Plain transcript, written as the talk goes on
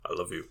I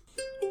love you.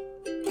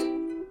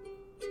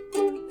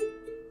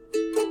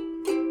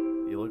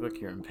 You look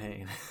like you're in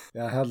pain.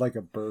 Yeah, I had like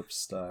a burp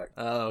stuck.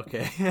 Oh,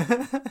 okay.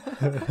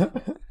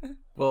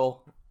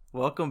 Well,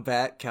 welcome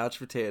back, Couch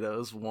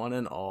Potatoes, one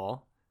and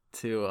all,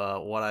 to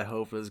what I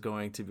hope is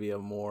going to be a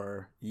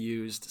more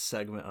used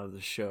segment of the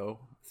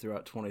show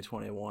throughout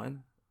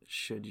 2021.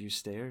 Should you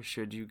stay or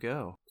should you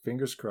go?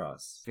 Fingers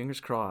crossed. Fingers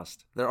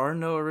crossed. There are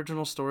no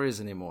original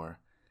stories anymore.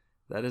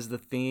 That is the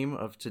theme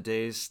of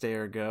today's Stay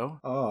or Go.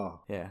 Oh.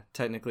 Yeah,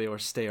 technically, or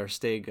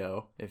Stay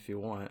Go, if you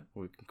want.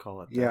 We can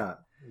call it that.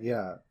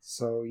 Yeah.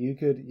 So you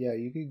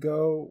could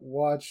go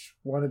watch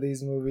one of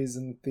these movies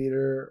in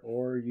theater,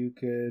 or you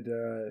could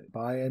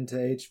buy into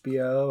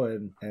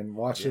HBO and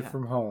watch it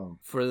from home.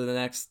 For the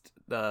next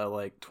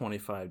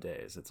 25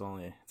 days. It's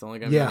only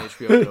gonna be on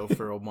HBO Go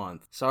for a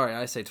month. Sorry,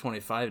 I say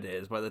 25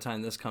 days. By the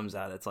time this comes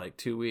out, it's like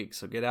 2 weeks.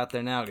 So get out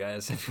there now,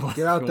 guys. If you want,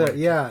 get out there.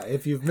 Yeah,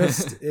 if you've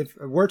missed, if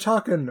we're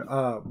talking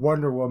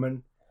Wonder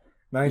Woman,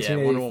 1984.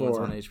 Yeah, Wonder Woman's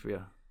on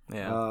HBO.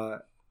 Yeah.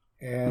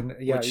 And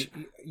yeah,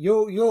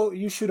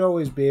 you should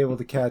always be able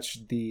to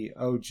catch the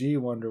OG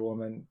Wonder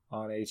Woman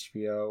on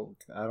HBO.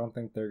 I don't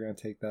think they're gonna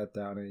take that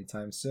down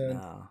anytime soon.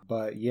 No.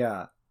 But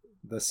yeah,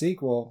 the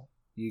sequel,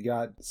 you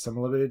got some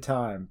limited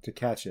time to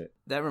catch it.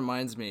 That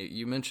reminds me,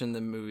 you mentioned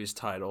the movie's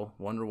title,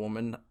 Wonder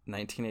Woman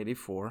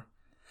 1984.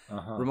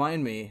 Uh-huh.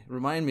 Remind me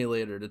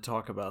later to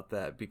talk about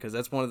that, because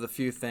that's one of the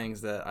few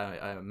things that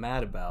I'm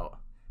mad about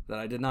that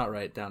I did not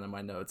write down in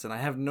my notes, and I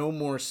have no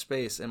more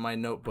space in my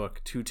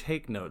notebook to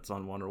take notes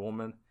on Wonder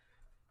Woman.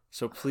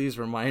 So please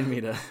remind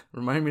me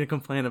to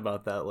complain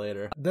about that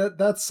later.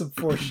 That's some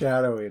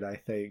foreshadowing, I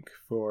think,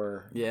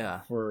 for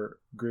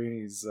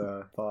Greenie's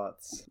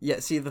thoughts.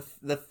 Yeah, see, the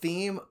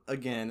theme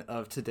again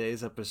of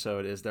today's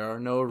episode is there are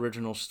no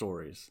original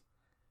stories.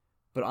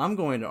 But I'm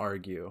going to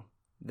argue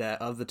that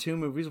of the two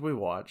movies we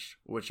watched,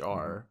 which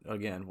are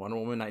again Wonder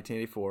Woman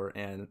 1984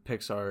 and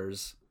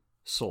Pixar's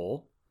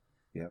Soul.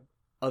 Yep.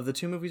 Of the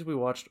two movies we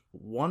watched,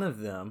 one of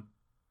them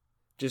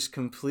just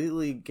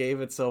completely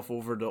gave itself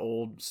over to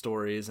old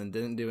stories and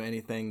didn't do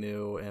anything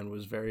new and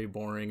was very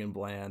boring and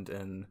bland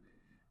and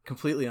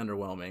completely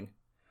underwhelming.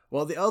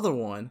 While the other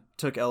one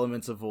took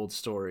elements of old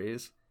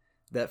stories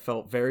that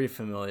felt very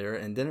familiar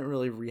and didn't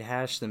really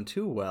rehash them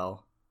too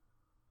well,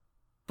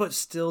 but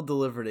still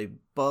delivered a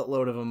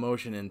buttload of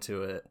emotion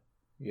into it.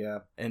 Yeah.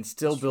 And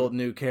still built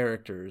new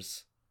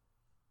characters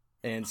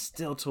and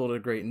still told a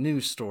great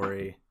new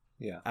story.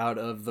 Yeah. Out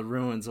of the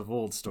ruins of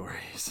old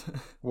stories.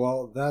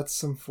 Well, that's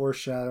some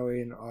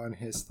foreshadowing on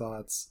his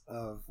thoughts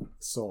of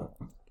Soul.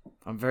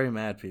 I'm very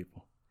mad,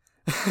 people.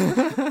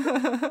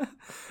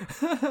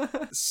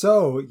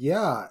 So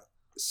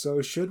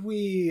should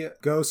we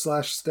go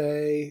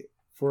 /stay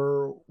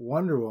for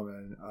Wonder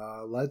Woman?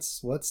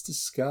 Let's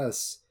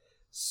discuss.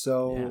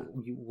 So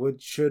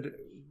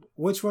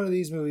which one of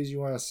these movies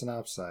you want to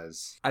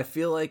synopsize? I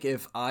feel like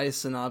if I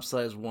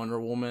synopsize Wonder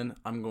Woman,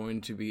 I'm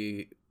going to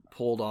be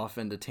pulled off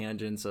into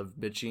tangents of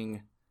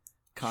bitching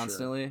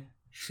constantly.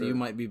 Sure. So you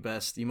might be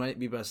best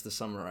to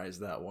summarize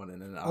that one, and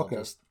then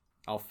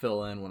I'll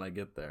fill in when I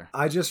get there.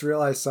 I just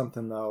realized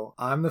something though.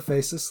 I'm the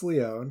Faceless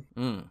Leone.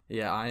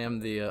 Yeah,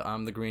 I'm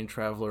the Green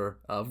Traveler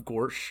of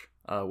Gorsh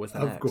with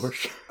an X. Of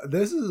Gorsh.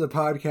 This is a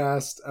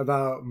podcast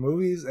about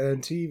movies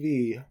and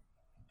TV,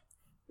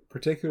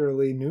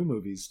 particularly new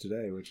movies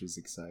today, which is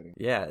exciting.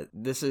 Yeah,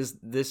 this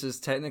is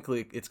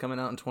technically, it's coming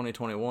out in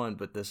 2021,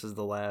 but this is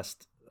the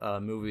last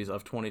movies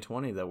of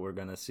 2020 that we're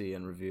gonna see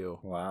and review.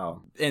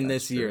 Wow. In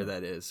this year,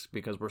 that is,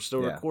 because we're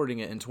still recording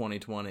it in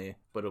 2020,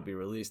 but it'll be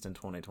released in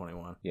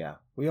 2021. Yeah,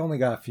 we only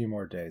got a few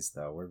more days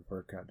though.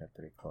 We're cutting it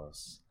pretty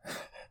close.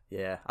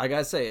 Yeah, I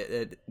gotta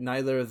say,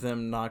 neither of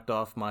them knocked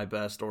off my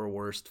best or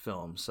worst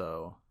film,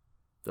 so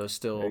those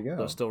still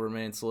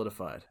remain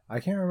solidified. I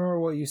can't remember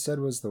what you said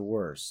was the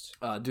worst.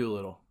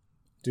 Doolittle.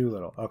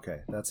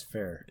 Okay, that's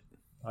fair.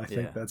 I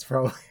think that's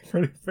probably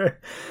pretty fair.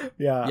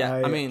 Yeah,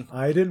 I mean,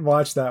 I didn't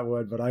watch that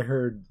one, but I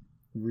heard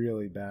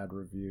really bad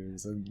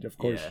reviews, and of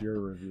course your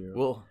review.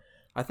 Well,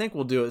 I think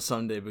we'll do it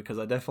someday, because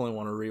I definitely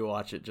want to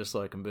rewatch it just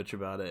so I can bitch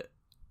about it.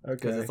 Okay.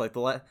 Because it's like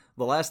the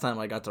last time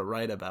I got to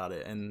write about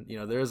it, and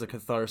there is a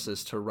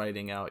catharsis to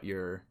writing out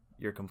your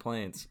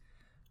complaints,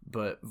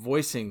 but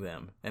voicing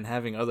them and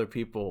having other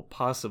people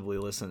possibly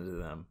listen to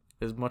them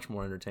is much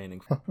more entertaining.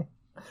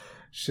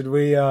 Should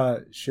we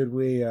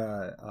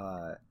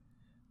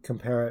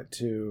compare it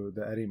to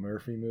the Eddie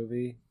Murphy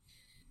movie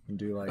and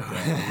do like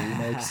a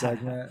remake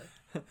segment?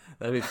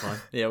 That'd be fun.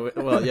 Yeah,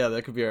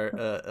 that could be our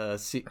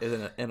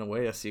in a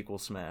way a sequel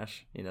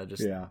smash.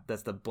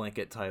 That's the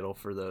blanket title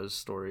for those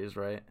stories,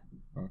 right?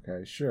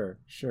 Okay, sure.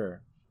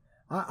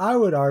 I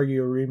would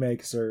argue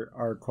remakes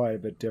are quite a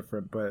bit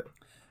different, but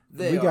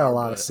we got a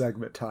lot of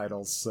segment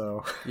titles,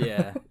 so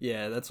yeah.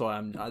 That's why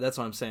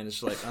I'm saying it's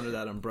just like under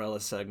that umbrella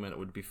segment, it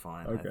would be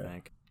fine. Okay. I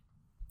think.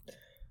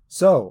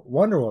 So,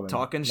 Wonder Woman,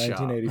 talking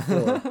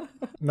 1984.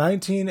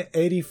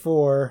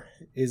 1984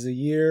 is a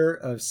year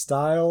of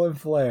style and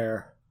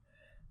flair.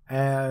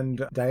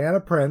 And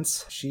Diana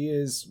Prince, she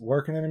is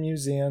working in a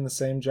museum, the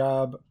same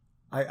job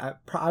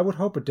I would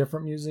hope a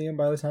different museum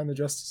by the time the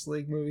Justice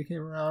League movie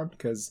came around,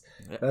 because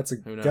that's a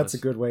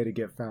good way to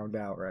get found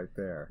out right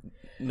there.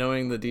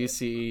 Knowing the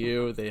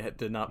DCEU, they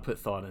did not put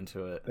thought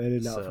into it. They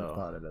did not put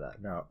thought into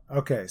that. No.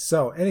 Okay,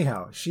 so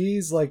anyhow,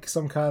 she's like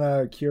some kind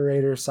of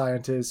curator,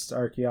 scientist,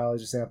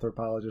 archaeologist,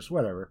 anthropologist,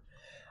 whatever.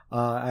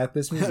 At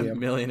this museum.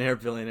 Millionaire,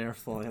 billionaire,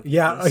 philanthropist.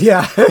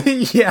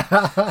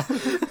 Yeah.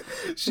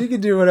 She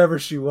can do whatever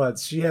she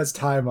wants. She has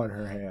time on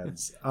her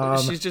hands.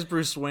 She's just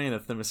Bruce Wayne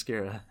of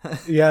Themyscira.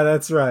 Yeah,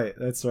 that's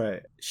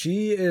right.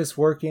 She is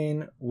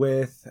working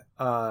with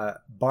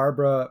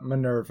Barbara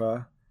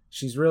Minerva.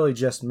 She's really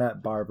just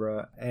met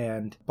Barbara,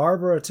 and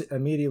Barbara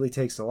immediately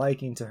takes a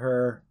liking to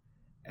her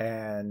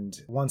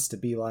and wants to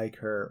be like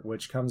her,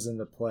 which comes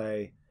into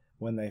play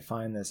when they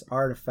find this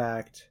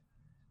artifact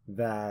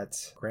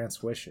that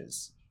grants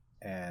wishes.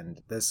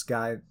 And this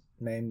guy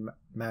named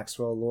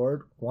Maxwell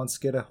Lord wants to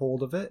get a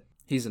hold of it.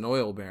 He's an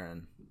oil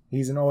baron.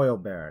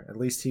 At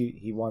least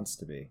he wants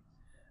to be.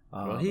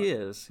 Well, he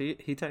is.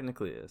 He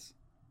technically is.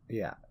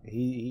 Yeah,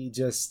 he's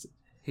just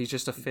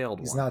a failed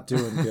one. He's not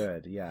doing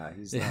good. Yeah,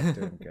 he's not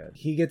doing good.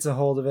 He gets a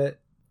hold of it,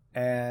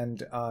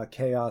 and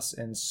chaos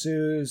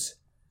ensues,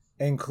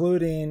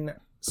 including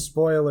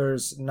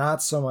spoilers.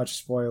 Not so much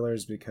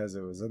spoilers because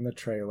it was in the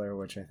trailer,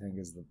 which I think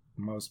is the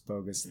most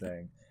bogus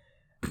thing.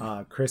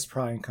 Chris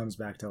Pine comes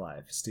back to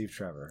life. Steve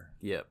Trevor.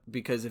 Yeah,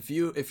 because if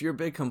your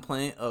big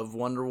complaint of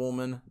Wonder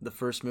Woman, the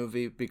first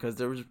movie,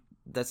 because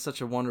that's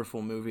such a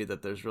wonderful movie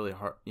that there's really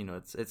hard,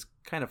 it's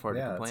kind of hard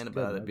to complain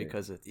about it,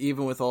 because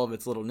even with all of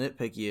its little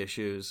nitpicky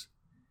issues,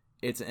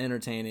 it's an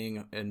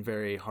entertaining and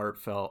very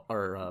heartfelt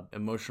or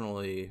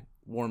emotionally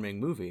warming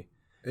movie.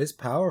 It's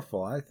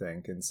powerful, I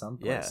think, in some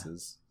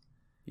places.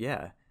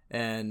 Yeah.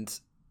 And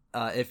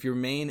if your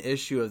main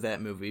issue of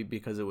that movie,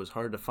 because it was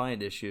hard to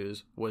find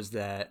issues, was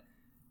that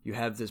you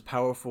have this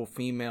powerful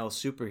female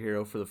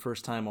superhero for the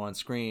first time on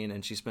screen,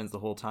 and she spends the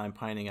whole time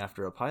pining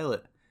after a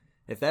pilot.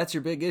 If that's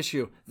your big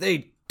issue,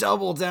 they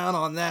double down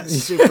on that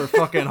super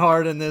fucking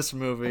hard in this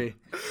movie.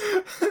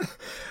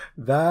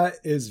 That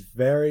is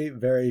very,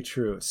 very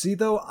true. See,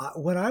 though,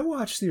 when I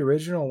watched the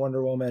original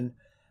Wonder Woman,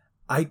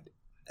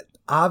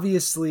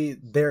 obviously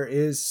there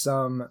is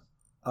some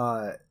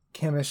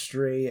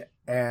chemistry,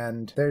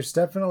 and there's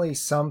definitely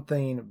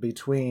something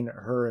between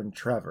her and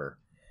Trevor.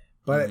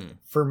 But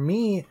for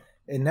me,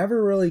 it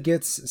never really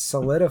gets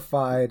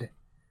solidified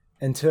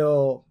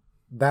until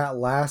that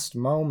last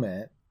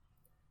moment.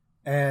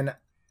 And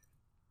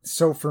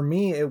so for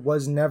me, it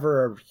was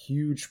never a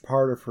huge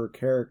part of her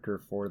character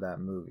for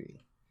that movie.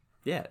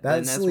 Yeah,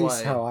 that's at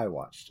least how I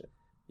watched it.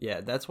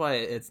 Yeah, that's why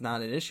it's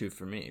not an issue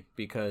for me,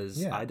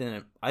 because I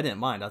didn't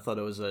mind. I thought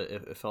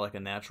it felt like a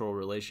natural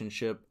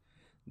relationship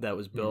that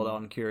was built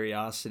on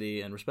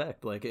curiosity and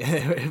respect. Like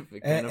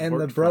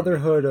and the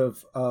brotherhood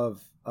of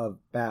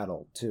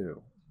battle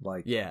too.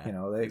 Like,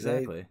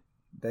 exactly.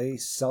 They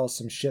sell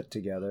some shit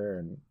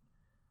together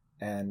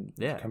and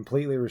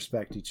completely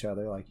respect each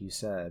other, like you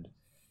said.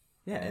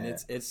 Yeah, and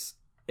it's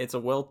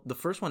the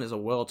first one is a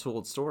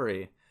well-told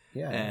story.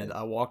 Yeah. And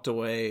I walked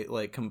away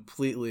like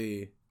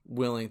completely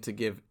willing to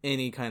give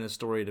any kind of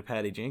story to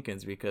Patty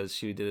Jenkins, because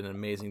she did an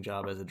amazing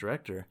job as a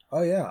director.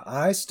 Oh yeah,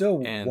 I still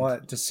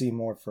want to see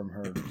more from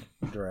her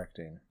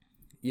directing.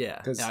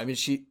 Yeah. I mean,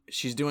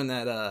 she's doing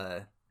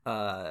that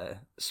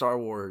Star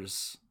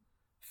Wars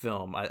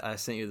film. I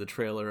sent you the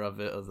trailer of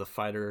it, of the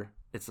fighter.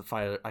 It's the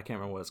fighter. I can't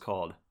remember what it's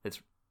called. It's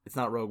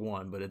not Rogue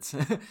One, but it's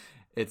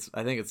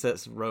I think it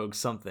says Rogue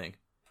something.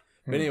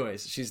 But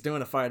anyways, she's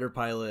doing a fighter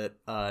pilot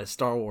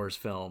Star Wars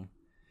film.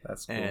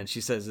 That's cool. And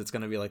she says it's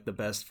gonna be like the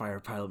best fighter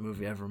pilot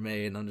movie ever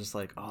made, and I'm just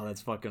like, oh,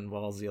 that's fucking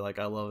ballsy. Like,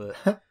 I love it.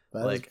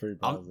 That is pretty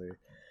ballsy.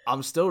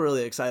 I'm still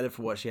really excited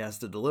for what she has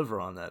to deliver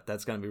on that.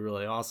 That's gonna be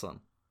really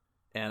awesome.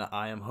 And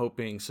I am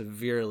hoping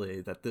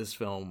severely that this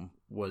film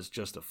was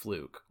just a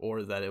fluke,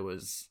 or that it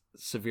was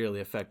severely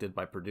affected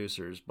by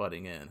producers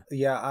butting in.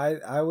 Yeah,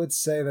 I would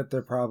say that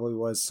there probably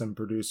was some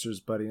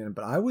producers butting in,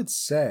 but I would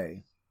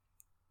say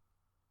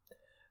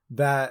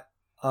that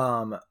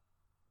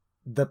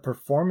the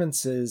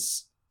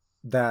performances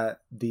that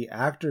the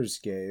actors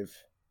gave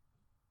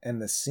and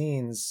the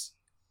scenes,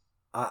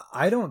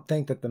 I don't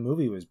think that the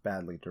movie was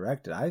badly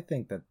directed. I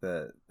think that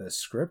the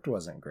script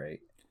wasn't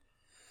great.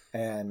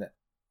 And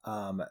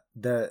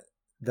the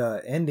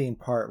ending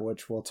part,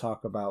 which we'll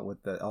talk about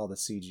with all the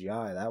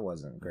CGI, that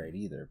wasn't great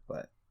either.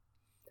 But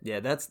yeah,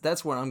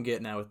 that's where I'm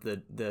getting at with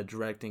the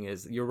directing.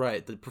 Is you're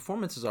right, the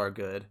performances are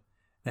good,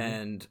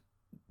 and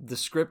the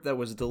script that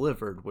was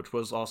delivered, which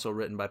was also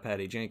written by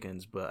Patty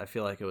Jenkins, but I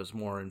feel like it was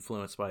more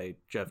influenced by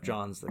Jeff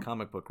Johns, the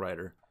comic book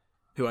writer,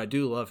 who I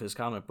do love his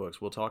comic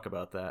books. We'll talk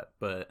about that,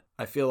 but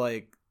I feel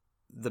like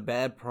the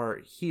bad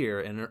part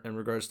here in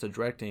regards to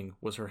directing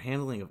was her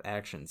handling of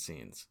action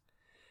scenes.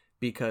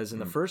 Because in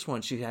the first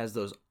one, she has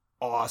those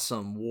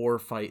awesome war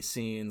fight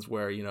scenes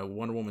where,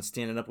 Wonder Woman's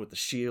standing up with the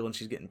shield and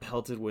she's getting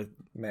pelted with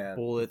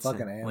bullets.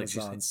 Fucking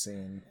Amazon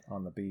scene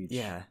on the beach.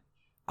 Yeah.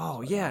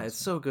 Oh, yeah, awesome. It's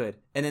so good.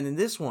 And then in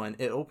this one,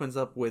 it opens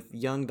up with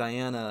young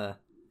Diana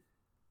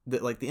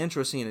the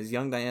intro scene is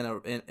young Diana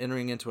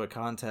entering into a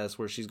contest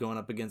where she's going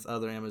up against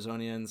other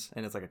Amazonians,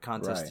 and it's like a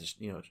contest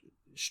Right. to,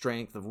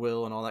 strength of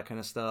will and all that kind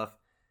of stuff,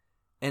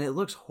 and it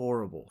looks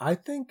horrible. I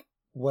think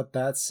what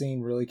that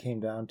scene really came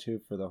down to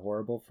for the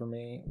horrible for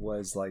me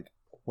was like,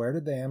 where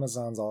did the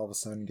Amazons all of a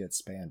sudden get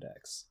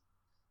spandex?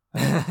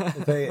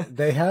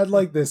 They had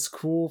like this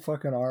cool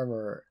fucking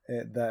armor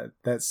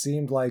that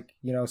seemed like,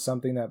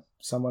 something that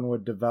someone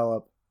would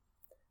develop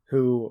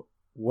who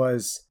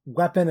was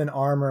weapon and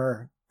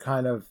armor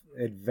kind of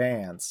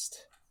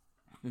advanced.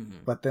 Mm-hmm.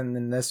 But then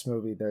in this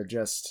movie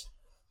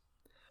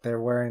they're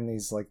wearing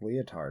these like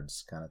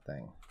leotards kind of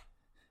thing.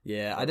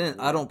 Yeah, I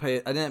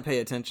didn't pay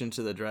attention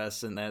to the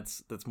dress, and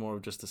that's more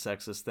of just a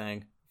sexist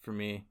thing for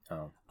me.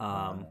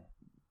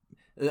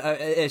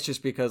 It's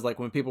just because like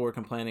when people were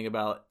complaining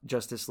about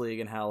Justice League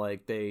and how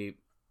like they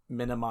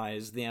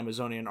minimized the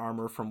Amazonian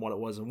armor from what it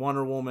was in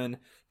Wonder Woman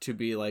to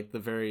be like the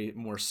very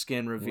more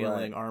skin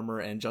revealing armor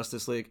in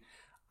Justice League,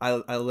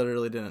 I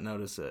literally didn't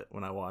notice it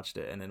when I watched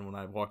it, and then when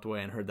I walked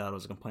away and heard that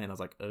was a complaint, I was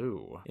like,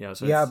 oh,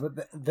 So yeah,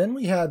 but then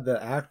we had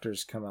the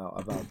actors come out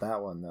about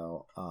that one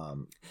though.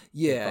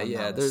 If I'm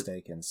not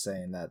mistaken,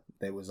 saying that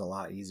it was a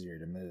lot easier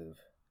to move.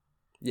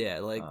 Yeah,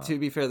 like to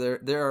be fair,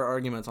 there are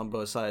arguments on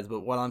both sides,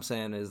 but what I'm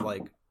saying is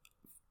like,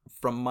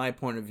 from my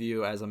point of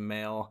view as a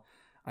male,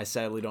 I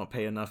sadly don't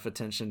pay enough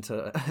attention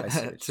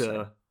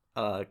to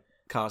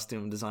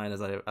costume design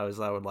as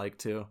I would like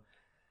to.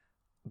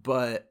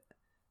 But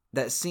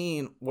that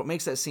scene, what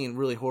makes that scene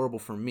really horrible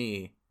for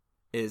me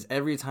is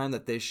every time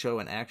that they show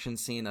an action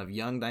scene of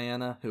young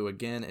Diana, who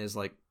again is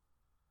like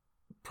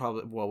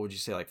probably, what would you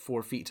say, like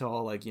 4 feet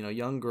tall, like,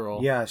 young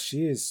girl. Yeah,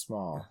 she is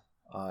small.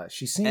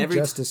 She seemed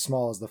just as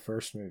small as the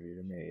first movie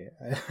to me.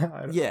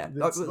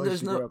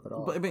 There's no,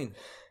 but I mean,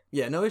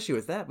 yeah, no issue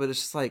with that, but it's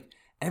just like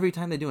every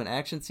time they do an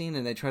action scene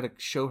and they try to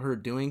show her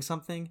doing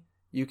something,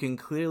 you can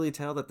clearly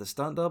tell that the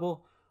stunt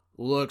double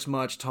looks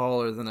much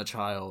taller than a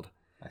child.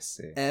 I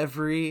see.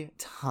 Every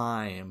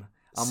time.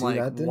 I'm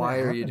like, why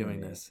are you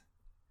doing this?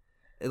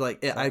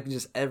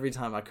 Every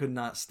time I could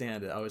not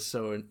stand it. I was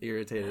so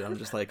irritated. I'm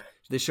just like,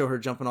 they show her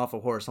jumping off a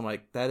horse. I'm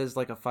like, that is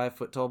like a 5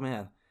 foot tall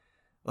man.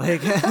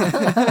 Like,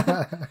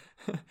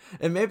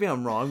 and maybe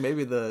I'm wrong.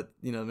 Maybe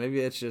maybe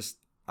it's just,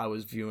 I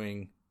was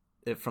viewing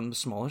it from the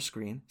smaller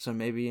screen. So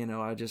maybe,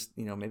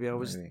 maybe I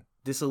was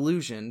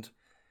disillusioned,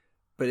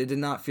 but it did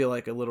not feel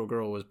like a little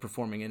girl was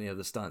performing any of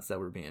the stunts that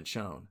were being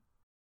shown.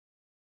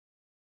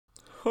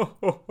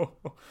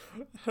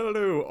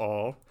 Hello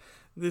all,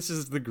 this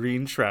is the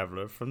Green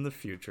Traveler from the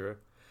future,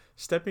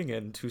 stepping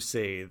in to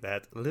say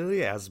that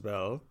Lily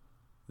Asbell,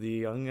 the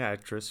young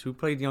actress who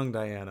played young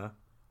Diana,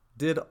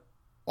 did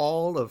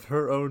all of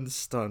her own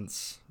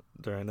stunts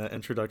during that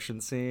introduction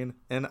scene,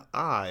 and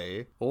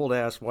I,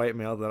 old-ass white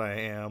male that I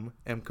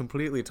am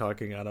completely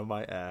talking out of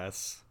my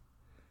ass.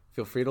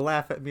 Feel free to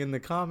laugh at me in the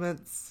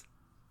comments.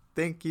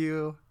 Thank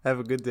you. Have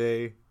a good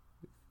day.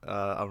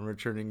 I'm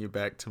returning you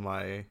back to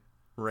my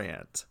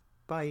rant.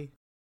 Bye.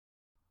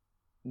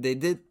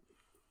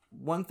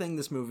 One thing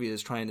this movie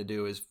is trying to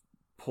do is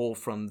pull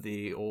from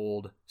the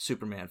old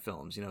Superman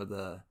films,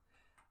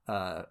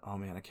 I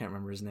can't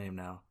remember his name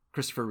now.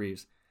 Christopher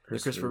Reeves. The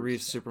Christopher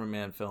Reeves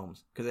Superman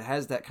films, because it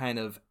has that kind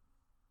of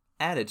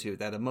attitude,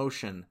 that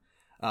emotion,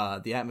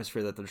 the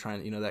atmosphere that they're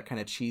trying to, that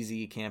kind of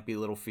cheesy, campy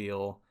little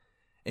feel.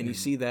 And you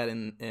see that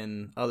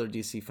in other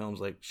DC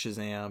films like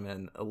Shazam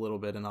and a little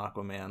bit in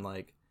Aquaman.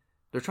 Like,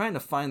 they're trying to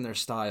find their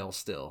style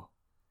still.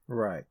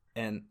 Right.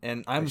 And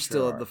I'm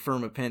still of the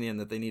firm opinion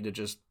that they need to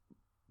just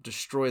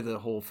destroy the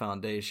whole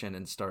foundation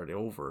and start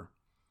over.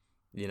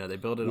 They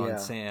build it on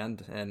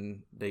sand,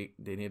 and they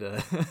need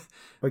to.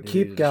 But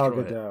keep Gal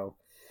Gadot.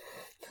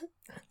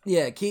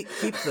 Yeah, keep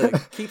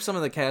some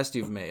of the cast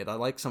you've made. I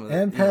like some of the,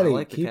 and Patty. I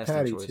like the keep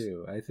Patty choice.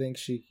 Too. I think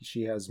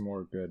she has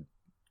more good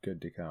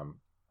to come.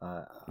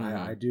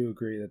 I do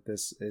agree that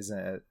this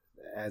isn't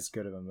as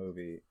good of a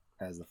movie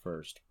as the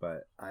first,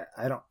 but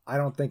I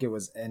don't think it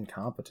was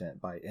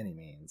incompetent by any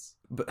means.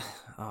 But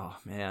oh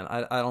man,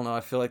 I don't know.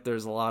 I feel like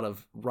there's a lot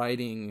of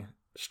writing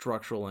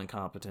structural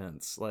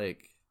incompetence.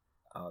 Like,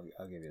 I'll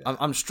give you that.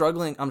 I'm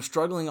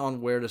struggling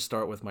on where to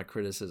start with my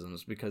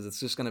criticisms, because it's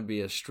just going to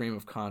be a stream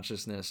of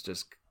consciousness,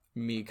 just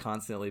me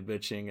constantly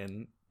bitching,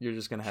 and you're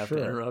just going to have to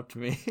interrupt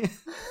me.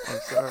 I'm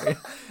sorry.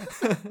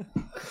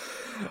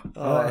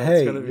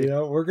 Hey,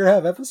 we're gonna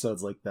have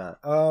episodes like that.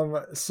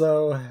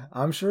 So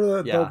I'm sure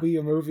that there'll be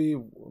a movie.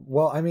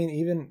 Well, I mean,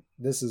 even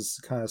this is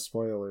kind of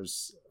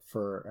spoilers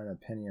for an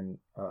opinion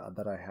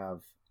that I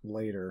have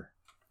later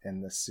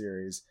in this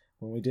series.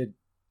 When we did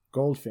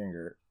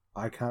Goldfinger,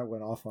 I kind of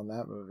went off on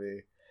that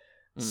movie.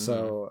 Mm-hmm.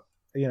 So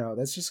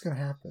that's just gonna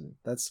happen.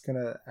 That's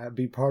gonna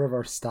be part of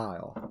our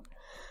style.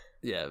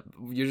 Yeah,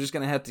 you're just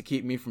gonna have to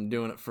keep me from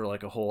doing it for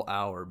like a whole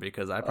hour,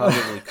 because I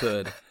probably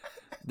could.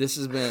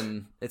 It's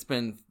been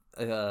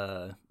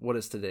what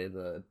is today,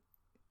 the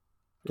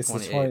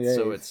 28th,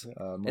 so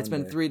it's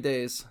been 3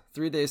 days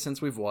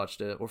since we've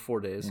watched it, or 4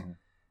 days. Mm-hmm.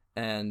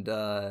 And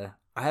I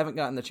haven't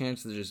gotten the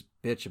chance to just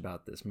bitch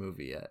about this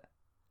movie yet,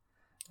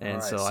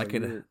 and so I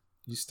could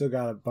You still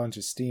got a bunch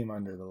of steam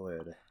under the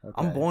lid. Okay.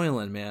 I'm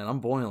boiling, man. I'm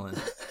boiling.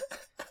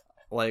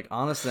 Like,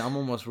 honestly, I'm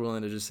almost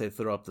willing to just say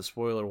throw up the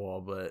spoiler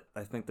wall, but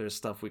I think there's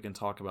stuff we can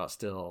talk about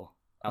still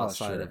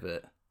outside of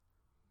it.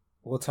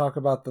 We'll talk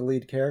about the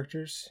lead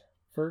characters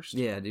first?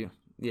 Yeah,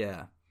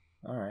 yeah.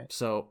 All right.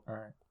 So,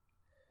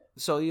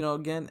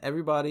 again,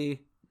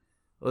 everybody,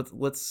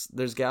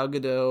 there's Gal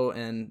Gadot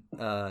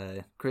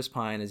and Chris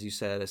Pine, as you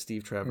said, as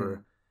Steve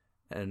Trevor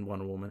and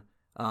Wonder Woman.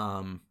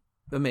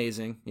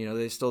 Amazing.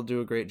 They still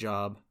do a great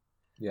job.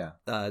 Yeah.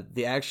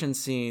 The action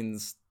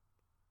scenes,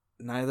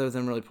 neither of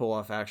them really pull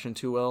off action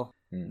too well.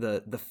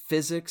 The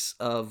physics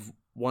of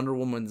Wonder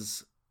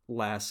Woman's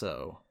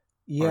lasso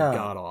are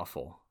god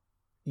awful.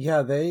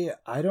 Yeah,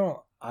 I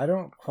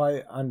don't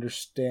quite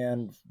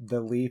understand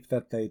the leap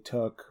that they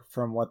took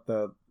from what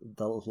the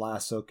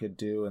lasso could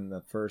do in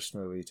the first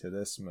movie to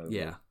this movie.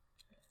 Yeah.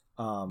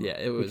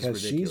 It was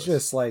because ridiculous. She's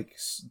just like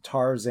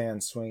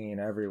Tarzan swinging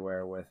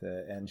everywhere with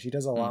it, and she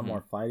does a lot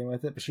more fighting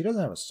with it, but she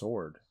doesn't have a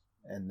sword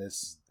in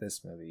this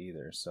movie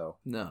either. So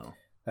no,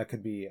 that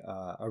could be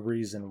a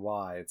reason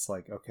why it's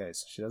like, okay,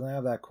 so she doesn't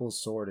have that cool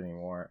sword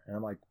anymore, and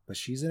I'm like, but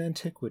she's in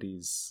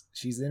antiquities.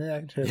 She's in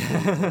antiquities.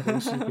 I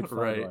think she could find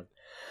right. one.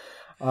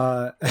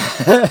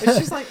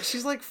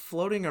 she's like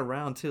floating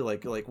around too,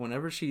 like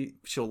whenever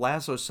she'll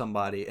lasso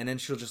somebody and then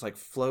she'll just like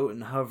float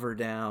and hover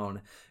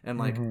down, and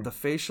like the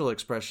facial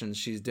expressions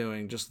she's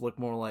doing just look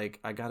more like,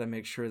 I gotta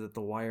make sure that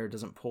the wire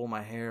doesn't pull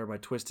my hair by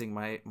twisting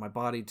my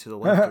body to the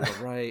left or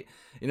the right.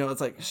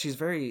 It's like she's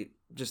very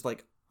just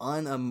like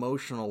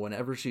unemotional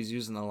whenever she's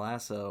using the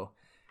lasso,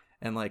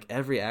 and like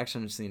every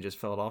action scene just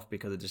fell off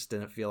because it just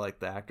didn't feel like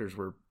the actors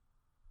were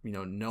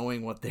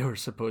knowing what they were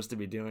supposed to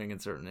be doing in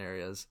certain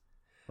areas.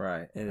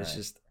 Right. And it's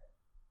just,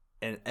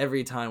 and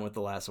every time with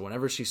the lasso,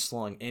 whenever she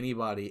slung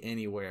anybody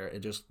anywhere, it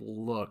just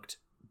looked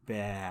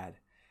bad.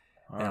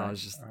 I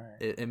was just,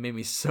 it made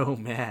me so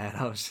mad.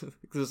 I was just,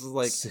 this is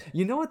like,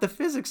 what the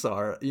physics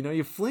are?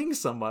 You fling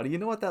somebody,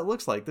 what that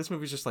looks like. This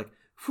movie's just like,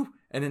 whew,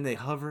 and then they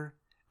hover,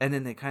 and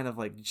then they kind of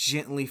like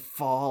gently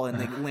fall, and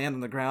they land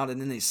on the ground,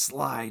 and then they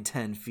slide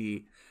 10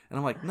 feet. And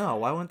I'm like, no,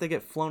 why wouldn't they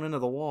get flown into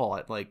the wall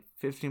at like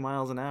 50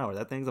 miles an hour?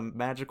 That thing's a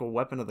magical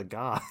weapon of the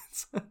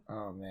gods.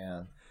 Oh,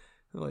 man.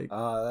 Like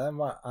that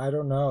might, I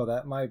don't know,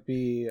 that might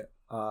be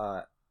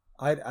I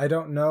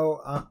don't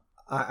know,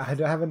 I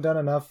haven't done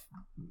enough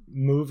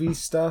movie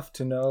stuff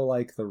to know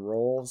like the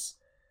roles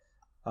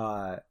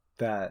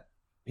that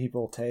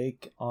people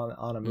take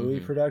on a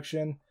movie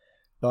production,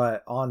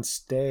 but on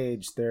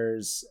stage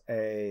there's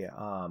a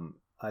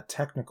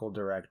technical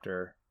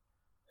director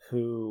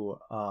who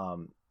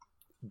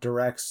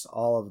directs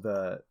all of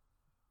the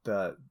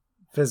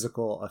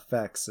physical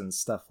effects and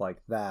stuff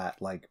like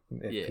that. Like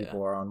if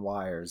people are on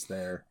wires,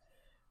 they're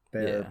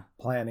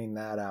planning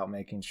that out,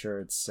 making sure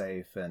it's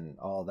safe and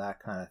all that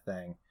kind of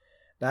thing.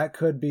 That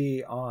could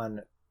be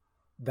on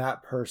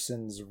that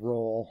person's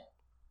role.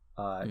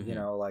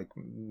 Like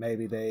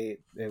maybe they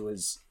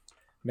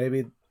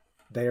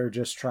are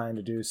just trying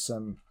to do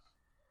some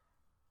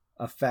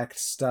effect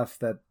stuff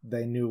that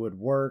they knew would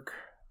work,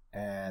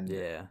 and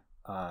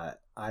I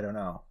don't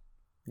know.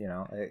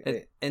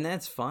 And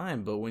that's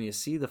fine, but when you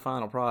see the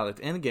final product,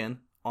 and again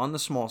on the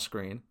small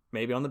screen,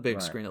 maybe on the big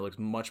screen, it looks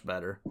much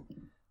better.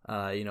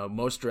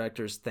 Most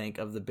directors think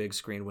of the big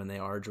screen when they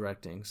are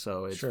directing,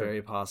 so it's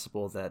very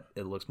possible that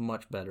it looks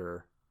much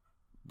better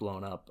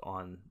blown up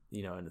on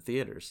in the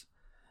theaters.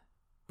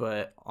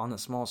 But on the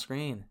small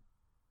screen,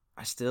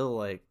 I still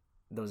like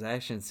those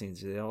action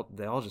scenes.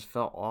 They all just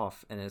fell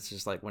off, and it's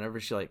just like whenever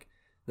she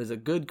there's a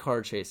good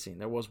car chase scene.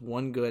 There was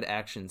one good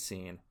action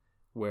scene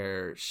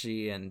where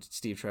she and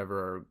Steve Trevor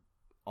are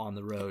on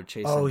the road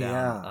chasing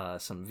down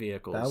some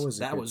vehicles.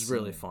 That was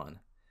really fun.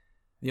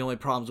 The only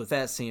problems with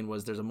that scene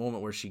was there's a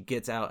moment where she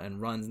gets out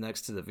and runs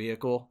next to the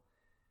vehicle,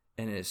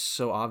 and it is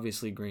so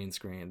obviously green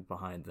screen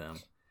behind them.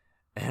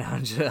 And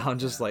I'm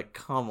just like,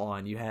 come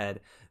on, you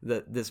had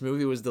this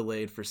movie was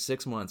delayed for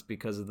 6 months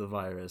because of the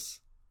virus.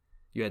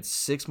 You had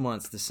 6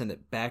 months to send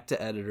it back to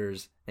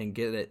editors and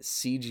get it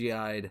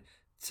CGI'd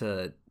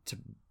to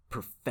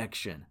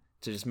perfection,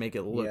 to just make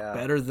it look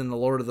better than the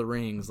Lord of the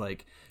Rings.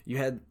 Like you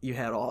had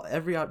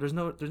there's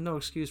no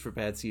excuse for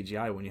bad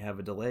CGI when you have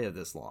a delay of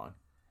this long.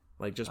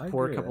 Like just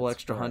pour a couple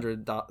extra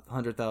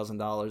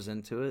 $100,000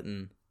 into it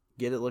and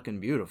get it looking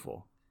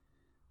beautiful.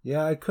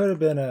 Yeah, it could have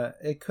been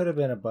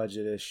a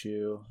budget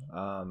issue.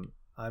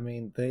 I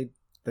mean they're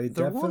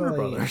definitely Warner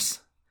Brothers.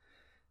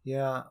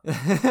 Yeah.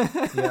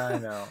 Yeah, I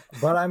know.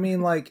 But I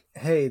mean, like,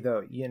 hey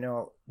though,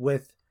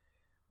 with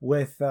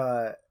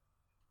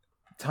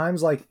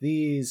times like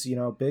these,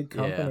 big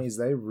companies,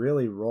 they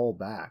really roll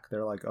back.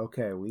 They're like,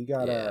 okay, we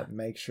gotta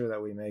make sure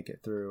that we make it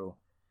through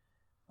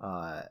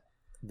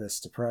this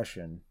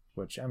depression,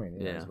 which, I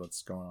mean, is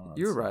what's going on.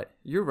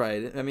 You're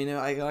right. I mean,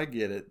 I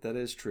get it. That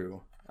is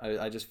true.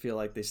 I just feel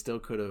like they still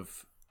could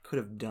have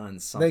done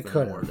something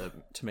more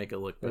to make it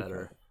look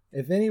better.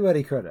 If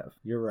anybody could have,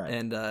 you're right.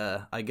 And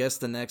I guess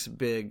the next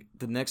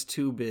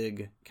two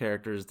big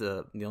characters,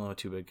 the only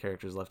two big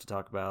characters left to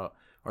talk about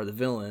are the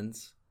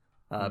villains.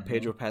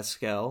 Pedro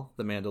Pascal,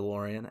 the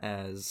Mandalorian,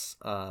 as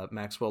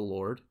Maxwell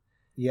Lord.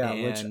 Yeah,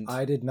 which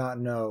I did not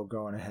know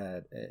going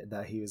ahead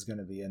that he was going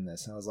to be in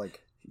this. And I was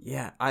like,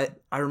 yeah, I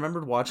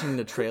remembered watching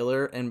the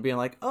trailer and being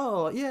like,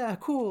 oh, yeah,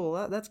 cool,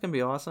 that's going to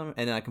be awesome.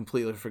 And then I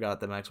completely forgot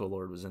that Maxwell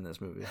Lord was in this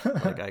movie.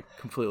 Like, I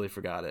completely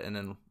forgot it. And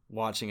then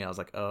watching it, I was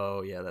like,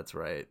 oh, yeah, that's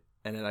right.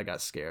 And then I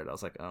got scared. I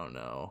was like, oh,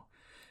 no.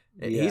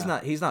 Yeah.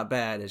 He's not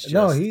bad. It's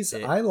just...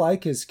 I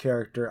like his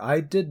character. I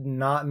did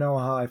not know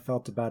how I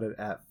felt about it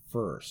at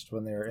first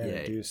when they were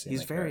introducing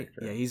he's very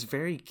character. Yeah, he's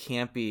very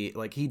campy.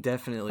 Like, he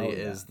definitely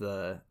is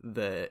the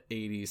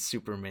 80s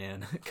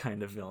Superman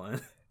kind of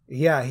villain.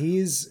 Yeah,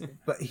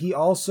 but he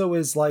also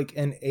is like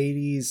an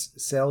 80s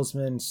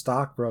salesman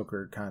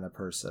stockbroker kind of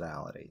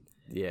personality.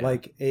 Yeah.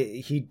 Like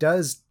he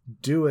does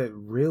do it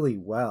really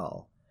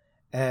well.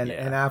 And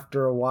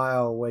after a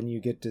while when you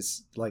get to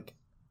like,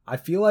 I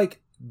feel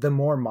like the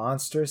more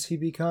monstrous he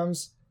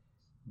becomes,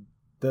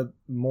 the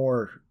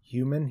more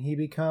human he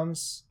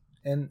becomes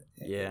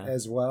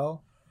as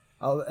well.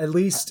 At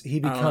least he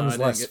becomes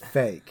less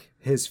fake.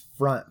 His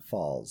front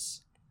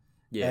falls.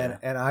 Yeah.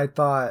 And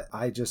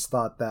I just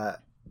thought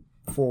that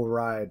full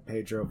ride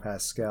Pedro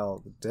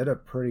Pascal did a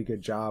pretty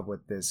good job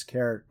with this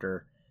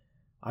character.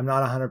 I'm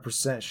not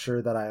 100%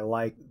 sure that I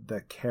like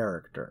the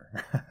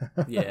character.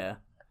 Yeah.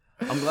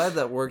 I'm glad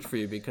that worked for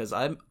you, because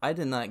I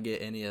did not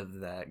get any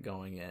of that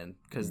going in,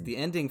 because the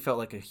ending felt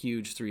like a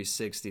huge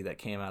 360 that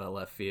came out of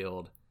left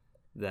field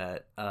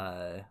that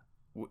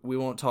we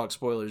won't talk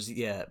spoilers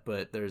yet,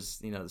 but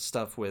there's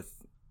stuff with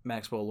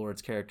Maxwell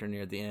Lord's character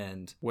near the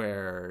end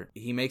where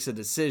he makes a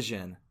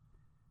decision,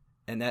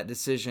 and that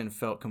decision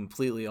felt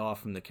completely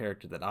off from the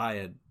character that I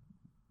had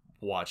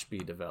watched be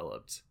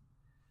developed.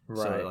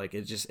 Right. So like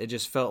it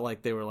just felt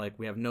like they were like,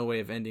 we have no way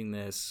of ending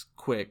this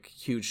quick,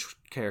 huge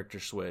character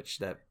switch.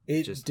 That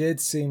it did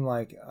seem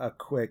like a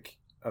quick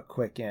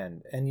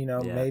end, and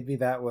maybe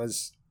that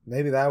was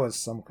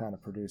some kind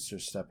of producer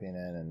stepping in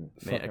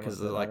and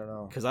because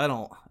I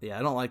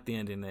don't like the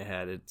ending they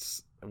had.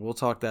 We'll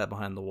talk that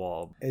behind the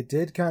wall. It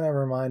did kind of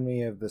remind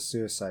me of the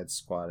Suicide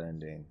Squad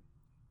ending.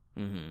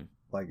 Mm-hmm.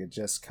 Like it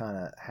just kind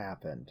of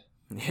happened.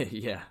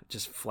 Yeah,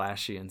 just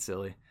flashy and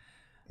silly.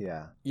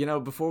 Yeah.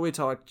 Before we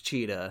talk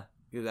Cheetah,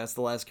 that's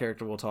the last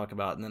character we'll talk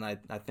about, and then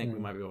I think we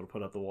might be able to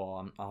put up the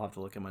wall. I'll have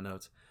to look at my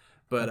notes.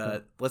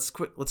 But let's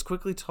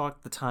quickly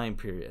talk the time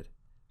period,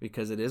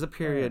 because it is a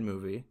period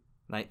movie.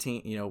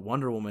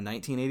 Wonder Woman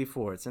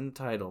 1984. It's in the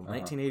title.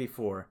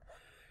 1984.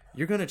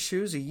 You're going to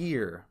choose a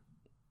year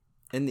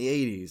in the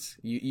 80s.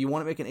 You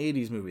want to make an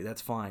 80s movie,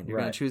 that's fine. You're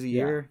going to choose a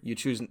year. You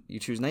choose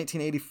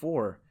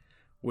 1984,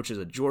 which is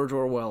a George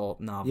Orwell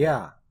novel.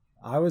 Yeah.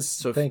 I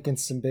was thinking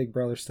some Big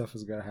Brother stuff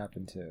was going to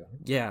happen too.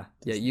 Yeah.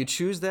 Yeah, you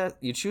choose that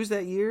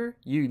year,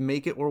 you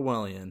make it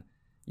Orwellian.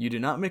 You do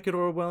not make it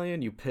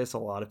Orwellian, you piss a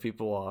lot of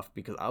people off,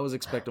 because I was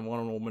expecting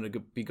Wonder Woman to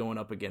be going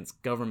up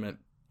against government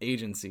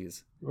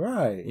agencies.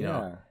 Right,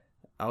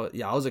 I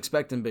was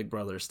expecting Big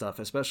Brother stuff,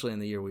 especially in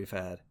the year we've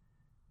had.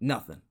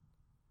 Nothing.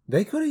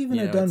 They could even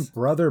have done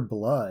Brother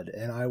Blood,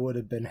 and I would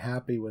have been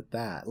happy with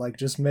that. Like,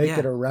 just make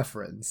it a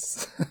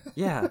reference.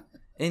 Yeah.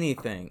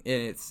 Anything,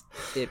 and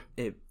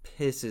it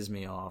pisses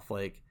me off.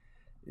 Like,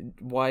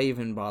 why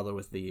even bother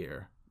with the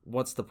year?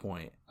 What's the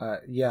point?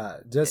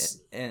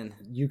 And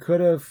you could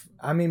have.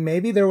 I mean,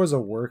 maybe there was a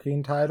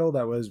working title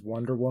that was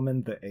Wonder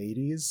Woman the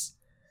 80s,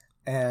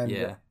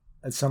 and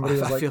somebody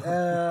was like,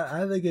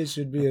 I think it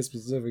should be a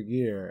specific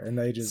year, and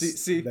they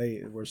just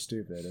they were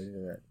stupid.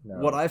 No,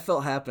 what I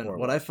felt happened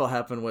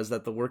was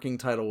that the working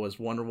title was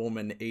Wonder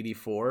Woman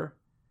 84.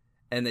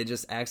 And they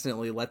just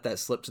accidentally let that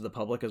slip to the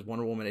public as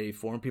Wonder Woman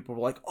 84, and people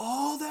were like,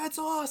 "Oh, that's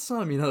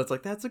awesome!" It's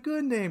like, that's a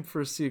good name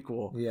for a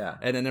sequel. Yeah.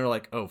 And then they were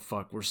like, "Oh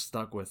fuck, we're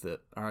stuck with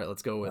it. All right,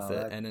 let's go with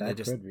it." And then they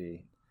just could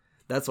be.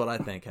 That's what I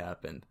think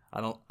happened.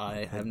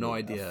 I have no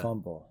idea. A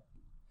fumble.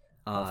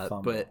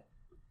 But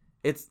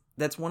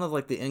that's one of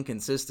like the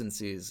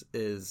inconsistencies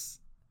is,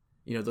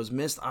 those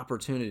missed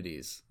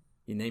opportunities.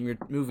 You name your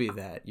movie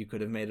that, you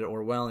could have made it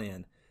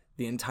Orwellian.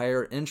 The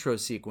entire intro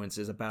sequence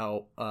is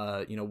about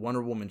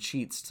Wonder Woman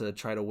cheats to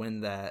try to win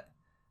that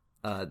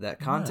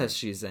contest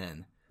she's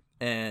in,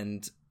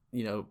 and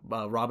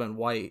Robin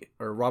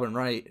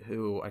Wright,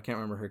 who I can't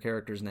remember her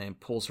character's name,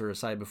 pulls her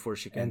aside before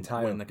she can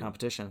win the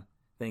competition.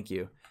 Thank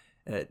you.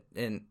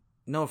 And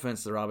no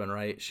offense to Robin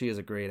Wright, she is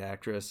a great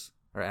actress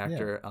or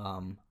actor.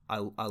 Yeah.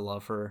 I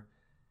love her.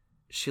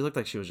 She looked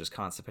like she was just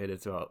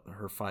constipated throughout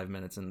her 5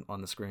 minutes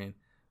on the screen.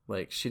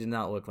 Like, she did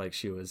not look like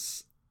she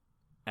was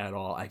at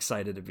all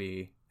excited to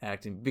be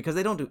acting, because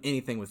they don't do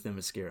anything with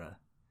Themyscira.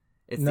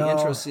 It's the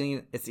intro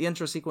scene, it's the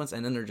intro sequence,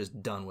 and then they're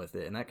just done with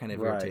it, and that kind of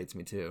irritates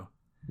me too.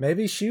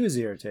 Maybe she was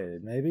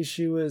irritated. Maybe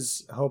she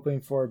was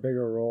hoping for a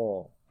bigger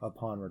role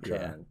upon return.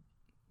 Yeah.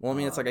 Well, I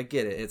mean, it's like, I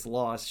get it. It's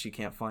lost. She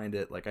can't find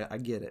it. Like, I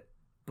get it.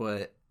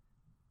 But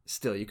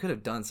still, you could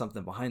have done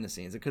something behind the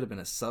scenes. It could have been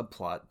a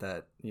subplot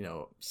that,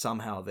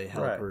 somehow they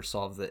help her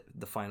solve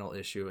the final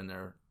issue, and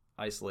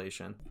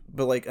isolation.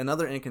 But like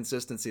another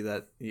inconsistency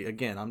that,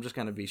 again, I'm just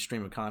going to be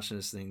stream of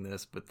consciousnessing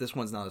this, but this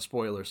one's not a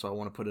spoiler, so I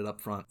want to put it up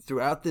front.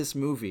 Throughout this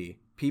movie,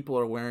 people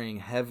are wearing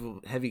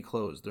heavy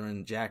clothes. They're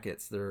in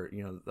jackets. They're,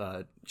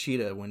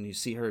 Cheetah, when you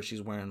see her,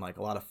 she's wearing like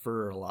a lot of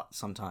fur a lot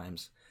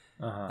sometimes.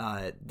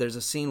 There's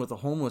a scene with a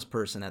homeless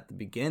person at the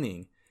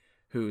beginning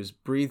who's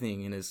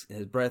breathing and his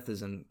breath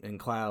is in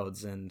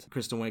clouds, and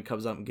Kristen Wiig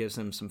comes up and gives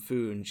him some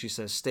food, and she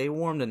says, stay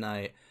warm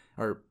tonight,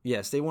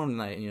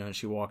 and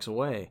she walks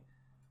away.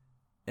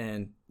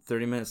 And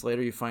 30 minutes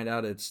later, you find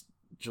out it's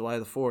July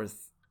the 4th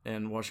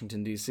in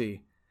Washington,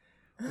 D.C.,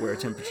 where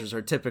temperatures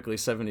are typically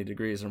 70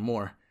 degrees or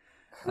more.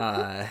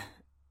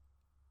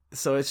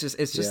 So it's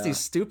just these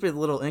stupid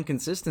little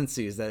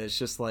inconsistencies that it's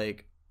just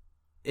like,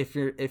 if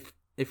you're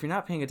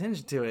not paying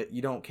attention to it,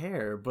 you don't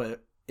care.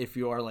 But if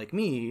you are like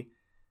me,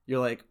 you're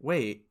like,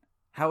 wait,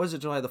 how is it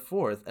July the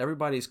 4th?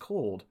 Everybody's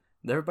cold.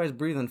 Everybody's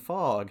breathing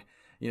fog.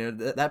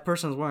 That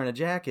person's wearing a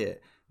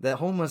jacket. That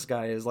homeless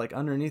guy is like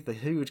underneath a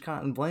huge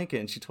cotton blanket,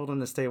 and she told him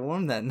to stay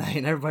warm that night,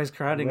 and everybody's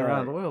crowding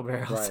around oil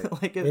barrels.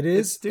 Right. Like it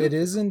is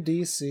in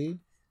DC,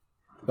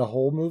 the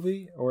whole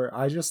movie, or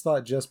I just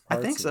thought just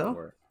parts. I think so. Of it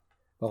were.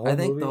 The whole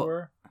movie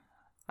were.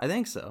 I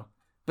think so.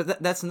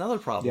 But that's another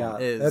problem.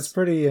 Yeah, that's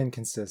pretty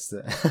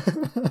inconsistent.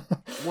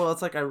 Well,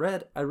 it's like I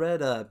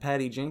read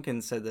Patty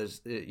Jenkins said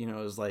this, it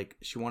was like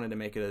she wanted to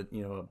make it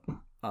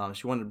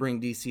she wanted to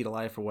bring DC to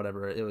life or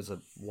whatever. It was a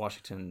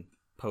Washington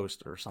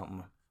Post or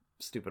something,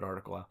 stupid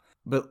article.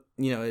 But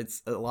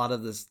it's a lot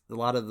of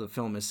the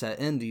film is set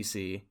in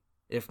DC,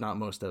 if not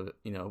most of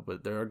it,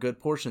 but there are good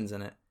portions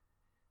in it.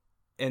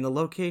 And the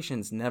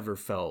locations never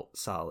felt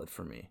solid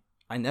for me.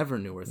 I never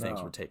knew where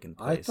things were taking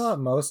place. I thought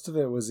most of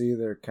it was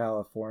either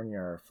California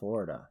or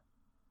Florida.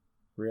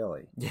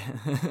 Really.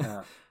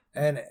 Yeah.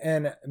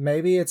 And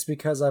maybe it's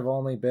because I've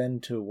only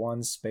been to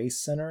one space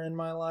center in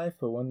my life,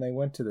 but when they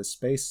went to the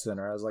space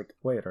center, I was like,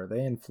 wait, are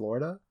they in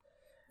Florida?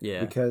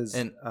 Yeah.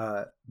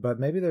 But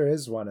maybe there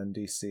is one in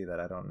DC that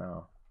I don't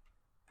know.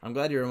 I'm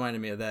glad you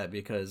reminded me of that,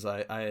 because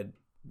I had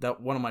that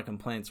one of my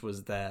complaints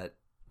was that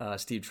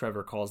Steve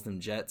Trevor calls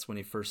them jets when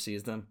he first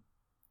sees them.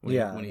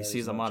 When he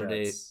sees a modern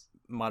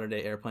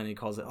day airplane, he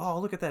calls it, oh,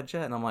 look at that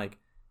jet. And I'm like,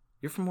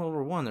 you're from World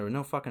War I. There were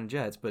no fucking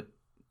jets. But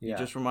you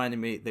just reminded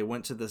me, they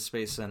went to the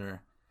space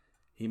center.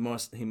 He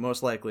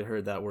most likely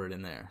heard that word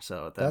in there.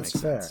 So makes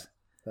sense.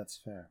 That's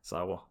fair.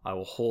 So I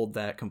will hold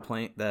that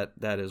complaint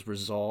that is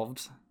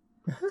resolved.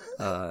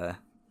 And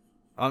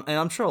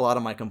I'm sure a lot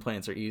of my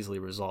complaints are easily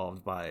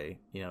resolved by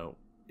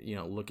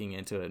looking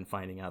into it and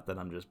finding out that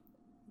I'm just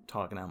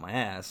talking out my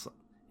ass.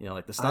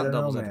 Like the stunt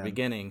doubles at the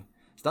beginning.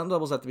 Stunt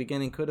doubles at the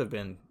beginning could have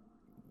been,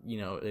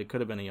 it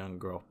could have been a young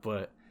girl,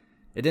 but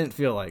it didn't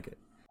feel like it.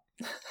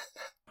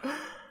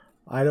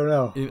 I don't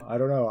know.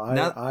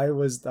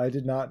 I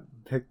did not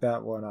pick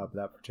that one up,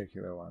 that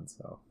particular one.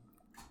 So.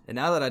 And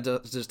now that I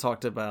just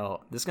talked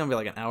about, this is going to be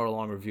like an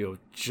hour-long review of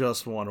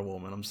just Wonder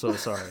Woman. I'm so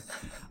sorry.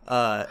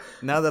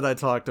 Now that I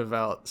talked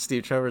about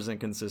Steve Trevor's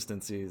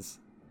inconsistencies,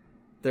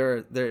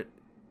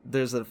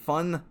 there's a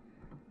fun,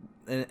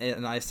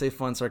 and I say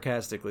fun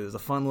sarcastically, there's a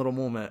fun little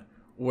moment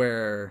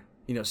where,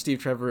 Steve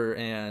Trevor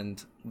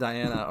and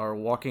Diana are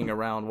walking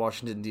around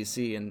Washington,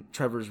 D.C., and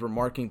Trevor's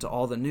remarking to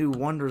all the new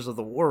wonders of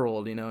the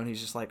world, and he's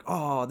just like,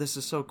 oh, this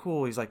is so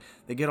cool. He's like,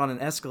 they get on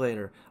an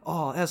escalator.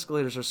 Oh,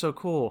 escalators are so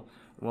cool.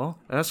 Well,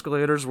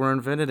 escalators were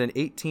invented in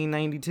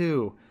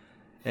 1892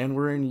 and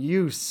were in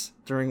use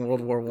during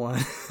World War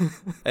I.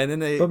 And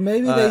then But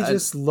maybe they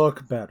just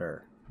look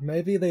better.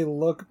 Maybe they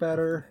look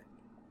better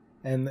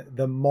and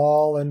the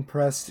mall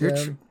impressed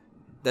him.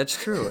 That's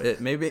true.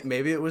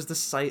 Maybe it was the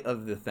sight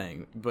of the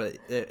thing, but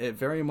it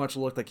very much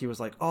looked like he was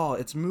like, "Oh,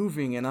 it's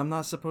moving, and I'm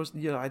not supposed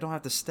to. I don't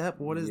have to step.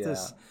 What is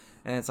this?"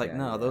 And it's like,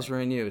 no, those were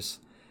in use.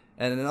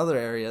 And another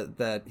area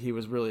that he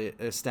was really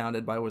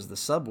astounded by was the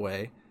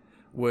subway,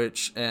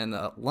 which in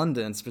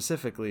London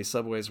specifically,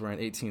 subways were an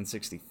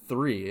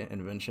 1863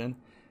 invention,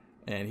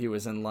 and he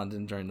was in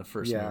London during the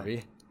first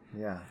movie.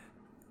 Yeah.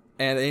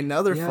 And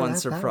another fun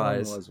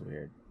surprise. That one was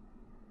weird.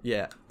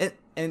 Yeah,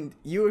 and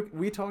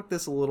we talked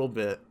this a little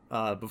bit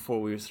before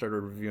we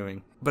started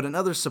reviewing, but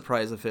another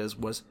surprise of his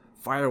was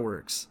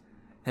fireworks.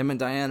 Him and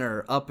Diana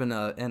are up in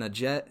a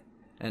jet,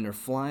 and they're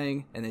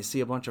flying, and they see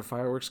a bunch of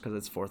fireworks because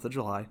it's 4th of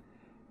July,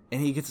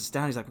 and he gets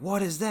astounded. He's like,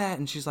 "What is that?"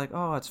 And she's like,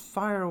 "Oh, it's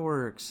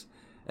fireworks."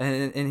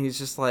 And he's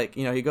just like,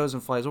 he goes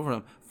and flies over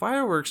them.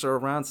 Fireworks are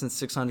around since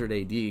 600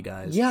 AD,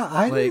 guys. Yeah,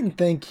 I didn't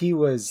think he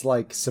was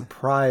like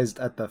surprised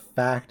at the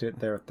fact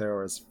that there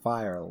was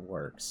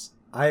fireworks.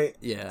 I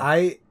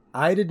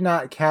did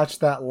not catch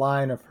that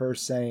line of her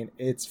saying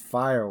it's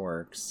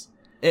fireworks.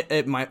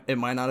 It might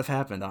not have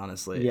happened,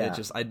 honestly. Yeah. It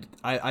just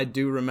I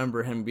do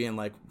remember him being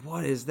like,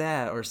 "What is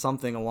that?" or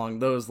something along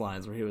those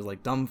lines, where he was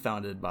like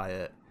dumbfounded by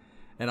it.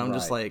 And I'm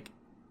just like,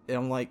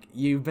 I'm like,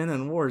 you've been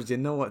in wars, you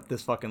know what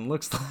this fucking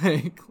looks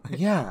like.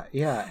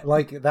 Yeah.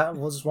 Like, that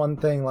was one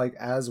thing, like,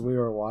 as we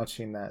were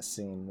watching that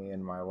scene, me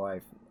and my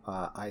wife,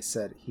 I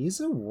said,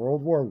 he's a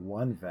World War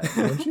One vet.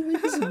 Don't you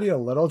think this would be a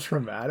little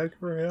traumatic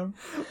for him?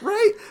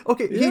 Right?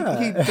 Okay,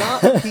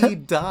 Yeah. he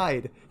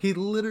died. He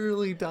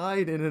literally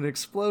died in an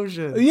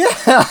explosion. Yeah.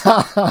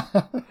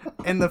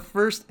 And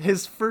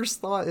his first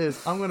thought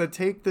is, I'm gonna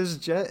take this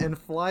jet and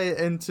fly it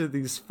into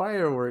these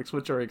fireworks,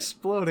 which are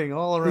exploding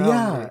all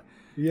around me.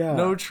 Yeah.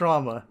 No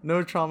trauma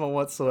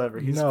whatsoever.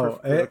 He's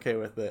perfectly okay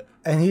with it.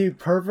 And he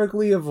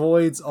perfectly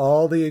avoids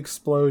all the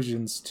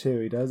explosions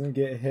too. He doesn't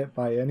get hit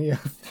by any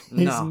of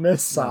these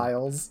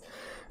missiles.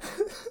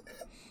 No.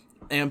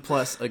 And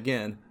plus,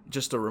 again,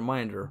 just a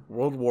reminder,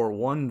 World War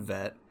I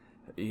vet,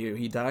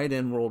 he died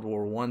in World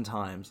War I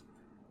times,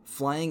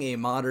 flying a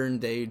modern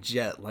day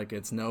jet like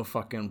it's no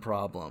fucking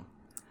problem.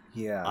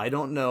 Yeah. I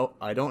don't know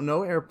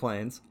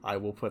airplanes, I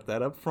will put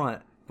that up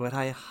front, but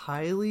I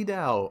highly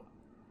doubt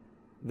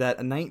that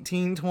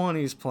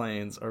 1920s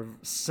planes are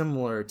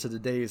similar to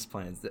today's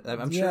planes.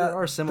 I'm sure there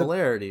are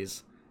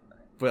similarities,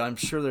 but I'm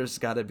sure there's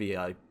got to be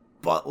a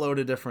buttload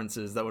of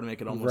differences that would make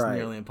it almost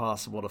nearly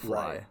impossible to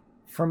fly. Right.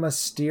 From a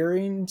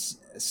steering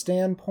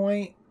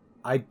standpoint,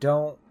 I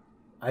don't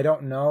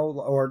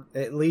know, or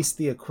at least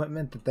the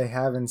equipment that they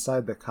have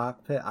inside the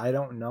cockpit, I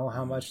don't know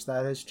how much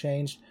that has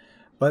changed.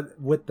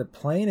 But with the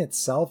plane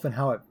itself and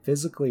how it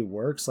physically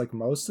works, like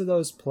most of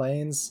those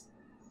planes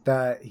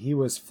that he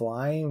was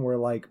flying were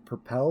like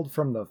propelled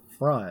from the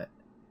front,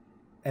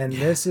 and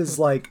this is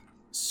like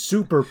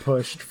super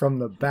pushed from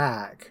the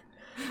back.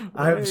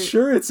 Right. I'm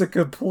sure it's a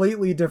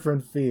completely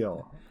different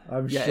feel.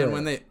 I'm sure.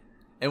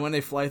 And when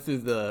they fly through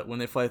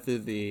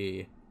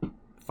the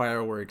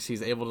fireworks,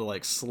 he's able to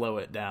like slow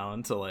it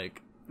down to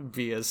like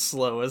be as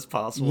slow as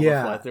possible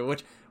to fly through,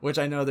 which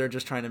I know they're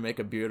just trying to make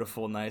a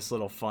beautiful, nice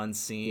little fun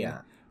scene.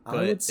 Yeah. But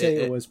I would say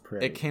it was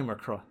pretty. It came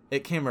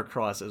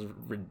across as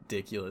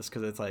ridiculous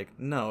because it's like,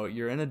 no,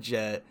 you're in a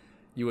jet.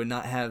 You would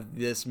not have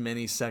this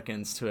many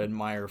seconds to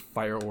admire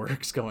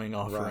fireworks going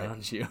off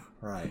around you.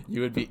 Right. You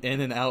would be in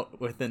and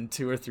out within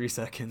 2 or 3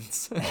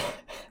 seconds.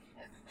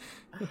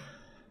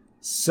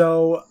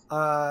 So,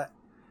 I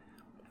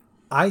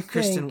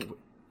think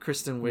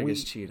Kristen Wiig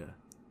is Cheetah.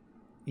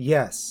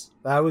 Yes,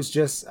 I was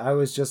just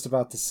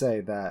about to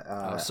say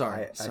that.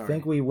 Sorry. I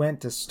think we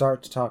went to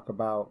start to talk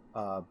about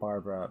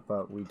Barbara,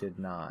 but we did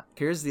not.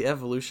 Here's the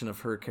evolution of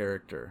her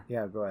character.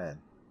 Yeah, go ahead.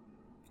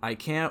 I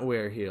can't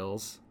wear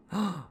heels.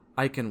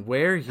 I can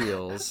wear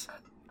heels.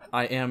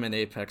 I am an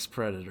apex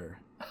predator.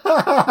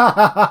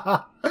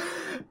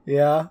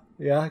 yeah,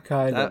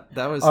 kind of.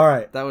 That was all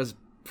right. That was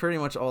pretty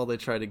much all they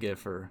tried to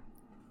give her.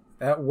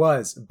 That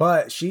was,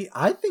 but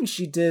I think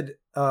she did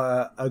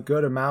a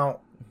good amount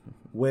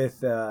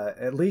with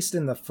at least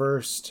in the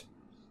first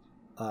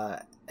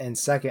and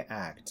second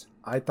act.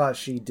 I thought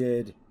she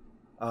did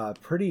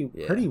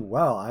pretty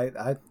well.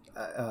 I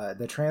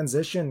the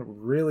transition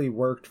really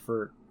worked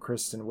for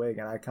Kristen Wiig,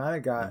 and I kind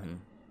of got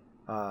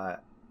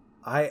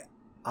I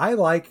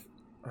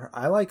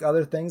like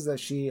other things that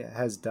she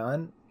has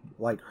done,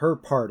 like her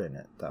part in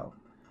it though.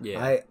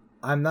 Yeah.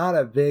 I'm not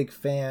a big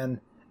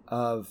fan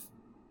of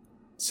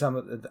some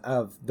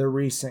of the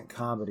recent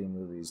comedy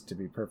movies, to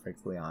be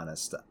perfectly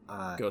honest.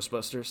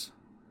 Ghostbusters,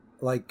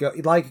 like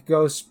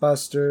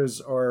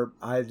Ghostbusters, or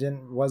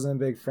wasn't a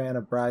big fan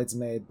of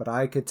Bridesmaid, but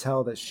I could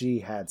tell that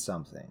she had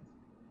something.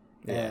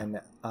 And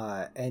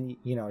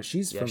you know,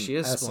 she's from she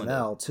is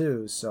SNL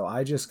too, so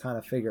I just kind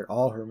of figured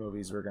all her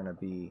movies were going to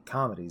be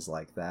comedies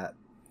like that.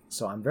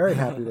 So I'm very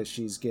happy that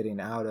she's getting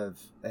out of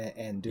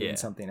and doing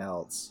something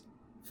else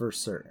for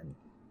certain.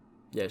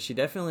 Yeah, she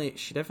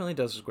definitely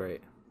does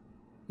great.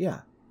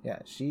 Yeah.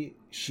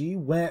 She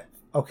went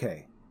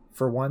okay.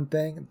 For one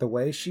thing, the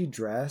way she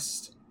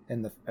dressed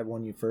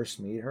when you first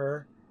meet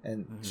her,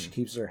 and she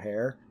keeps her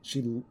hair,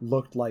 she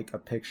looked like a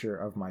picture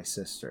of my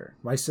sister.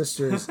 My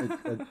sister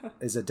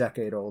is a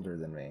decade older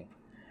than me,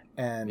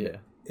 and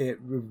it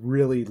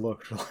really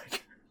looked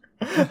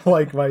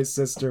like my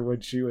sister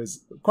when she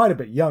was quite a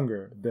bit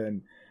younger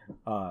than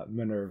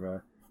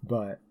Minerva,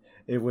 but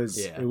it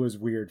was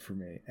weird for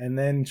me. And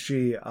then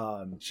she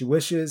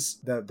wishes,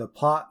 the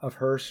plot of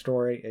her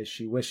story is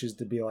she wishes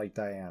to be like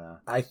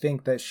Diana. I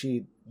think that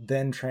she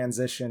then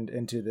transitioned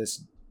into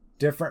this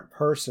different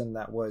person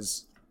that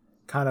was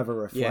kind of a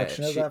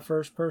reflection of that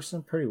first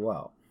person pretty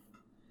well.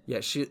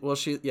 She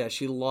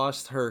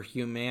lost her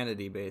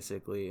humanity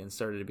basically and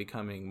started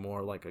becoming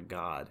more like a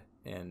god.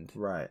 And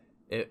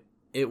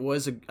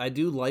I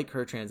do like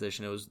her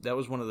transition. That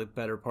was one of the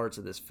better parts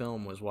of this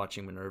film, was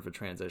watching Minerva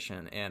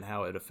transition and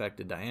how it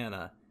affected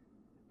Diana.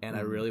 And I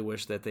really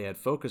wish that they had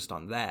focused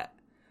on that.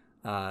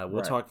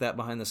 We'll talk that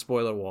behind the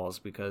spoiler walls,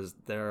 because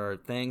there are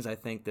things I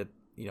think that,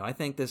 I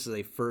think this is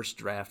a first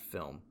draft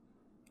film.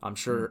 I'm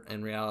sure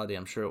in reality,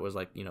 it was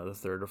like, the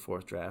third or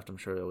fourth draft. I'm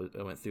sure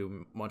it went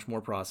through much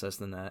more process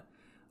than that.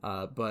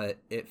 But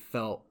it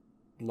felt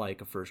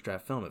like a first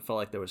draft film. It felt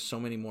like there was so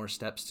many more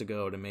steps to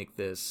go to make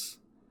this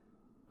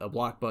a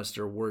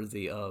blockbuster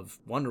worthy of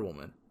Wonder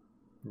Woman.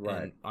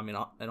 Right. And I mean,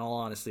 in all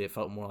honesty, it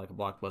felt more like a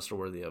blockbuster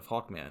worthy of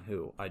Hawkman,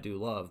 who I do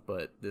love,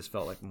 but this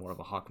felt like more of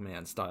a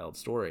Hawkman styled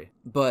story.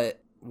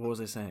 But what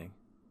was I saying?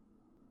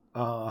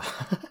 Uh,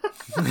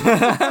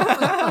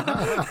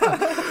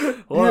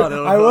 Hold on,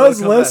 I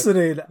was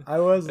listening. I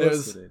was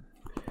listening.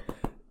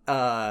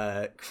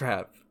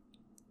 Crap.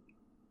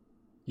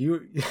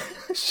 You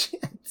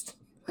shit.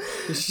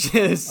 This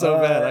shit is so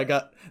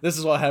bad. This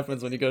is what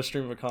happens when you go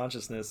stream of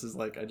consciousness, is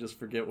like I just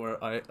forget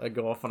where I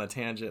go off on a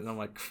tangent, and I'm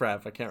like,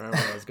 crap, I can't remember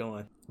where I was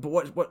going.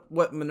 But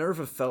what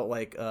Minerva felt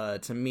like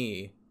to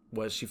me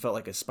was she felt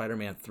like a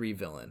Spider-Man 3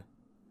 villain.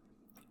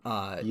 You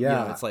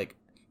know, it's like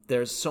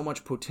there's so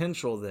much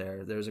potential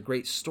there. There's a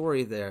great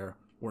story there.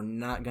 We're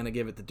not going to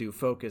give it the due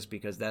focus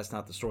because that's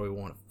not the story we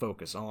want to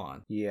focus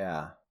on.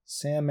 Yeah.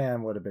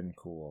 Sandman would have been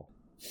cool.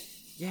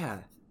 Yeah.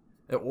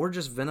 Or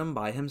just Venom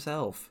by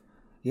himself.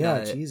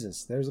 Yeah,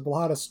 Jesus. There's a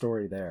lot of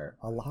story there.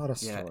 A lot of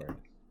story. Yeah.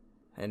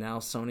 And now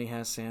Sony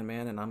has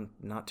Sandman, and I'm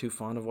not too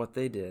fond of what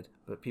they did.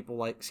 But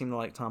people seem to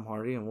like Tom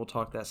Hardy, and we'll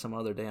talk that some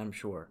other day, I'm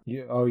sure.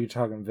 You're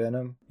talking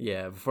Venom?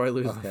 Yeah, before I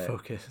lose my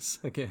focus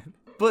again.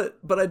 But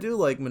I do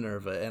like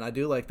Minerva, and I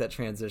do like that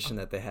transition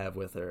that they have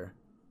with her,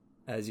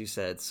 as you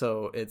said.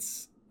 So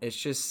it's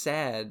just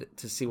sad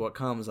to see what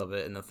comes of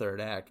it in the third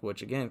act,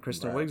 which, again,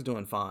 Kristen Wiig's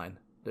doing fine.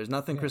 There's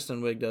nothing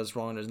Kristen Wiig does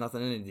wrong. There's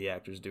nothing any of the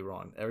actors do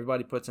wrong.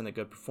 Everybody puts in a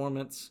good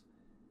performance.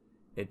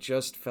 It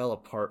just fell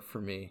apart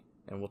for me,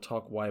 and we'll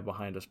talk why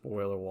behind a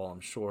spoiler wall, I'm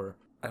sure.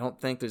 I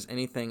don't think there's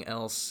anything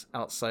else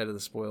outside of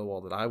the spoiler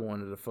wall that I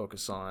wanted to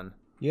focus on.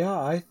 Yeah,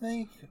 I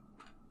think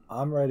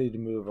I'm ready to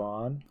move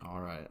on.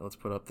 All right, let's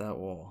put up that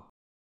wall.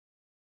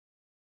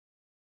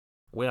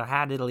 Well,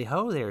 hi diddly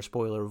ho there,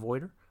 spoiler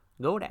avoider.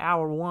 Go to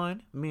hour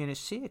 1, minute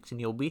 6, and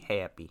you'll be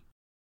happy.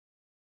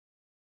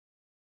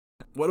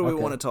 What do we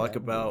want to talk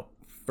about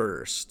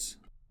first?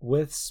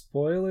 With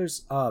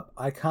spoilers up,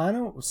 I kind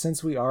of,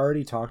 since we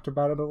already talked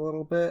about it a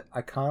little bit,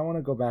 I kind of want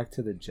to go back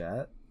to the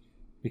jet.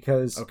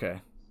 Because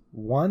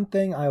one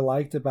thing I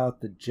liked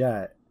about the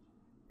jet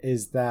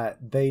is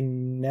that they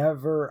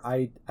never,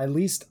 at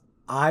least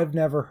I've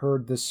never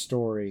heard the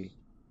story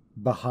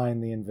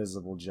behind the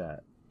invisible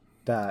jet.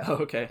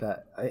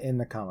 That in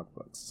the comic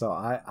books. So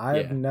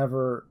I've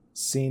never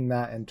seen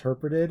that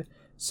interpreted.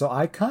 So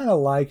I kind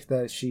of liked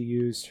that she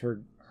used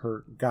her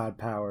god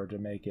power to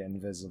make it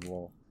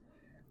invisible.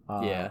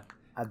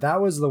 That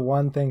was the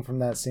one thing from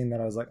that scene that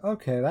I was like,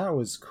 okay, that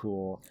was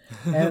cool.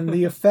 And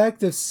the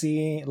effect of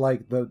seeing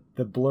like the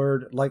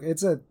blurred, like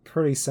it's a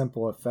pretty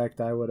simple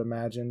effect, I would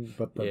imagine,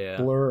 but the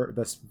blur,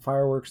 the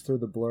fireworks through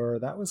the blur,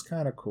 that was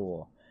kind of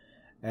cool.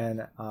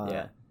 And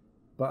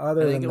but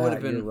other than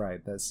that, you're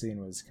right, that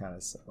scene was kind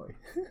of silly.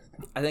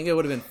 I think it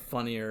would have been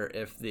funnier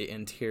if the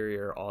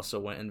interior also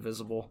went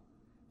invisible.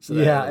 So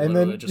that and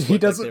then he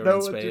doesn't know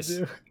what to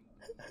do.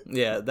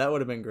 Yeah, that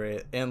would have been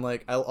great. And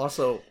like I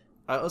also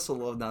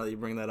love, now that you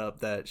bring that up,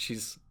 that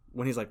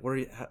when he's like, "What are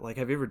you like?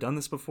 Have you ever done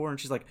this before?" And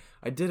she's like,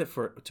 "I did it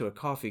to a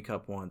coffee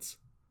cup once,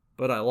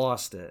 but I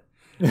lost it."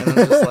 And I'm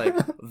just like,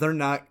 they're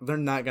not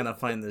gonna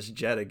find this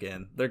jet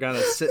again. They're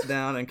gonna sit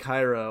down in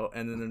Cairo,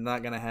 and then they're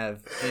not gonna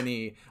have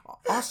any.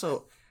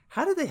 Also,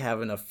 how did they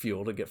have enough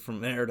fuel to get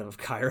from there to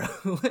Cairo?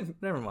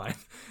 Never mind.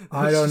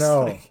 I don't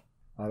know.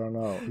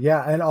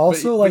 Yeah, and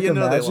also but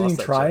imagining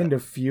trying to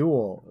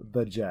fuel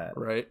the jet.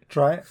 Right.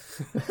 Try.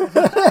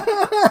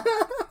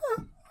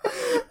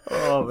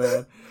 Oh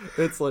man,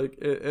 it's like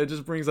it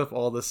just brings up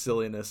all the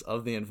silliness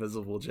of the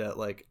invisible jet.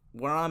 Like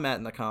where I'm at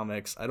in the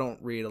comics, I don't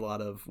read a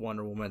lot of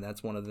Wonder Woman.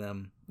 That's one of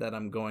them that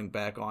I'm going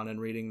back on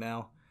and reading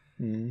now.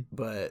 Mm-hmm.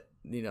 But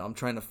I'm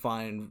trying to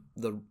find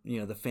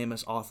the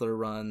famous author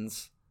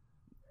runs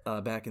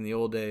back in the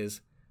old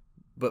days.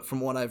 But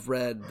from what I've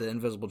read, the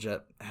invisible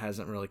jet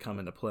hasn't really come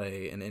into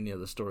play in any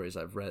of the stories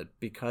I've read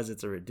because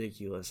it's a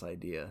ridiculous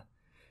idea.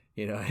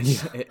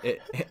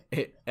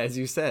 As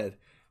you said,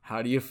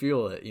 how do you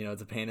fuel it?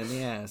 It's a pain in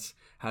the ass.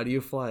 How do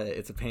you fly it?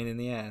 It's a pain in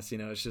the ass.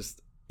 It's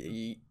just,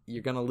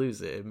 you're going to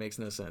lose it. It makes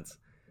no sense.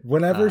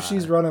 Whenever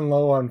she's running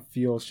low on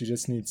fuel, she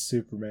just needs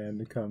Superman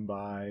to come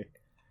by.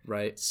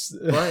 Right.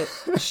 But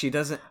she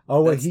doesn't.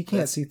 Oh, wait, he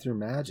can't see through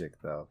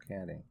magic, though,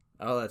 can he?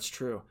 Oh, that's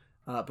true.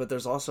 But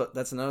there's also,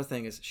 that's another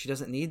thing, is she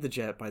doesn't need the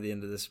jet by the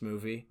end of this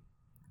movie,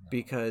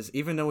 because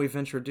even though we've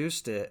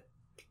introduced it,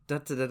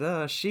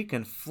 she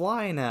can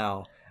fly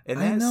now. And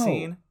that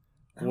scene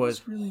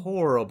was really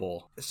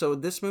horrible. So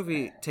this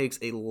movie takes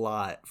a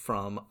lot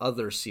from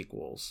other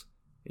sequels.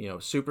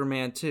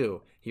 Superman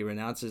 2, he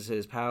renounces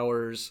his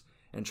powers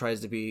and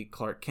tries to be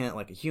Clark Kent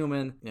like a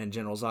human, and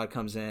General Zod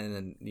comes in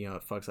and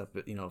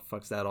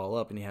fucks that all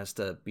up, and he has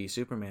to be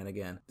Superman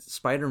again.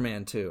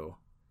 Spider-Man 2,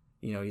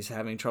 he's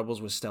having troubles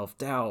with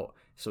self-doubt,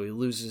 so he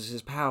loses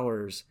his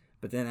powers.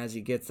 But then as he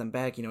gets them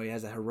back, he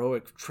has a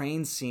heroic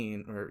train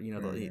scene, or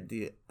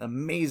the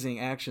amazing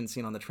action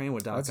scene on the train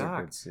with Doc Ock. That's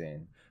a good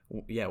scene.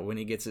 Yeah, when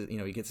he gets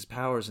his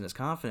powers and his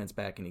confidence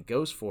back, and he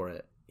goes for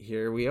it.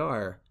 Here we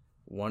are,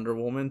 Wonder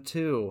Woman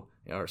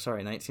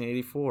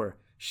 1984.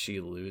 She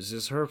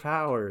loses her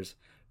powers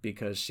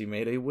because she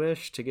made a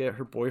wish to get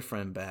her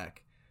boyfriend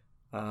back.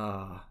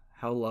 How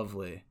How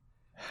lovely.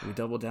 We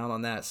double down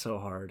on that so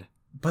hard.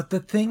 But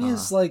the thing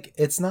is, like,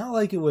 it's not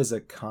like it was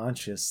a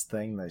conscious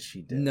thing that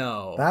she did.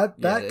 No.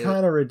 That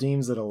kind of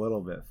redeems it a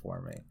little bit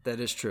for me. That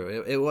is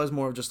true. It was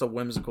more of just a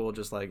whimsical,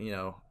 just like,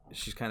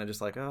 she's kind of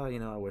just like, oh,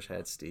 I wish I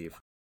had Steve.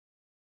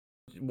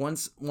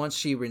 Once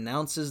she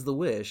renounces the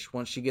wish,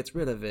 once she gets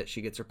rid of it,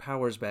 she gets her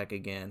powers back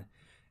again.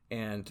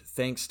 And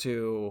thanks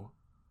to,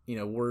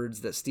 words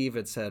that Steve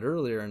had said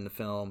earlier in the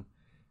film,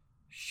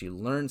 she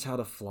learns how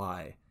to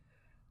fly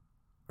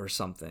or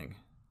something.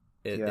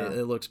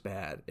 It looks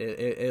bad.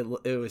 It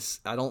was,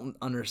 I don't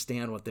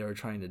understand what they were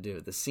trying to do.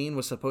 The scene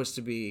was supposed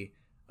to be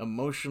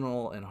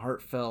emotional and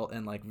heartfelt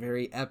and like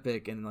very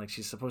epic, and like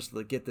she's supposed to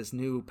like, get this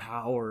new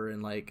power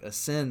and like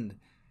ascend,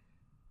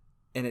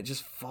 and it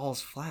just falls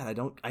flat. I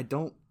don't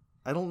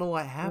know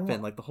what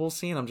happened. Like the whole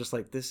scene, I'm just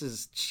like, this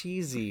is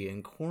cheesy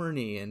and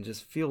corny and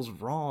just feels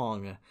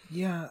wrong.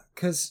 Yeah,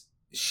 because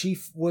she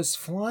was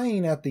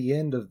flying at the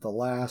end of the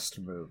last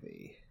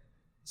movie,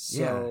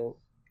 so.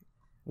 Yeah.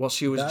 Well,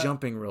 she was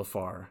jumping real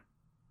far.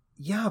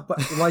 Yeah, but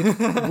like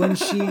when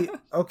she...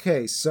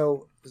 Okay,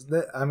 so...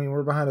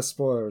 we're behind a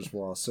spoilers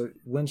wall. So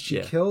when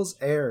she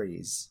kills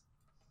Ares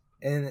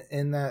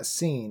in that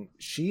scene,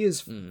 she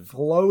is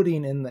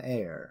floating in the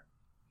air.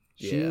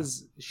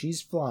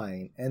 She's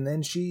flying. And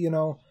then she,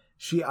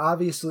 she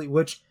obviously...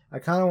 Which I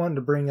kind of wanted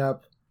to bring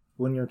up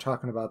when you're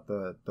talking about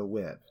the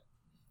whip.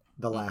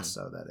 The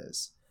lasso, that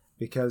is.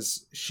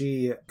 Because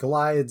she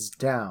glides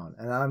down.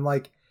 And I'm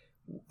like...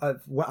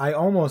 I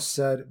almost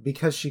said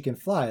because she can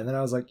fly, and then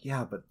I was like,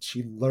 yeah, but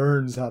she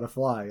learns how to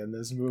fly in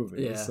this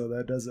movie, so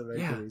that doesn't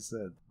make any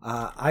sense.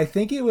 I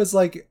think it was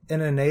like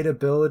an innate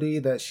ability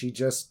that she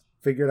just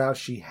figured out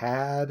she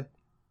had,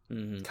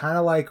 kind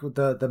of like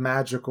the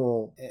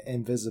magical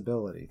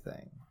invisibility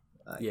thing.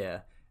 I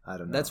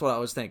don't know. That's what I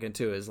was thinking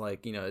too, is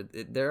like,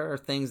 there are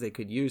things they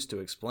could use to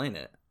explain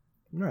it,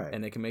 right?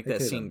 And they can make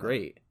that scene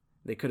great.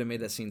 They could have made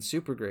that scene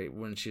super great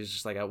when she's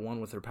just like at one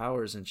with her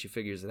powers and she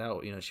figures it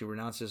out. She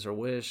renounces her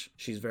wish.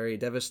 She's very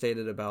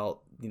devastated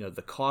about,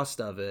 the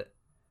cost of it.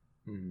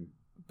 Mm-hmm.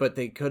 But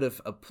they could have,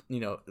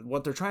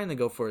 what they're trying to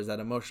go for is that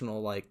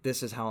emotional, like,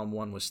 this is how I'm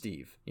one with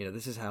Steve.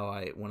 This is how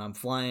when I'm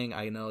flying,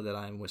 I know that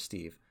I'm with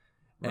Steve.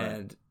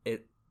 Right.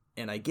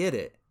 And I get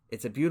it.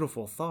 It's a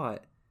beautiful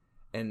thought.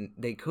 And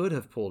they could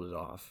have pulled it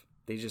off.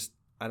 They just,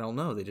 I don't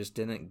know. They just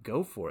didn't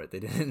go for it. They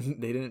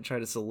didn't try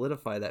to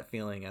solidify that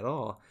feeling at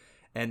all.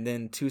 And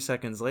then 2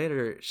 seconds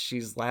later,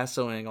 she's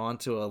lassoing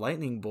onto a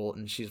lightning bolt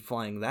and she's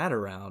flying that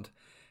around.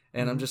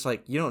 And I'm just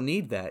like, you don't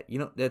need that.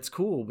 That's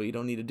cool, but you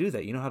don't need to do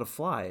that. You know how to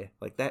fly.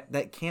 Like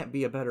that can't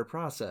be a better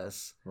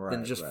process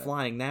than just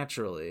flying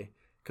naturally.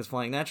 Because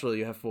flying naturally,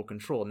 you have full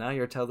control. Now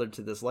you're tethered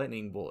to this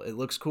lightning bolt. It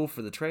looks cool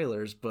for the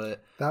trailers,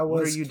 but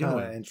what are you doing?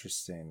 That was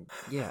interesting.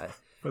 Yeah.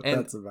 But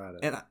that's about it.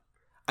 And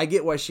I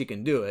get why she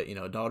can do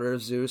it. Daughter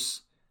of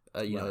Zeus,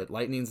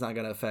 lightning's not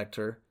going to affect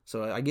her.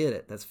 So I get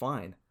it. That's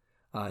fine.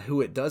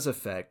 Who it does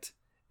affect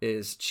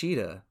is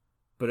Cheetah,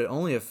 but it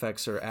only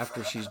affects her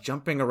after she's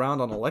jumping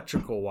around on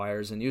electrical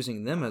wires and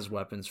using them as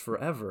weapons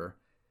forever.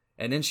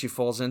 And then she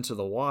falls into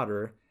the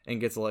water and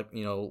gets, a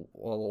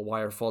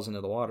wire falls into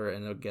the water,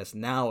 and I guess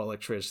now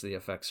electricity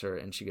affects her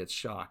and she gets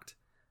shocked.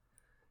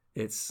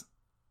 It's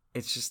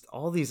just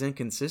all these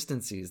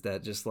inconsistencies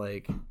that just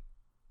like,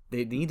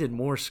 they needed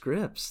more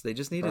scripts. They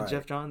just needed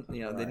Jeff Johns,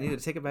 they needed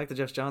to take it back to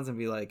Jeff Johns and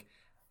be like,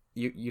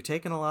 you're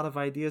taking a lot of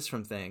ideas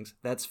from things.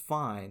 That's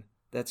fine.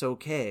 That's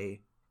okay.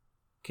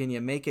 Can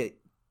you make it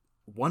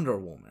Wonder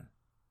Woman?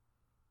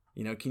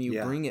 Can you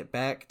bring it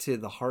back to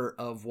the heart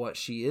of what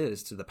she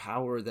is, to the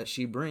power that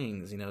she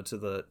brings, to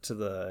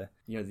the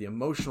the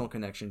emotional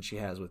connection she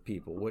has with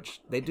people,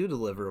 which they do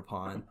deliver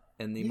upon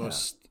in the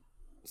most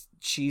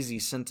cheesy,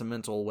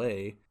 sentimental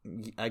way.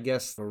 I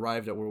guess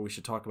arrived at where we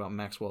should talk about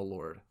Maxwell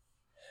Lord.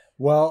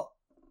 Well,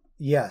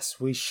 yes,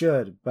 we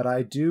should, but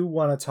I do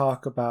want to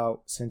talk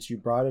about, since you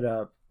brought it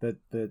up,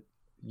 that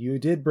you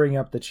did bring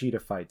up the cheetah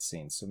fight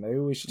scene, so maybe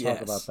we should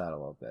talk about that a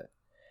little bit.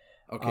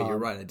 Okay, you're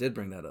right. I did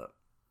bring that up.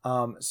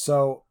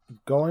 So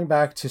going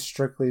back to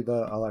strictly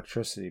the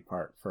electricity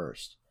part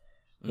first,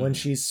 when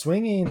she's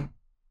swinging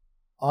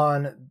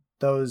on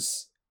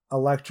those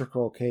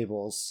electrical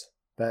cables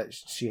that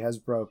she has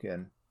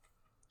broken,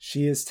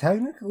 she is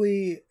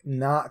technically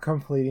not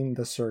completing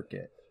the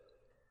circuit.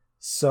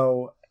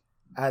 So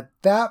at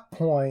that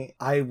point,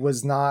 I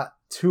was not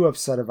too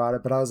upset about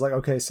it, but I was like,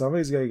 okay,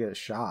 somebody's gonna get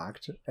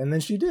shocked, and then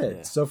she did.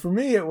 Yeah. So for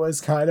me, it was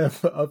kind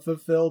of a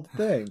fulfilled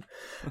thing.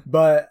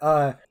 But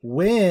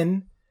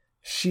when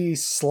she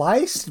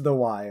sliced the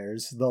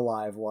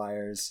live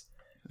wires,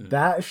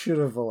 that should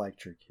have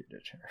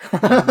electrocuted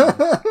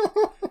her.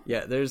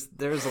 Yeah, there's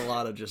a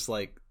lot of just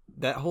like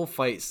that whole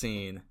fight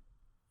scene.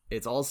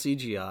 It's all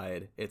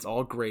CGI'd. It's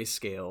all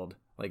grayscaled.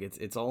 Like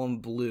it's all in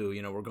blue.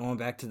 We're going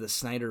back to the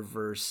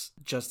Snyderverse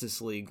Justice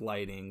League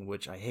lighting,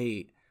 which I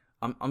hate.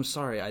 I'm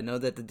sorry. I know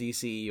that the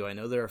DCEU, I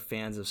know there are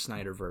fans of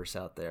Snyderverse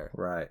out there.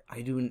 Right.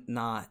 I do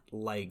not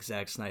like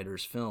Zack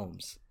Snyder's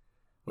films.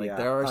 Like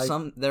there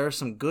are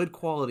some good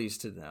qualities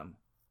to them,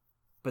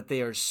 but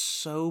they are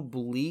so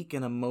bleak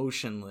and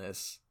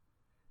emotionless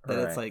that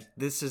it's like,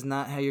 this is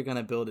not how you're going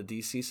to build a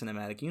DC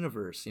cinematic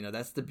universe. You know,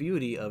 that's the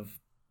beauty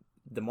of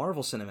the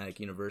Marvel Cinematic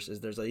Universe,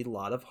 is there's a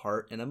lot of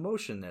heart and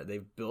emotion there.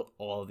 They've built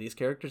all of these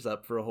characters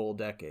up for a whole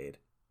decade.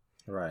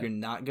 Right. You're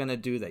not going to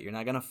do that. You're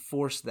not going to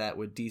force that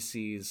with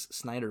DC's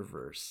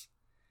Snyderverse.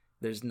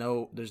 There's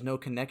no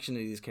connection to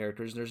these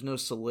characters. There's no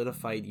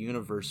solidified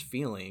universe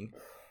feeling.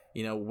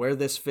 You know, where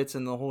this fits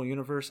in the whole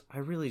universe, I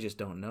really just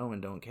don't know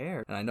and don't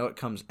care. And I know it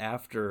comes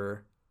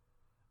after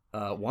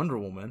Wonder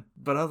Woman,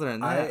 but other than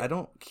that, I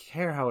don't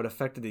care how it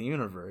affected the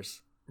universe.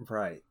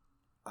 Right.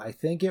 I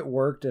think it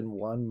worked in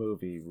one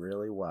movie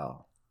really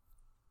well,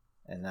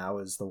 and that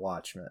was The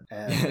Watchmen.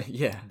 And,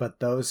 yeah. But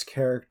those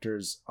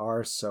characters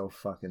are so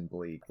fucking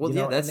bleak. Well, you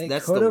know, that's and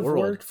that's could the have world.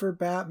 worked for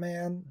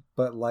Batman,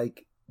 but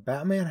like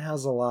Batman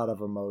has a lot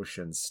of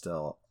emotion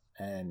still,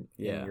 and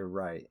you're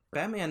right.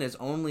 Batman is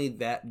only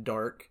that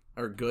dark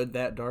or good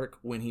that dark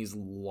when he's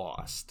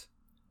lost.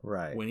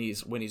 Right. When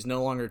he's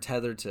no longer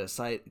tethered to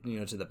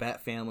to the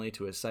Bat family,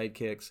 to his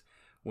sidekicks,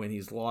 when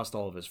he's lost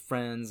all of his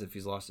friends, if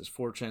he's lost his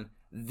fortune,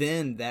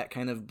 then that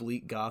kind of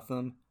bleak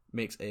Gotham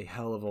makes a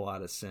hell of a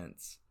lot of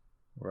sense.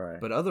 Right.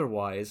 But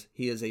otherwise,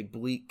 he is a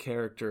bleak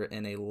character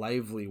in a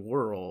lively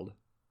world.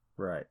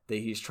 Right. That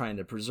he's trying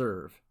to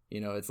preserve.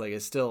 You know, it's like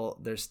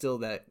there's still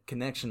that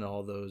connection to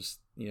all those.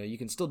 You know, you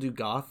can still do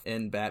goth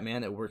in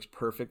Batman. It works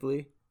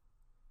perfectly.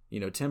 You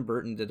know, Tim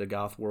Burton did a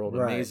goth world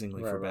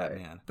amazingly for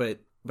Batman.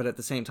 But at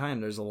the same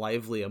time, there's a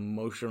lively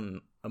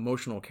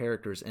emotional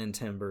characters in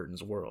Tim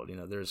Burton's world. You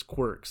know, there's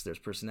quirks, there's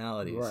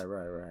personalities.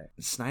 Right.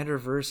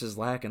 Snyderverse is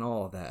lacking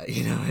all of that.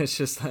 You know, it's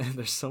just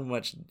there's so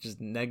much just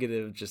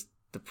negative, just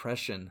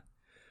depression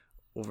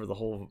over the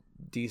whole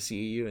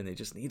DCEU, and they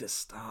just need to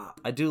stop.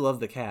 I do love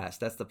the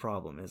cast. That's the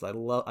problem. Is I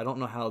don't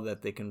know how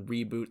that they can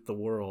reboot the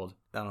world.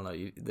 I don't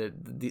know.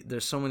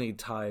 There's so many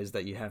ties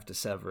that you have to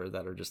sever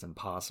that are just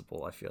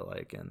impossible, I feel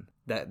like, and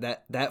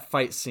that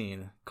fight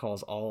scene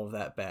calls all of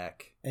that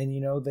back. And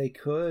you know, they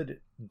could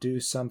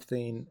do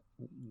something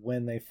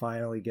when they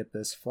finally get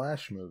this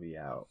Flash movie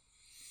out,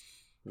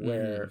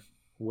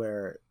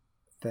 where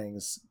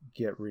things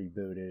get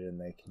rebooted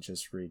and they can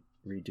just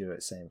redo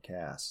it, same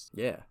cast.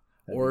 Yeah.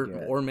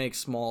 Or make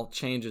small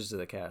changes to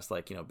the cast,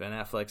 like, you know, Ben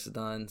Affleck's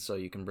done, so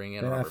you can bring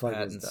in Robert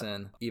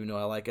Pattinson. Even though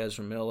I like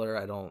Ezra Miller,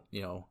 I don't,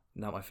 you know,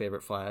 not my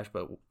favorite Flash,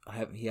 but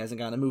he hasn't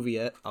gotten a movie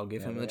yet. I'll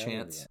give him a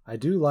chance. I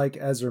do like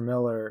Ezra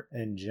Miller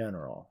in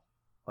general.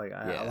 Like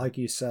like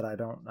you said, I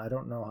don't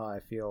know how I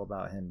feel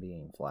about him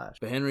being Flash.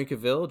 But Henry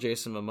Cavill,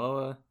 Jason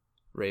Momoa,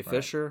 Ray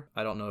Fisher,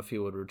 I don't know if he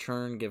would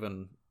return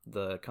given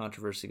the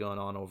controversy going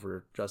on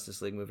over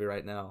Justice League movie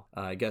right now.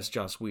 I guess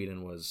Joss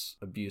Whedon was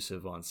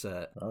abusive on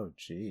set. Oh,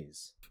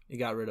 jeez. He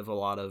got rid of a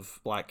lot of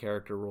black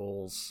character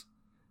roles,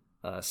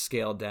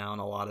 scaled down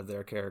a lot of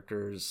their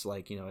characters.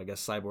 Like, you know, I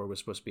guess Cyborg was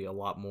supposed to be a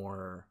lot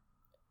more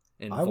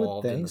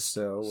involved in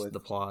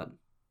the plot.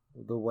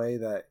 The way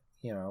that,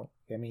 you know,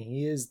 I mean,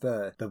 he is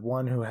the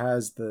one who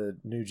has the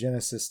new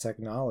Genesis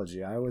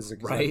technology. I was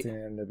expecting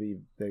him to be a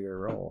bigger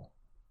role.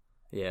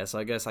 Yeah, so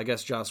I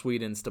guess Joss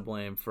Whedon's to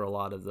blame for a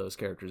lot of those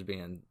characters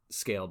being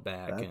scaled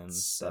back, and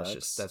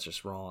that's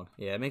just wrong.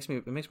 Yeah, it makes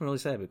me really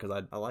sad because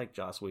I like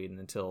Joss Whedon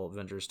until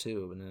Avengers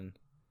 2, and then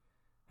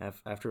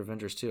after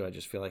Avengers 2, I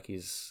just feel like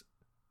he's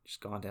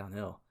just gone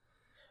downhill.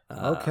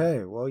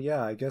 Okay, well,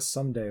 yeah, I guess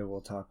someday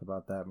we'll talk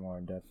about that more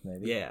in depth,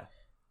 maybe. Yeah,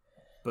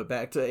 but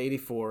back to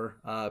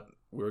 84.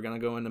 We're gonna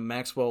go into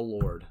Maxwell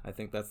Lord. I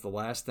think that's the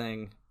last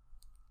thing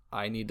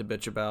I need to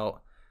bitch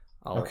about.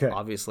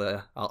 Obviously,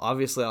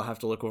 I'll have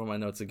to look over my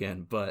notes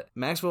again. But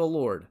Maxwell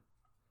Lord,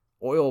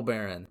 oil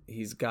baron.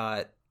 He's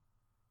got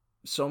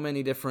so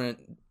many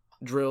different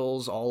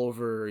drills all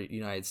over the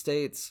United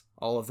States.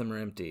 All of them are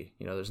empty.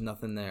 You know, there's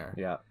nothing there.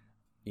 Yeah.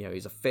 You know,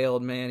 he's a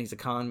failed man. He's a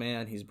con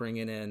man. He's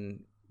bringing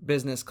in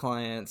business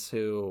clients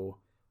who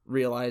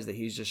realize that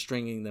he's just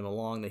stringing them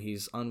along, that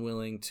he's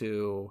unwilling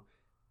to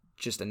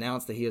just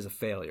announce that he is a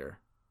failure.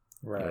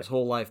 Right. You know, his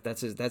whole life, that's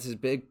his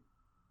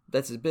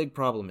big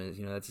problem is,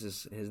 you know, that's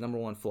his number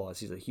one flaw is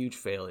he's a huge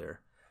failure.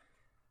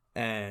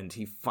 And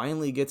he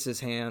finally gets his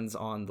hands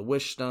on the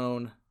Wish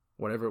Stone,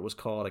 whatever it was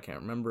called. I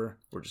can't remember.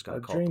 We're just going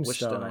to call it the Wish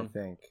Stone. I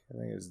think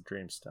it was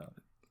Dreamstone.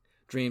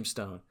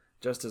 Dreamstone,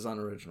 just as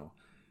unoriginal.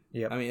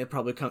 Yeah. I mean, it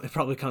probably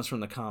comes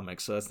from the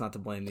comics, so that's not to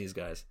blame these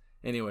guys.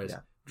 Anyways,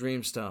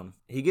 Dreamstone.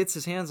 He gets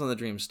his hands on the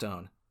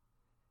Dreamstone,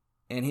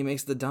 and he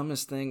makes the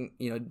dumbest thing,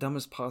 you know,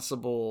 dumbest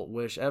possible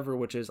wish ever,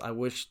 which is, I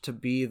wish to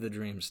be the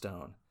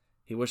Dreamstone.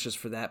 He wishes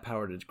for that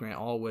power to grant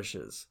all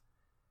wishes.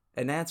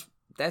 And that's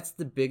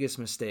the biggest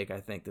mistake I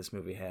think this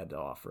movie had to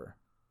offer.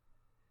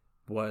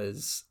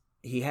 Was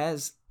he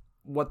has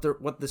what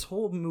this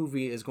whole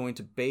movie is going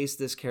to base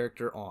this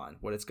character on,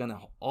 what it's going to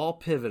all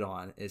pivot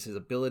on is his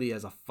ability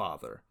as a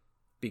father,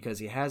 because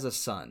he has a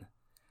son.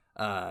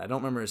 I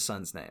don't remember his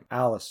son's name.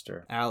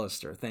 Alistair,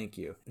 thank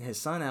you. His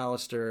son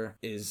Alistair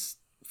is,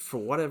 for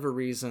whatever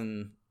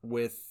reason,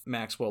 with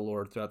Maxwell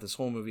Lord throughout this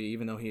whole movie,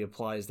 even though he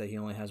applies that he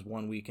only has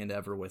one weekend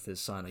ever with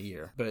his son a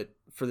year. But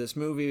for this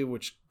movie,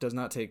 which does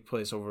not take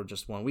place over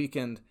just one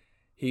weekend,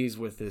 he's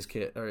with his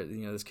kid, or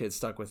this kid's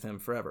stuck with him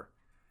forever.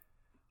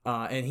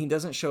 And he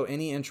doesn't show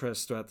any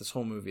interest throughout this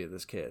whole movie of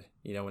this kid.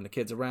 When the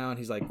kid's around,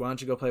 he's like, why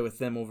don't you go play with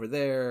them over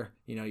there?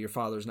 Your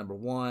father's number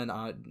one.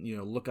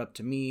 Look up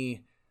to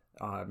me.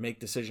 Make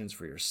decisions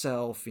for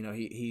yourself.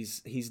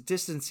 He's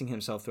distancing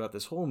himself throughout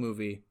this whole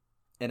movie.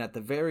 And at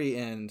the very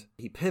end,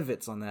 he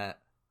pivots on that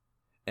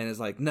and is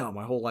like, no,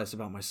 my whole life's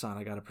about my son.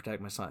 I got to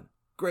protect my son.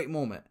 Great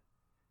moment.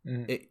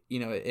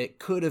 It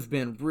could have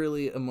been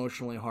really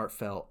emotionally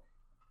heartfelt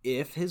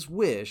if his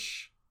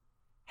wish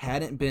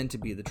hadn't been to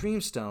be the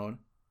Dreamstone,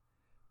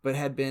 but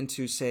had been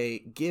to, say,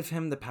 give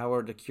him the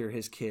power to cure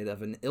his kid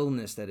of an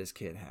illness that his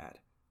kid had.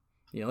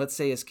 Let's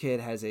say his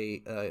kid has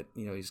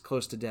he's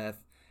close to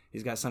death,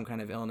 he's got some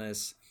kind of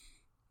illness,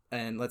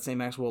 and let's say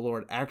Maxwell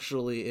Lord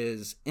actually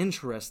is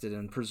interested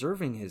in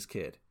preserving his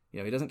kid.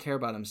 He doesn't care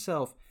about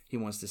himself, he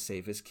wants to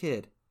save his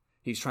kid.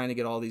 He's trying to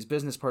get all these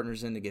business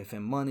partners in to give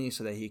him money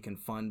so that he can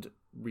fund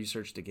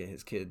research to get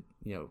his kid,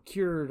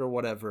 cured or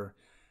whatever,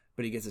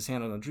 but he gets his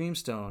hand on a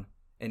Dreamstone,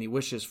 and he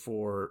wishes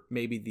for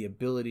maybe the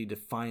ability to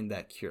find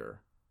that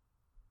cure.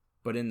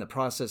 But in the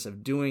process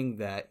of doing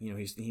that,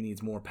 he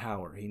needs more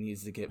power. He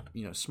needs to get,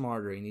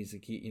 smarter. He needs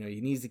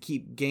to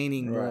keep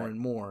gaining more and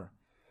more.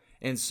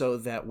 And so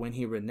that when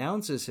he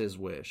renounces his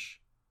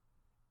wish,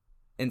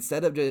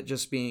 instead of it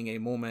just being a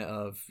moment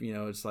of,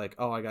 it's like,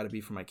 oh, I got to be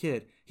for my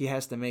kid, he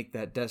has to make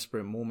that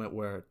desperate moment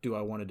where, do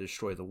I want to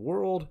destroy the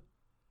world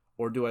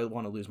or do I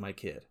want to lose my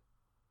kid?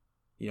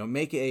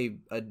 Make a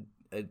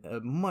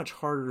much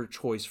harder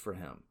choice for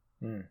him.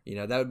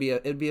 That would be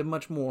it'd be a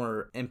much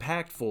more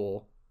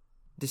impactful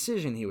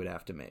decision he would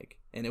have to make,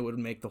 and it would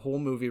make the whole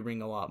movie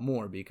ring a lot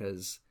more,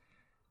 because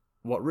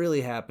what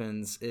really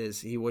happens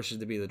is he wishes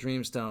to be the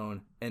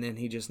Dreamstone, and then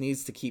he just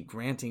needs to keep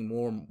granting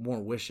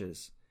more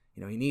wishes.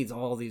 He needs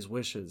all these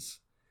wishes,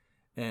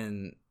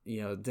 and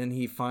then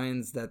he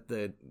finds that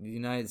the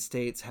United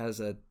States has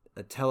a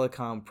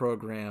telecom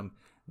program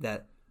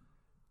that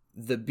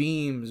the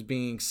beams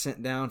being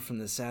sent down from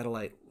the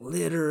satellite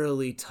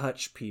literally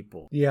touch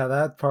people. Yeah,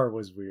 that part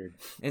was weird.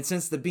 And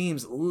since the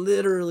beams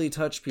literally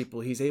touch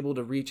people, he's able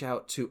to reach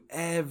out to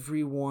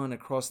everyone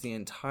across the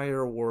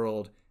entire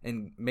world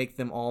and make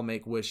them all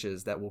make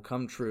wishes that will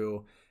come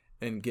true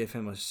and give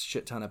him a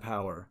shit ton of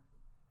power.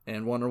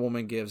 And Wonder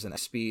Woman gives a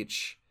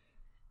speech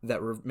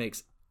that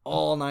makes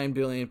all 9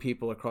 billion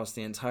people across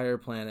the entire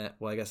planet,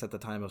 well, I guess at the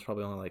time it was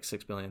probably only like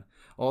 6 billion,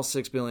 all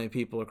 6 billion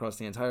people across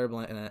the entire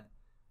planet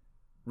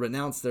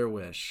renounce their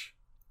wish.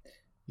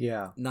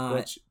 Yeah.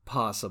 Not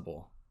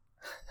possible.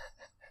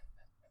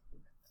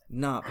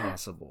 Not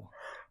possible.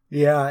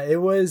 Yeah,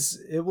 it was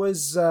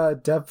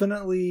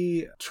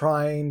definitely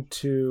trying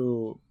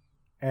to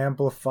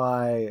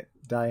amplify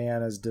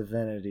Diana's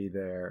divinity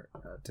there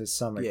to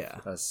some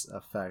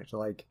effect.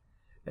 Like,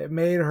 it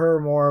made her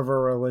more of a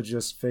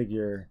religious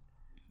figure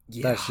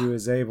that she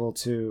was able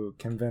to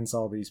convince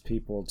all these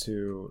people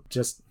to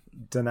just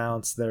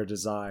denounce their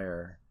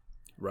desire.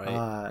 Right,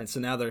 and so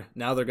now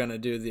they're gonna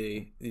do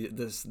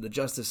the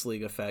Justice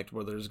League effect,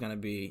 where there's gonna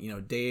be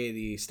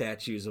deity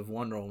statues of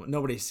Wonder Woman.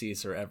 Nobody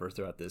sees her ever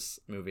throughout this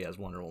movie as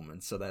Wonder Woman,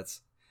 so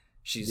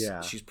she's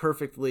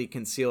perfectly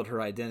concealed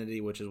her identity,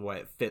 which is why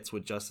it fits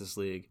with Justice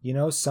League.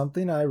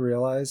 Something I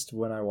realized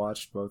when I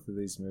watched both of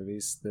these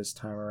movies this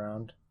time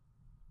around,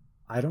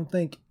 I don't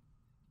think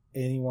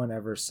anyone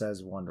ever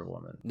says Wonder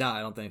Woman. No,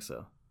 I don't think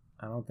so.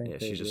 I don't think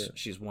they do.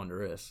 She's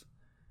wondrous.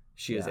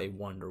 She is a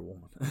Wonder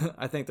Woman.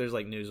 I think there's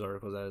like news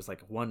articles that is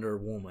like Wonder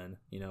Woman.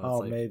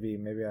 Maybe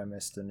I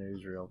missed the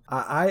newsreel.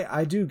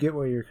 I do get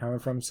where you're coming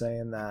from,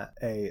 saying that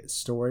a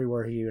story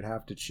where he would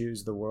have to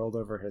choose the world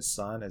over his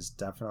son is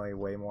definitely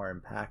way more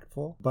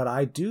impactful. But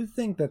I do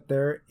think that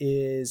there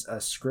is a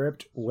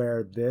script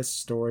where this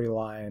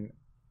storyline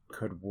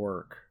could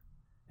work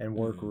and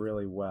work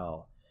really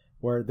well.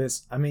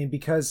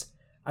 Because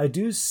I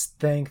do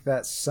think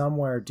that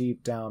somewhere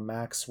deep down,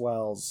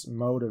 Maxwell's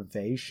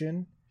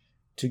motivation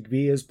to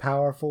be as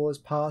powerful as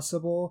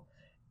possible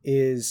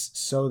is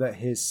so that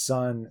his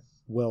son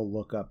will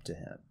look up to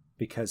him,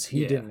 because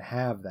he didn't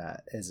have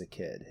that as a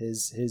kid.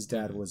 His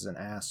dad was an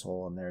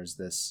asshole, and there's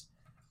this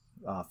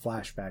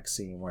flashback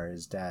scene where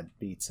his dad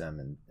beats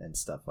him and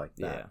stuff like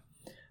that.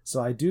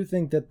 So I do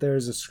think that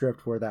there's a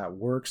script where that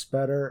works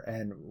better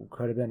and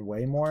could have been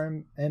way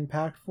more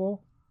impactful.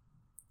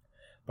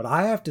 But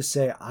I have to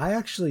say, I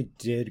actually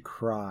did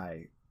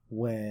cry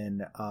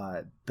when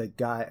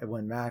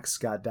when Max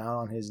got down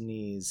on his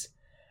knees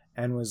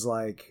and was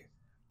like,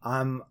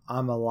 I'm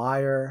a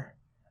liar,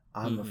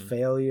 I'm a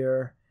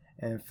failure,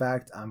 and in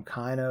fact I'm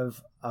kind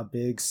of a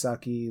big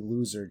sucky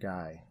loser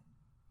guy,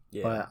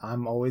 but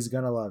I'm always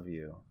gonna love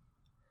you.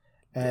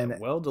 And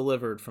well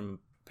delivered from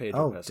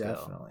Pedro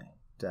Pascal.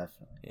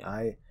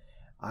 Definitely.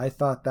 I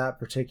thought that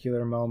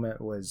particular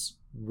moment was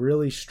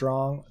really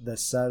strong. The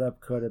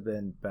setup could have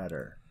been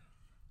better.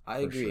 I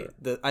agree.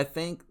 Sure. I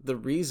think the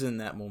reason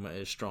that moment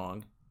is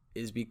strong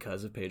is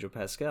because of Pedro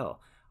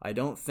Pascal. I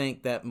don't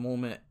think that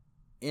moment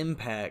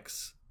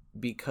impacts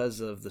because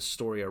of the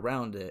story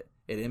around it.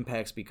 It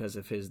impacts because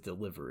of his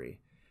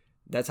delivery.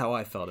 That's how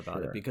I felt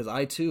about it, because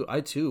I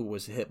too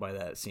was hit by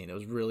that scene. It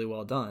was really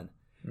well done,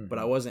 but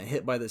I wasn't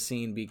hit by the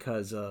scene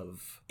because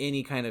of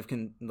any kind of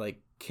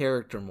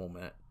character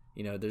moment.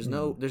 You know, there's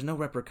no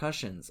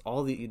repercussions.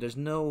 There's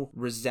no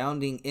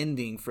resounding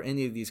ending for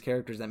any of these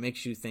characters that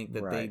makes you think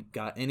that they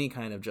got any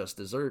kind of just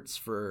desserts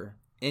for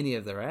any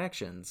of their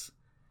actions.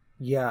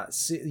 Yeah,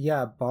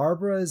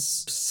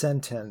 Barbara's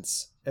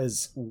sentence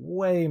is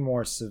way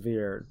more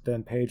severe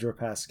than Pedro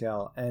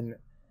Pascal and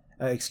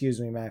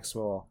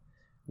Maxwell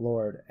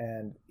Lord,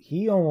 and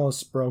he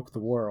almost broke the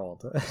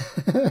world.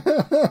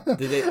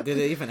 Did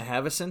they even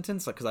have a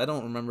sentence? Because I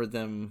don't remember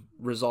them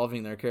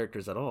resolving their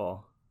characters at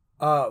all.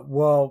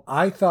 Well,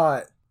 I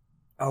thought.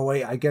 Oh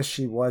wait, I guess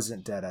she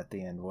wasn't dead at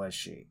the end, was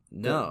she?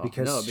 No,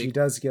 she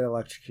does get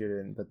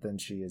electrocuted, but then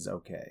she is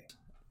okay.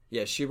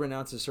 Yeah, she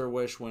renounces her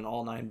wish when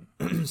all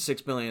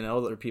 6 billion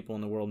other people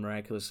in the world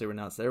miraculously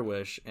renounce their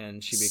wish,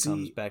 and she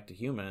becomes back to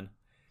human.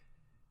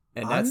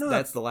 And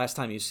that's the last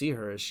time you see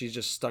her. Is she's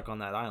just stuck on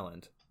that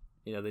island.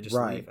 You know, they just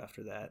leave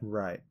after that.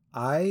 Right.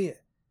 I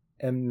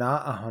am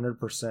not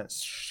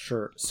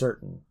 100%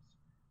 certain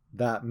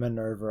that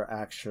Minerva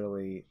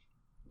actually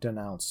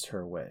renounced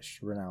her wish,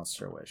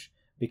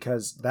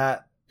 because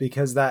that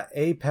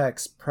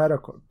apex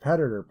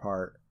predator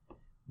part,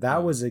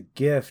 that was a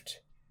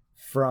gift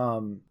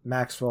from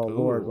Maxwell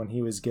Lord when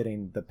he was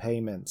getting the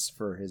payments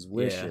for his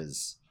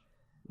wishes.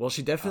 Yeah. Well,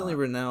 she definitely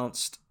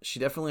renounced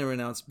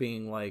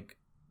being like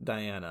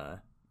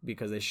Diana,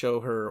 because they show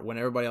her when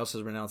everybody else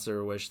has renounced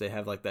their wish, they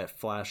have like that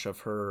flash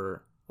of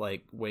her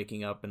like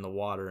waking up in the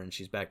water and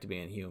she's back to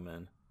being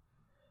human.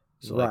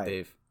 So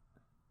like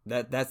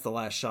that's the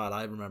last shot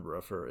I remember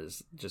of her,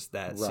 is just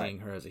that, seeing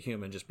her as a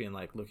human, just being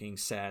like looking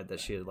sad that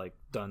she had like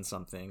done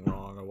something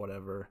wrong or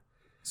whatever.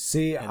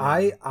 See,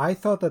 I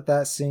thought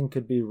that scene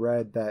could be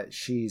read that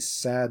she's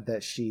sad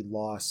that she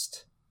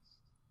lost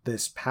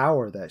this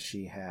power that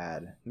she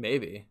had.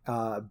 Maybe.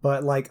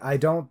 But like I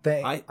don't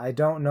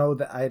know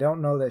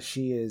that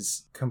she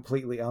is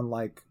completely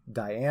unlike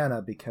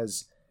Diana,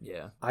 because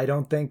I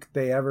don't think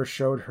they ever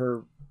showed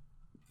her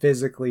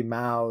physically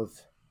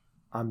mouth,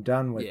 "I'm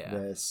done with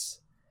this."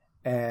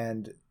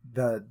 And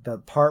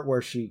the part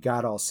where she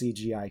got all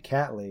CGI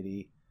cat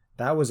lady,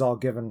 that was all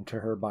given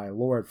to her by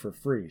Lord for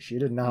free. She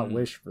did not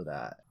wish for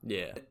that.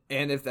 Yeah.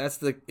 And if that's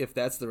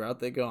the route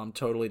they go, I'm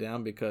totally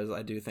down, because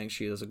I do think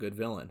she is a good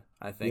villain.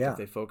 I think if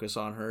they focus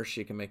on her,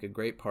 she can make a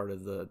great part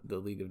of the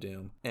League of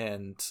Doom.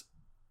 And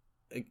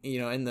you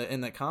know,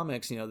 in the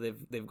comics, you know,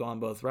 they've gone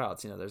both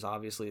routes. You know, there's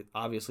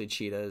obviously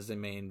Cheetah is the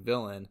main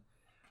villain,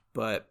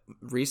 but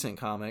recent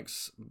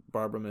comics,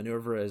 Barbara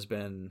Minerva has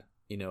been,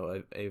 you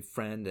know, a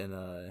friend and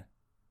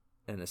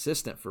an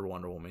assistant for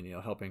Wonder Woman, you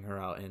know, helping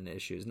her out in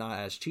issues, not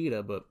as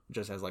Cheetah, but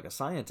just as like a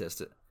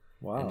scientist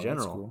in general.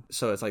 That's cool.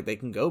 So it's like they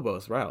can go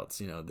both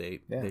routes. You know, they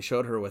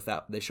showed her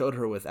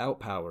without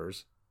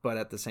powers, but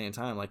at the same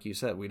time, like you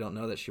said, we don't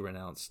know that she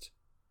renounced.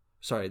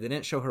 Sorry, they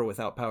didn't show her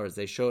without powers.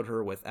 They showed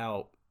her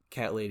without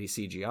Cat Lady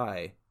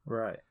CGI.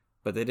 Right.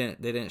 But they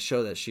didn't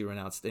show that she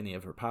renounced any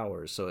of her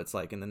powers. So it's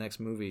like in the next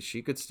movie,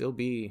 she could still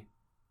be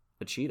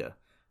a Cheetah,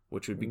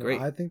 which would be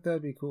great. I think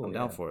that'd be cool. I'm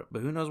down for it.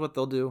 But who knows what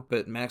they'll do.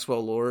 But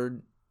Maxwell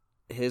Lord,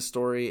 his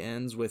story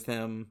ends with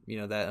him, you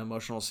know, that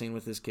emotional scene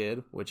with his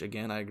kid, which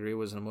again, I agree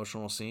was an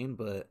emotional scene,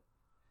 but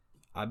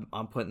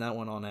I'm putting that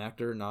one on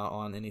actor, not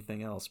on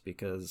anything else,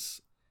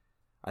 because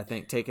I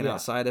think taken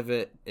outside of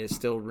it, it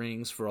still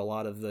rings for a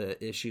lot of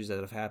the issues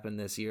that have happened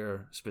this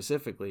year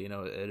specifically. You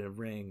know, it'll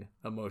ring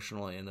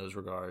emotionally in those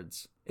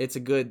regards. It's a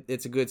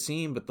good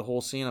scene, but the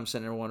whole scene, I'm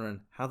sitting there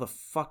wondering, how the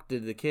fuck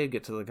did the kid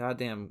get to the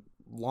goddamn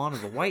lawn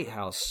of the White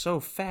House so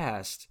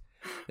fast?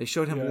 They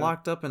showed him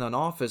locked up in an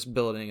office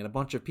building and a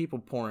bunch of people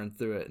pouring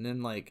through it, and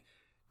then like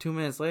 2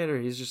 minutes later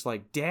he's just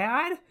like,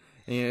 "Dad?"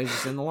 And he's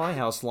just in the White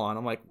House lawn.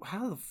 I'm like,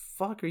 how the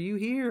fuck are you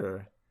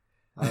here?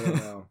 I don't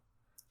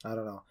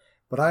know.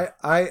 But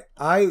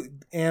I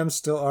am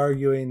still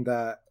arguing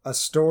that a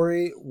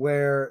story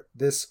where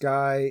this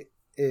guy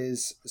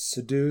is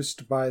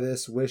seduced by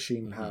this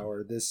wishing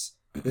power, this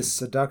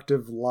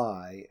seductive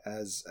lie,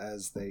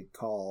 as they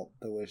call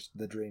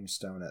the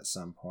Dreamstone at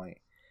some point.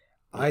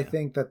 Yeah. I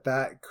think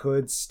that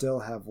could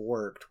still have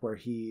worked, where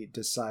he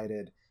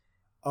decided,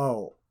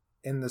 oh,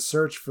 in the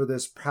search for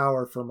this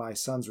power for my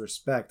son's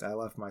respect, I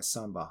left my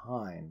son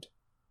behind.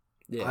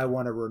 Yeah. I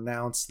want to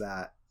renounce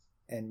that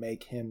and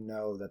make him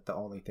know that the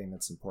only thing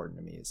that's important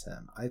to me is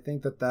him. I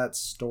think that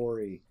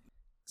story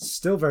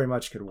still very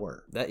much could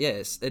work.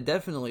 Yes, it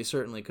definitely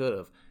certainly could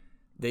have.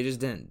 They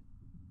just didn't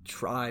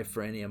try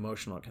for any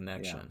emotional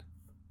connection.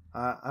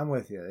 Yeah. I'm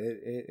with you.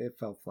 It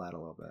fell flat a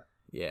little bit.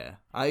 Yeah,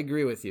 I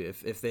agree with you.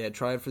 If they had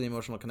tried for the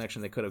emotional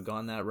connection, they could have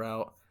gone that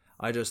route.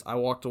 I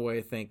walked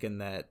away thinking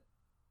that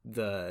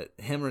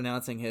him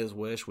renouncing his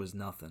wish was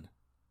nothing.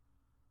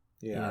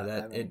 Yeah, you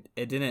know,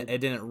 it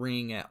didn't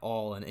ring at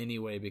all in any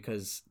way,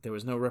 because there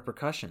was no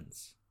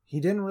repercussions.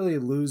 He didn't really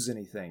lose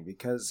anything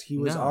because he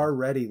was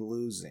already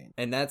losing.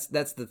 And that's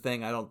the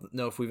thing. I don't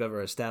know if we've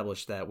ever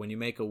established that when you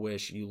make a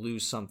wish, you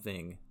lose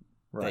something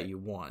that you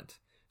want.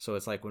 So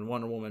it's like when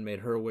Wonder Woman made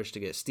her wish to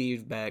get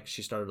Steve back,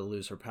 she started to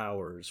lose her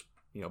powers.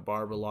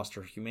 Barbara lost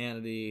her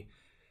humanity.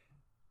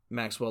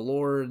 Maxwell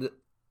Lord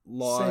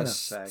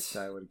lost same effect,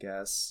 I would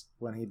guess,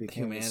 when he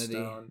became humanity.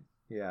 a stone.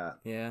 Yeah.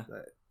 Yeah.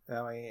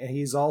 I mean,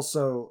 he's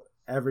also,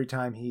 every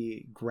time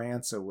he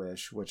grants a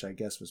wish, which I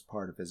guess was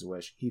part of his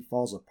wish, he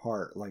falls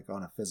apart, like,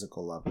 on a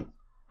physical level.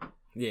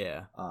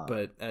 Yeah,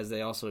 but as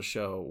they also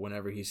show,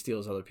 whenever he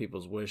steals other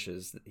people's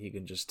wishes, he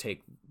can just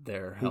take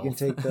their health. He can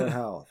take their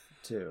health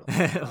too,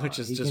 which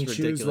is he just can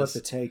ridiculous. choose what to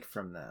take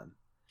from them.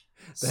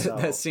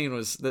 That scene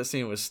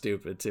was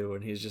stupid too,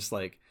 and he's just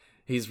like,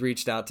 he's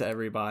reached out to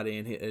everybody,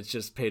 and it's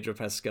just Pedro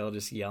Pascal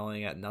just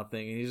yelling at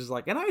nothing, and he's just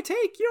like, and I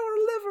take your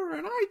liver,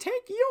 and I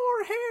take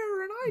your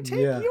hair, and I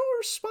take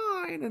your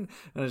spine, and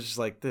I was just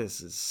like,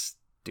 this is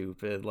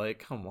stupid. Like,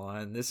 come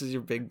on, this is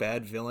your big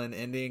bad villain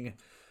ending,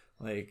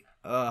 like.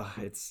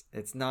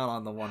 It's not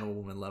on the Wonder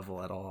Woman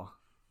level at all.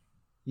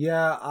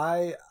 Yeah,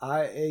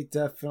 I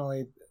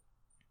definitely.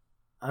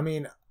 I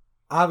mean,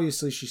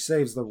 obviously she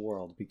saves the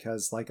world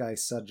because, like I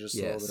said just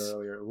a little bit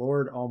earlier,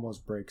 Lord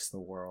almost breaks the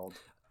world.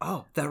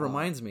 Oh, that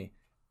reminds me.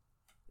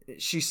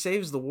 She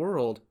saves the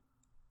world,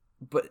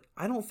 but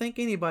I don't think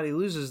anybody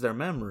loses their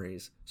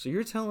memories. So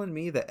you're telling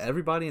me that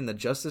everybody in the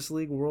Justice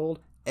League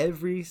world,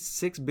 every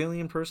 6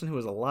 billion person who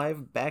was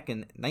alive back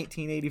in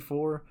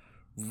 1984.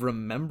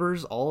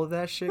 Remembers all of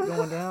that shit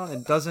going down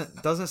and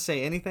doesn't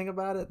say anything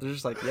about it? They're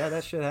just like, yeah,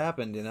 that shit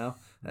happened,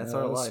 that's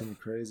our life. Some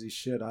crazy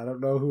shit. I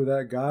don't know who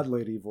that God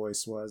lady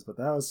voice was, but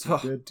that was some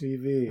good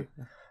TV.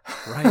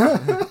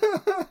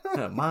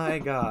 Right. My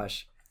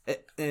gosh.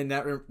 And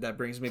that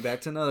brings me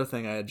back to another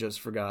thing I had just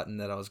forgotten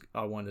that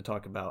I wanted to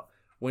talk about.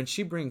 When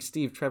she brings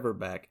Steve Trevor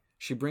back,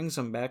 she brings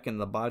him back in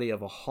the body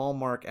of a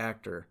Hallmark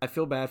actor. I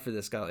feel bad for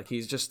this guy. Like,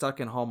 he's just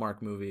stuck in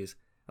Hallmark movies.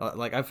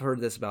 Like, I've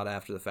heard this about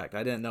after the fact.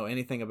 I didn't know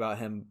anything about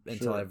him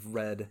until I've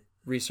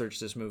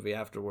researched this movie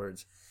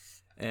afterwards.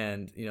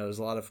 And, there's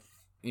a lot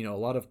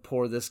of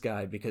poor this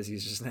guy because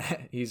he's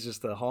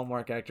just a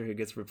Hallmark actor who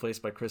gets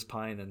replaced by Chris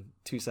Pine in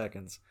 2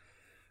 seconds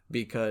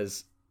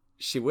because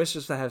she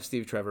wishes to have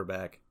Steve Trevor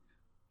back.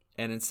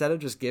 And instead of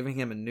just giving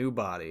him a new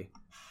body,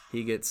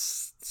 he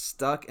gets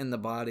stuck in the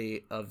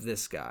body of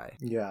this guy.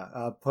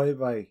 Yeah, played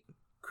by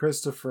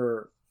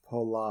Christopher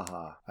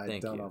Polaha. I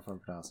don't know if I'm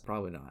pronouncing.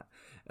 Probably not.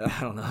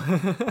 I don't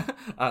know.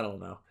 I don't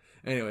know.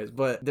 Anyways,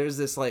 but there's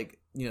this, like,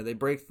 they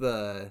break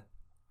the,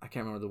 I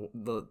can't remember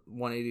the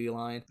 180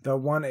 line. The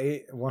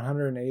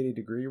 180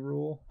 degree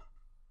rule.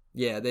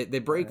 Yeah, they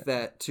break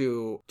that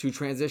to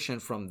transition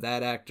from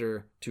that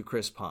actor to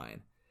Chris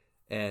Pine,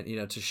 and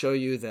to show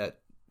you that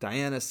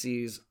Diana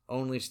sees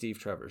only Steve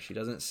Trevor. She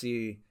doesn't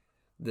see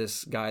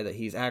this guy that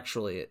he's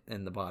actually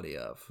in the body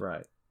of.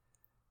 Right.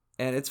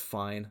 And it's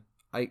fine.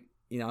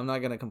 I'm not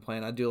going to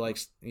complain. I do like,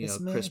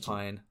 Chris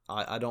Pine.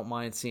 I don't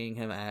mind seeing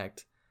him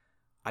act.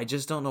 I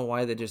just don't know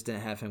why they just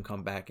didn't have him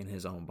come back in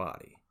his own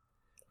body.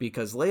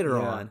 Because later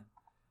on,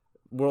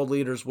 world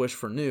leaders wish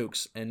for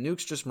nukes, and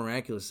nukes just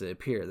miraculously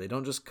appear. They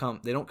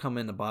don't come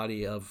in the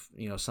body of,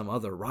 some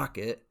other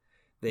rocket.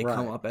 They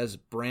come up as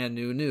brand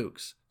new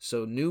nukes.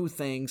 So new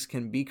things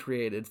can be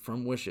created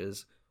from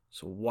wishes.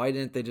 So why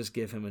didn't they just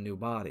give him a new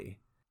body?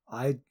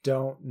 I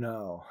don't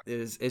know.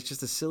 It's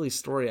just a silly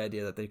story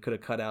idea that they could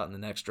have cut out in the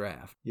next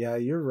draft. Yeah,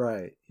 you're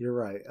right.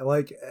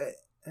 Like,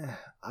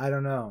 I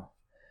don't know.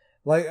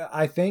 Like,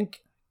 I think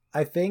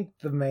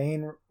the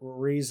main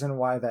reason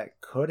why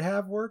that could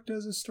have worked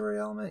as a story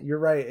element, you're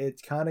right.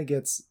 It kind of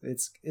gets,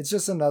 it's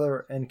just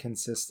another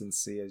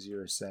inconsistency, as you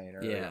were saying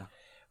earlier. Yeah.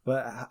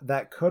 But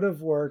that could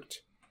have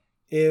worked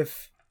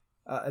if,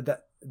 the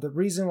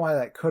reason why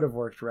that could have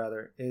worked,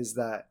 rather, is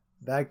that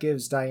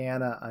gives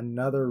Diana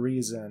another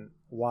reason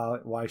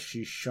why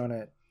she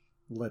shouldn't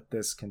let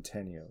this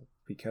continue,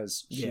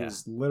 because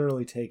she's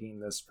literally taking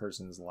this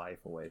person's life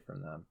away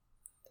from them.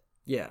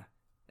 Yeah.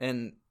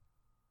 And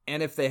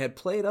if they had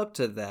played up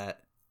to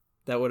that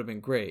would have been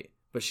great.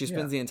 But she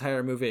spends the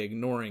entire movie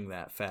ignoring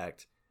that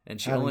fact,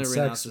 and she only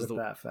renounces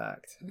that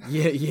fact.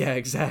 Yeah,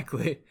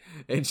 exactly.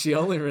 And she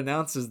only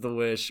renounces the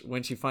wish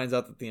when she finds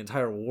out that the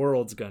entire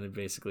world's going to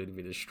basically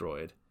be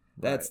destroyed.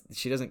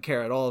 She doesn't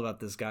care at all about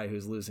this guy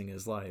who's losing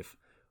his life.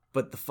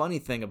 But the funny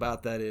thing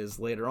about that is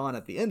later on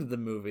at the end of the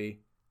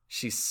movie,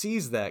 she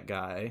sees that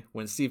guy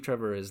when Steve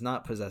Trevor is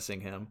not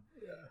possessing him.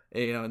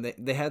 Yeah. And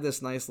they had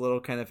this nice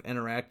little kind of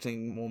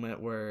interacting moment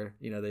where,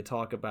 they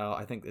talk about,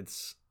 I think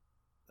it's,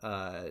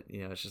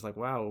 it's just like,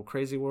 wow,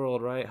 crazy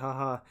world, right?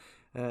 Haha.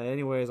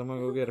 Anyways, I'm going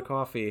to go get a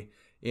coffee.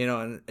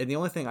 And the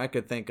only thing I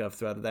could think of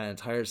throughout that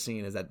entire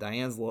scene is that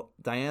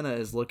Diana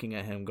is looking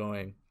at him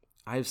going,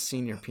 I've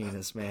seen your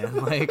penis, man.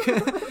 Like,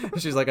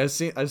 she's like, I've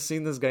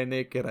seen this guy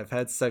naked. I've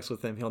had sex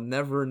with him. He'll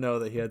never know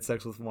that he had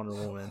sex with Wonder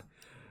Woman.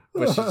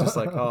 But she's just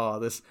like, oh,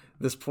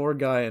 this poor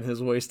guy and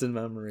his wasted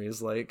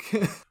memories. Like,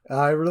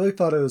 I really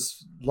thought it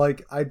was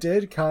like, I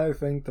did kind of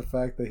think the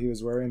fact that he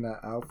was wearing that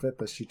outfit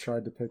that she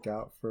tried to pick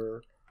out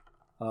for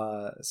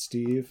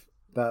Steve,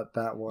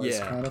 that was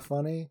kind of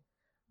funny.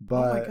 But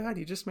oh my god,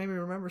 you just made me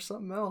remember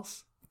something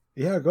else.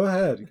 Yeah, go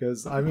ahead,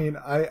 because I mean,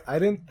 I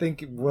didn't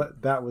think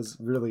what that was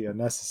really a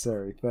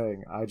necessary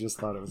thing. I just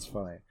thought it was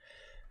funny.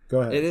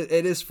 Go ahead.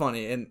 It is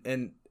funny,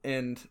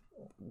 and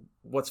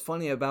what's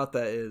funny about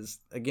that is,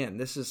 again,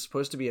 this is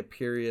supposed to be a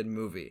period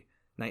movie,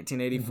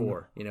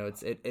 1984. You know,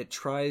 it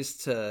tries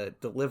to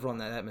deliver on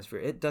that atmosphere.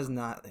 It does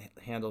not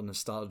handle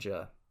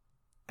nostalgia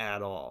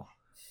at all.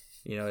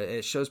 You know,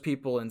 it shows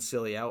people in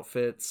silly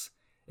outfits.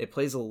 It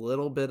plays a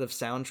little bit of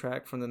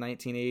soundtrack from the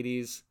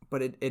 1980s,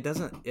 but it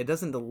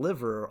doesn't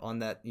deliver on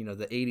that, you know,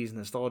 the 80s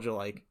nostalgia,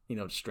 like, you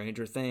know,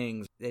 Stranger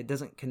Things. It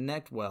doesn't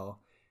connect well.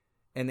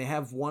 And they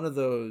have one of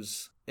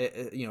those,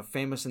 you know,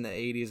 famous in the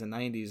 80s and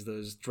 90s,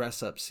 those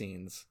dress up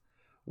scenes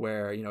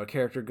where, you know, a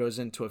character goes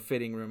into a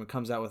fitting room and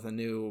comes out with a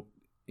new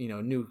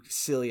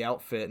silly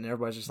outfit, and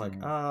everybody's just like,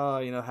 oh,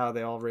 you know, how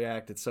they all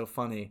react. It's so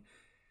funny.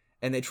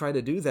 And they try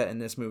to do that in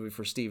this movie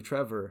for Steve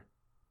Trevor,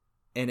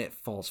 and it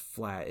falls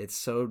flat. It's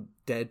so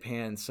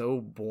deadpan, so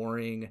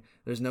boring.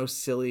 There's no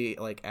silly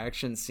like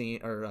action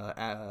scene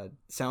or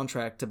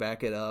soundtrack to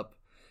back it up.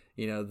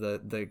 You know,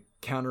 the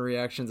counter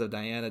reactions of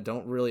Diana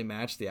don't really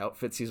match the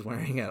outfits he's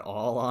wearing at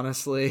all,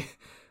 honestly.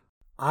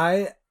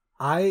 I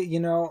you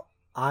know,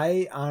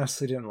 I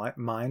honestly didn't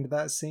mind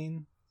that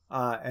scene.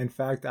 In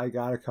fact, I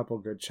got a couple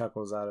good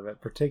chuckles out of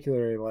it,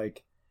 particularly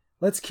like,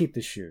 let's keep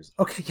the shoes.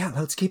 Okay, yeah,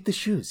 let's keep the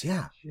shoes.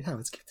 Yeah,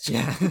 let's keep the shoes.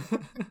 Yeah.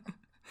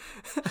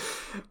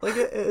 Like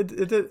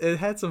it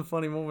had some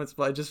funny moments,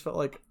 but I just felt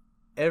like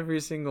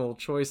every single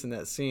choice in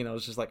that scene, I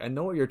was just like, I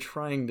know what you're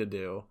trying to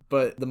do,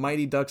 but the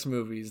Mighty Ducks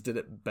movies did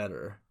it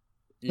better.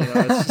 You know,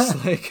 it's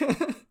just like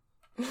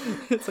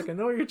it's like, I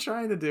know what you're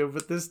trying to do,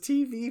 but this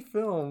TV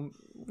film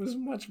was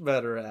much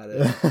better at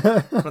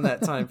it from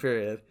that time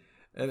period.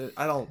 And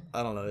I don't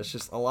know. It's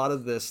just a lot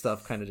of this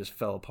stuff kind of just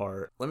fell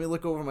apart. Let me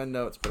look over my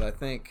notes, but I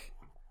think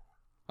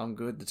I'm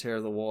good to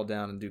tear the wall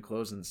down and do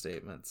closing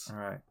statements. All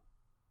right.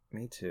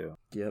 Me too.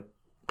 Yep.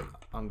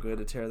 I'm good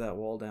to tear that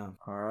wall down.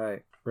 All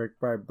right. Brick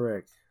by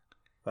brick,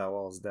 that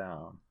wall's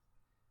down.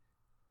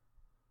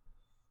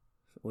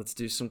 Let's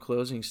do some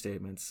closing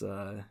statements.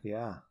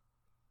 Yeah.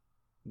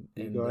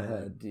 You go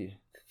ahead.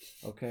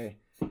 Okay.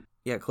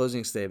 Yeah,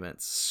 closing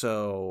statements.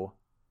 So,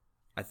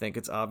 I think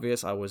it's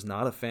obvious I was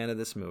not a fan of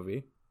this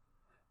movie.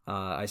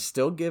 I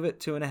still give it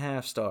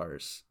 2.5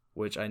 stars,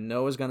 which I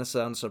know is going to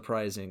sound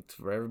surprising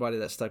for everybody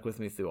that stuck with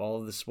me through all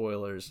of the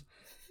spoilers.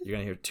 You're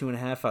going to hear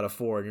 2.5 out of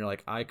 4, and you're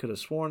like, I could have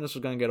sworn this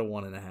was going to get a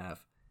 1.5.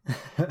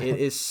 It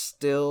is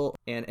still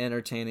an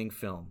entertaining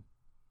film.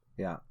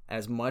 Yeah.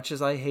 As much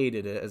as I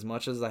hated it, as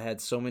much as I had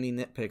so many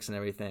nitpicks and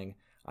everything,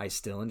 I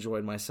still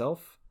enjoyed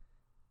myself.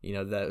 You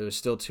know, that it was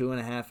still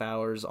 2.5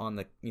 hours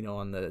on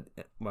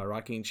my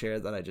rocking chair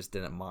that I just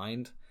didn't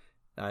mind.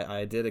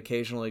 I did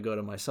occasionally go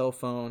to my cell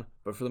phone,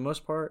 but for the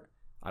most part,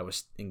 I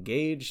was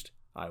engaged.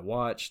 I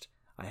watched.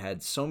 I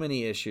had so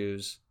many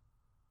issues,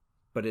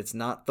 but it's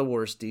not the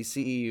worst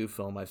DCEU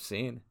film I've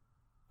seen.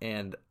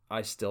 And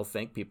I still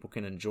think people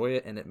can enjoy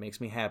it, and it makes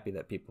me happy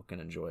that people can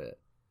enjoy it.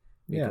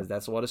 Because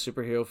that's what a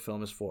superhero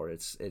film is for.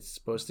 It's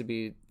supposed to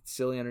be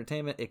silly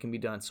entertainment. It can be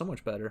done so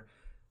much better,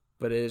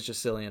 but it is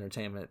just silly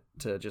entertainment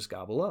to just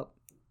gobble up.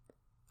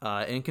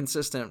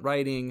 Inconsistent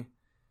writing,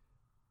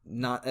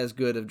 not as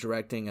good of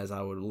directing as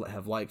I would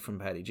have liked from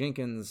Patty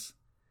Jenkins.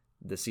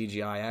 The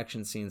CGI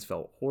action scenes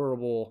felt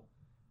horrible.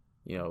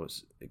 You know,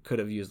 it could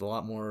have used a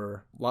lot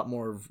more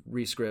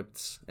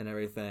rescripts and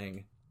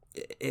everything.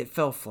 It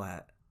fell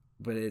flat,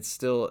 but it's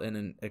still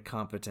a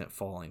competent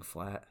falling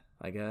flat,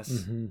 I guess.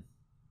 Mm-hmm.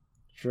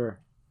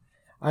 Sure.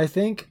 I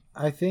think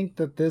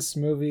that this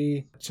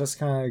movie, just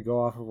kind of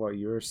go off of what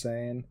you were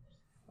saying,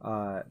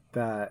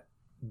 that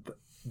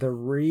the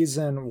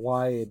reason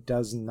why it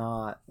does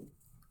not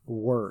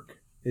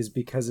work is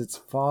because it's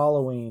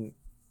following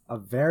a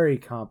very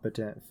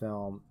competent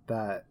film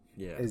that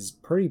is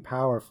pretty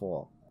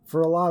powerful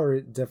for a lot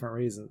of different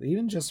reasons.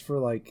 Even just for,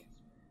 like,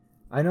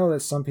 I know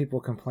that some people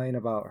complain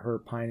about her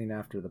pining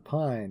after the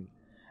pine,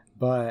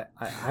 but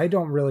I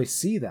don't really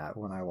see that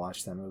when I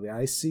watch that movie.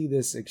 I see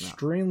this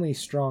extremely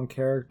strong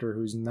character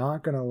who's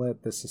not going to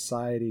let the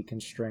society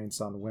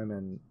constraints on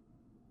women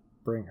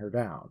bring her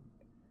down.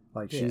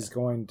 Like, she's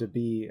going to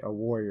be a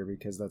warrior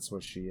because that's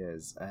what she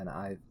is. And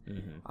I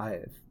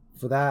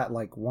for that,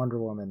 like, Wonder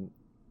Woman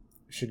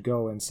should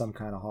go in some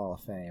kind of Hall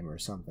of Fame or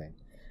something.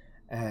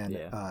 And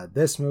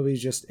this movie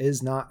just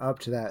is not up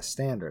to that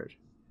standard.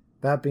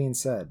 That being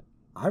said,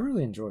 I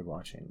really enjoyed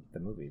watching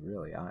the movie,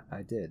 really.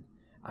 I did.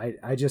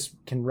 I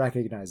just can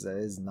recognize that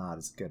it is not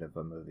as good of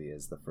a movie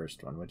as the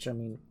first one, which, I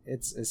mean,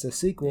 it's a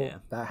sequel. Yeah.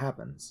 That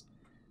happens.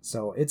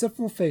 So it's a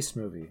full-face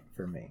movie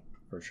for me,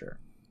 for sure.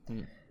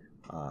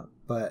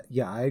 But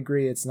yeah, I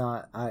agree. It's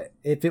not.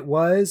 If it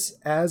was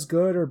as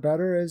good or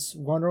better as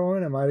Wonder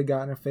Woman, it might have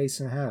gotten a face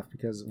and a half,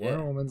 because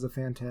Wonder Woman's a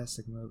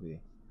fantastic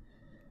movie.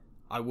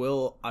 I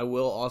will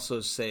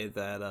also say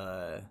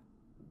that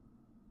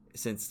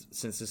since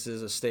this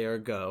is a stay or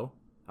go,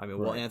 I mean,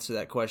 we'll answer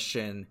that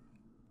question.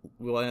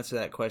 We'll answer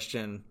that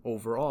question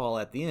overall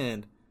at the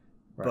end.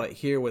 Right. But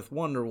here with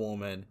Wonder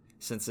Woman,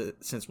 since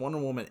Wonder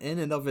Woman in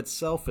and of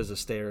itself is a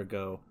stay or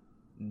go,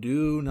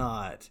 do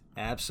not,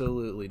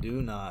 absolutely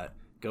do not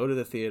go to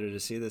the theater to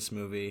see this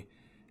movie.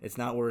 It's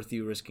not worth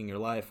you risking your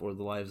life or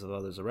the lives of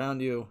others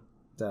around you.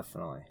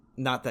 Definitely.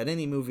 Not that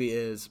any movie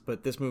is,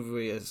 but this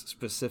movie is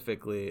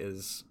specifically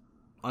is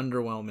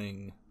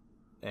underwhelming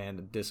and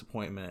a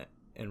disappointment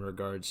in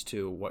regards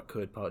to what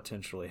could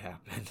potentially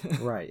happen.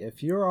 Right.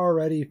 If you're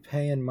already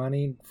paying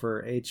money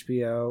for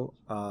HBO,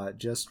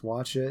 just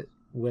watch it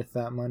with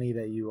that money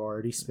that you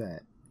already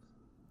spent.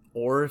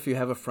 Or if you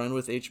have a friend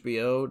with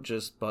HBO,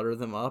 just butter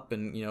them up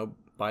and,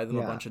 buy them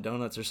a bunch of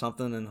donuts or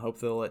something and hope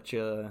they'll let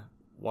you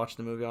watch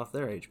the movie off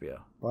their HBO.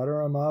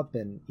 Butter them up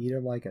and eat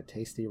them like a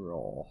tasty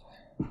roll.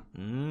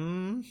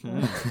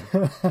 Mm-hmm.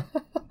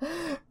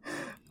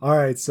 All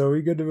right, so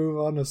we good to move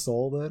on to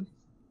Soul then?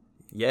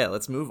 Yeah,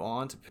 let's move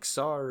on to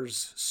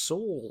Pixar's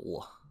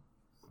Soul.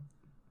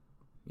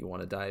 You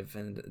want to dive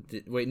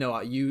in? Wait, no,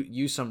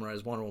 you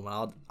summarize Wonder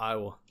Woman. I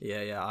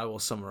will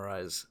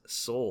summarize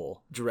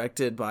Soul.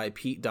 Directed by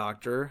Pete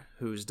Docter,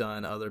 who's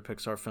done other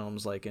Pixar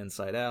films like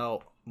Inside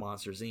Out,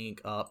 Monsters Inc.,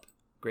 Up.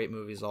 Great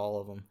movies,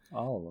 all of them.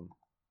 All of them.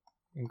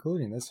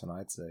 Including this one,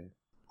 I'd say.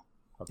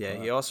 Yeah,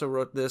 he also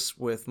wrote this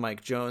with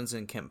Mike Jones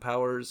and Kent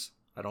Powers.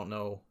 I don't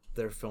know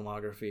their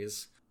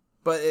filmographies.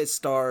 But it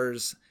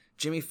stars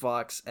Jimmy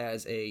Fox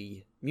as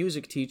a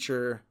music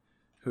teacher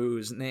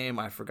whose name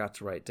I forgot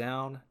to write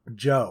down.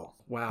 Joe.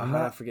 Wow, how did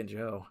I forget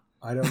Joe?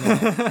 I don't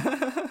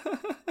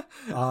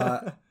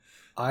know.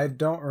 I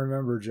don't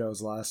remember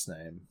Joe's last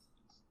name.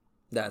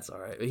 That's all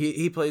right.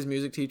 He plays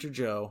music teacher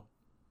Joe,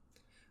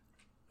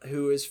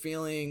 who is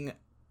feeling,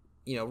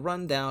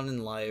 run down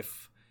in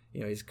life.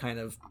 He's kind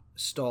of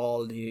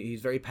stalled. He's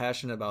very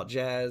passionate about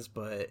jazz,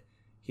 but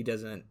he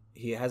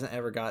hasn't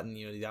ever gotten,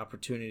 the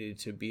opportunity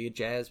to be a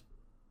jazz,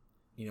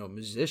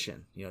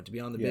 musician, to be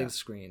on the big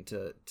screen,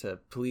 to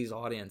please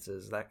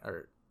audiences, that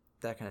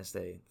kind of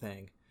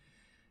thing.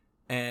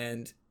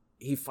 And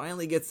he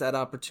finally gets that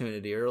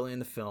opportunity early in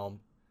the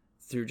film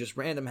through just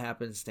random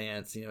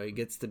happenstance. He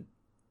gets to,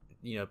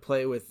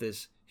 play with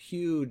this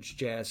huge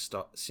jazz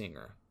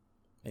singer,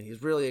 and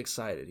he's really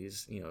excited.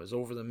 He's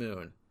over the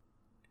moon.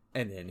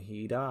 And then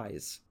he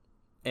dies.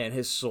 And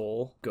his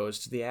soul goes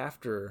to the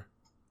after,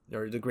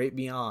 or the great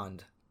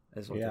beyond,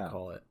 is what they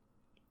call it.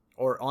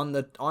 Or on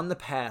the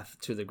path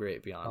to the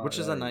great beyond, which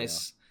is a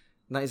nice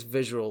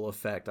visual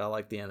effect. I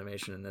like the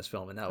animation in this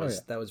film, and that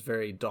was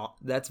very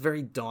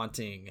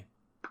daunting.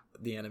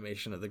 The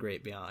animation of the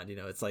great beyond,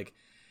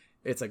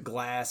 it's a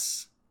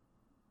glass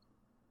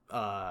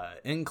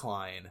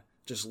incline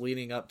just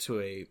leading up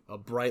to a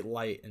bright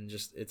light, and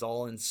just it's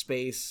all in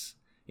space.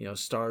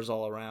 Stars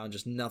all around,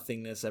 just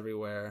nothingness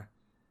everywhere,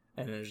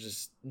 and there's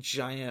just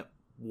giant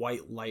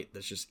white light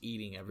that's just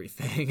eating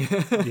everything.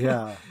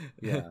 yeah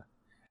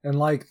And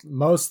like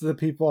most of the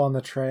people on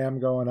the tram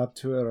going up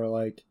to it are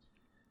like,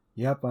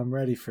 yep, I'm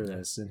ready for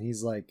this. And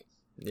he's like,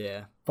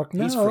 fuck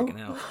no. He's freaking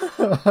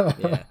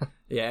out.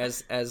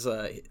 As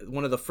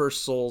one of the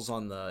first souls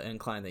on the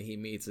incline that he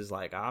meets is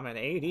like, I'm an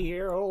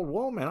 80-year-old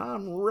woman,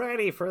 I'm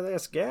ready for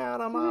this, get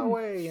out of my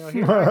way,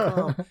 here I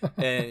come.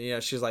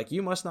 And she's like,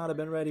 you must not have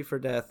been ready for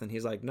death. And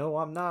he's like, no,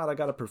 I'm not, I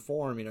gotta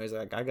perform. He's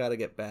like, I gotta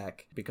get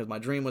back because my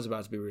dream was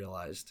about to be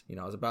realized.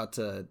 I was about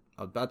to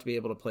be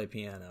able to play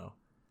piano.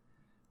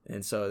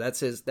 And so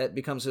that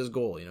becomes his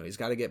goal. He's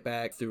got to get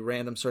back through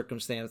random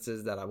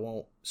circumstances that I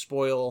won't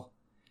spoil.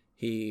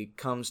 He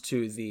comes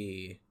to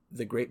the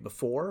Great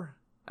Before.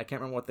 I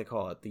can't remember what they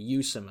call it. The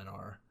U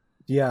Seminar.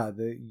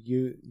 The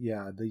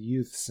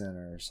youth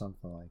center or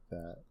something like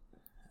that.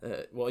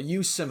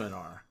 U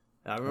Seminar.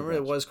 I remember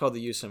it was called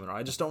the U Seminar.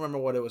 I just don't remember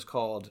what it was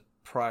called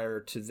prior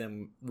to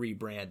them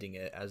rebranding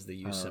it as the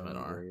U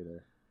Seminar.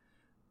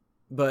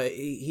 But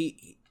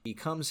he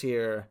comes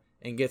here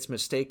and gets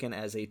mistaken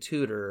as a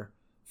tutor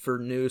for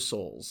new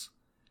souls.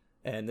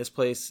 And this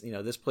place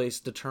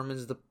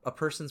determines a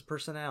person's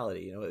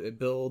personality. It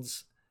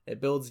builds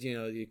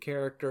your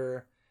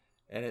character,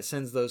 and it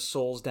sends those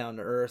souls down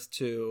to earth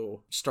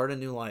to start a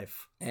new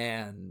life.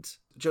 And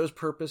Joe's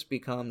purpose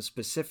becomes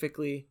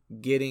specifically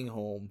getting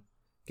home,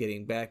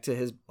 getting back to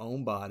his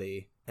own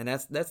body. And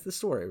that's the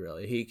story,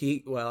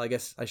 really. Well, I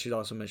guess I should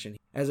also mention,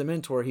 as a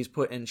mentor, he's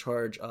put in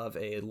charge of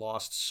a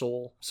lost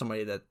soul,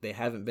 somebody that they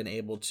haven't been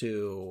able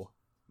to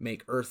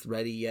make earth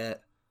ready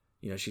yet.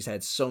 She's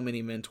had so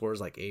many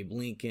mentors like Abe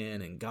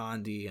Lincoln and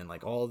Gandhi and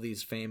like all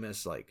these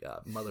famous, like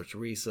Mother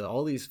Teresa,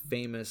 all these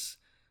famous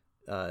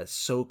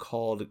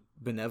so-called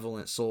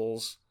benevolent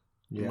souls.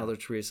 Mother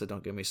Teresa,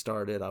 don't get me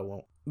started, I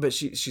won't. But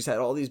she's had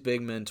all these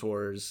big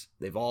mentors.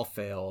 They've all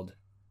failed.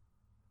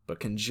 But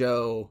can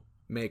Joe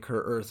make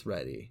her earth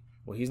ready?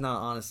 Well, he's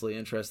not honestly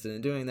interested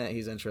in doing that.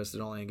 He's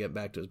interested only in getting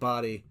back to his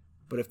body.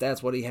 But if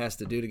that's what he has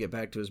to do to get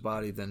back to his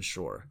body, then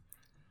sure.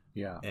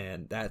 Yeah.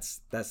 And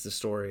that's the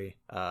story.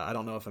 I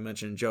don't know if I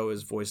mentioned, Joe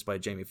is voiced by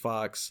Jamie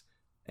Foxx,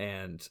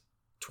 and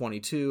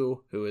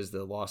 22, who is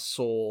the lost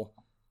soul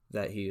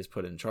that he is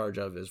put in charge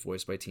of, is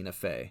voiced by Tina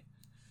Fey.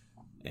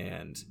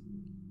 And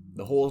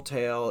the whole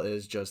tale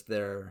is just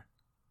their,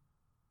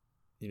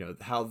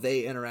 how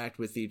they interact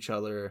with each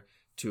other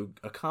to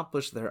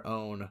accomplish their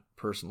own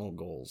personal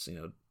goals.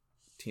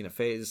 Tina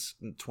Fey's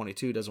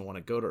 22, doesn't want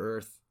to go to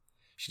Earth.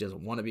 She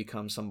doesn't want to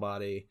become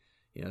somebody.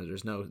 You know,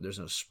 there's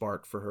no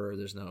spark for her.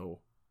 There's no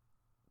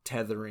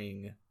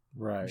tethering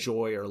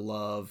joy or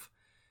love.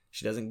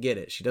 She doesn't get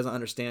it. She doesn't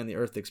understand the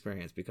Earth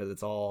experience because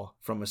it's all,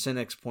 from a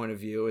cynic's point of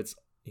view, it's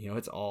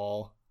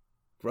all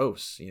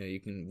gross. You know,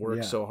 you can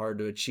work so hard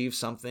to achieve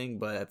something,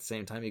 but at the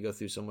same time you go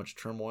through so much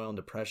turmoil and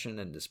depression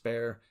and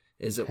despair.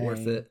 Is it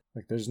worth it?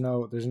 Like there's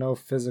no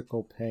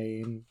physical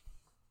pain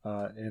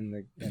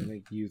in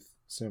the youth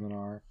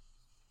seminar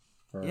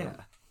or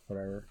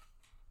whatever.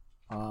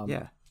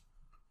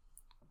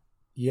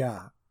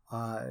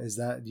 Is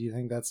that, do you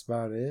think that's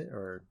about it,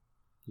 or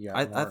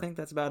I think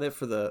that's about it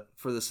for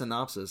the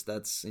synopsis.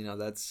 That's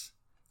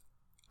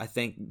I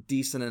think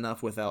decent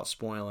enough without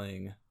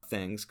spoiling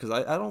things, because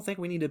I don't think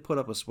we need to put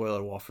up a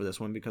spoiler wall for this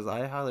one, because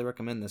I highly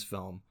recommend this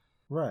film.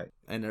 Right.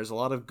 And there's a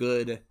lot of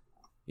good,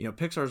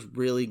 Pixar's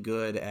really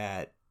good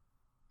at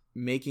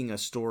making a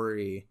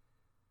story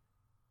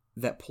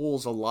that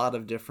pulls a lot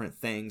of different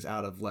things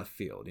out of left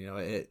field.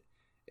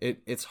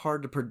 It's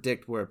hard to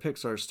predict where a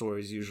Pixar story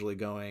is usually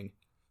going,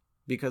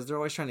 because they're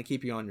always trying to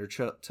keep you on your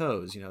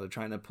toes. They're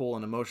trying to pull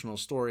an emotional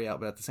story out,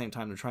 but at the same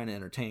time they're trying to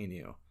entertain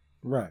you.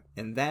 Right.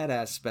 In that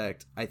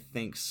aspect, I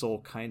think Soul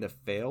kind of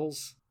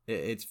fails.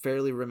 It's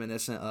fairly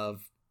reminiscent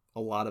of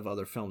a lot of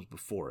other films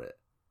before it.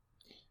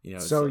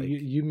 So like,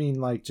 you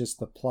mean like just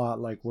the plot,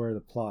 like where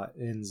the plot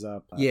ends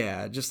up?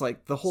 Yeah, just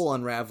like the whole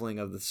unraveling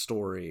of the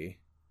story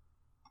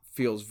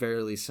feels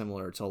very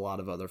similar to a lot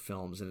of other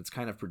films, and it's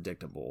kind of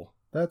predictable.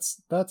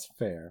 That's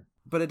fair.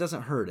 But it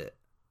doesn't hurt it.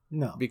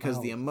 No.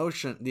 Because the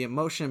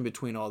emotion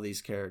between all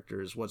these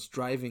characters, what's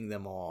driving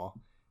them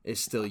all, is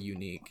still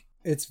unique.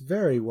 It's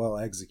very well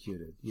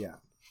executed, yeah.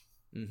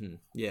 Mm-hmm.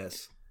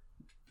 Yes.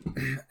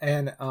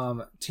 And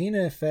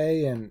Tina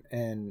Fey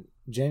and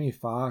Jamie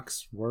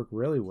Foxx work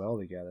really well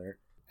together.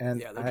 And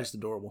yeah, they're just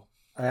adorable.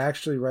 I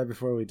actually, right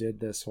before we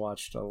did this,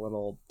 watched a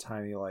little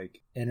tiny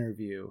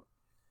interview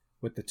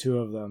with the two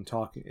of them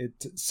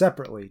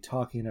separately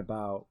talking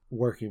about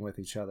working with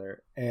each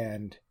other.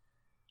 And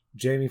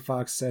Jamie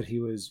Foxx said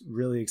he was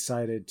really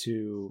excited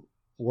to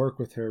work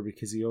with her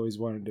because he always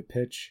wanted to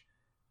pitch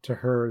to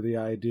her the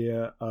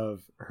idea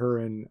of her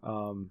and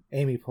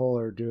Amy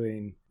Poehler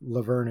doing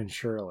Laverne and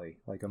Shirley,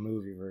 like a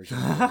movie version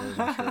of Laverne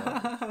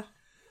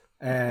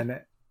and Shirley.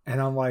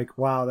 And I'm like,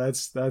 wow,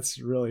 that's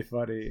really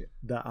funny.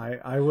 That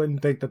I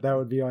wouldn't think that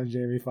would be on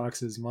Jamie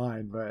Foxx's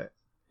mind, but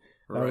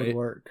that would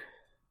work.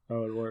 That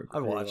would work.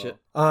 I'd watch it.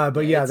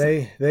 But yeah,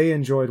 they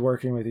enjoyed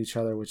working with each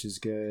other, which is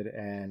good,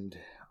 and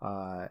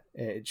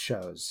it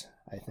shows,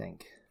 I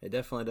think. It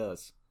definitely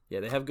does.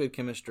 Yeah, they have good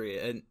chemistry,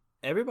 and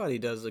everybody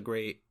does a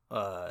great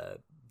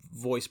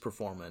voice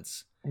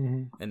performance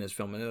in this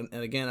film. And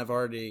again, I've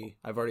already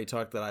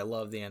talked that I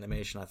love the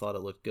animation. I thought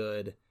it looked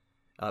good.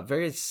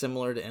 Very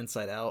similar to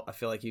Inside Out. I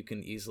feel like you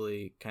can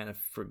easily kind of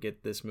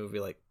forget this movie,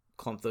 like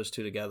clump those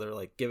two together,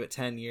 like give it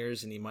 10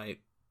 years and you might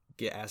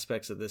get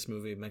aspects of this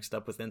movie mixed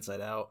up with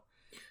Inside Out,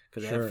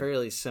 because they have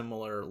fairly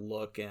similar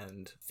look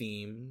and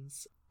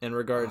themes in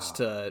regards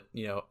to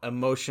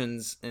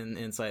emotions in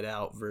Inside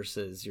Out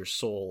versus your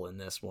soul in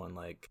this one.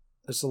 Like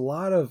there's a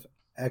lot of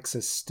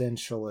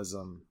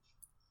existentialism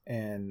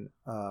and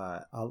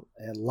a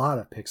lot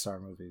of Pixar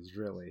movies,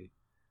 really.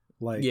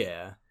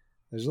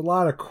 There's a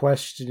lot of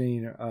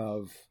questioning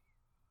of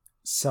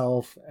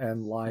self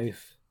and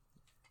life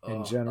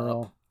in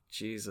general. Up.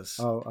 Jesus.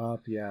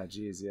 Up, yeah,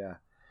 geez, yeah.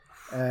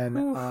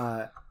 And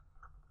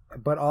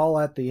but all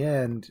at the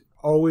end,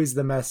 always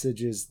the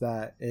message is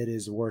that it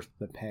is worth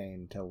the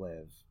pain to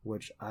live,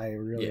 which I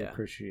really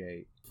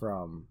appreciate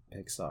from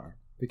Pixar,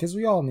 because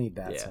we all need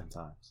that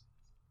sometimes.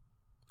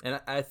 And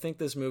I think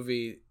this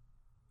movie,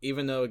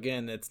 even though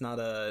again it's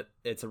a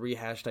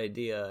rehashed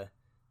idea,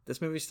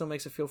 this movie still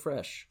makes it feel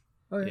fresh.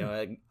 Oh,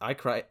 yeah. I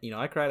cried.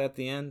 I cried at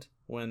the end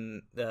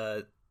when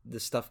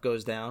this stuff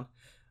goes down.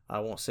 I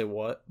won't say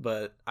what,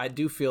 but I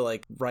do feel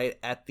like right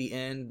at the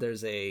end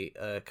there's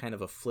a kind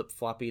of a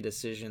flip-floppy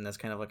decision that's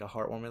kind of like a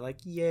heartwarming, like,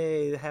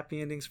 yay, the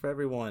happy endings for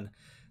everyone,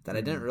 that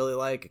I didn't really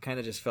like. It kind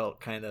of just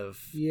felt kind of...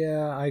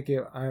 Yeah, I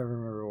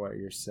remember what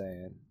you're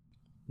saying.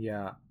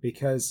 Yeah,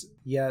 because,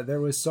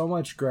 there was so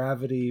much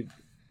gravity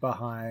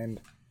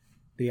behind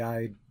the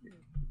idea.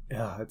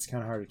 It's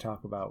kind of hard to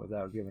talk about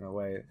without giving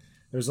away.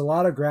 There's a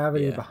lot of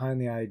gravity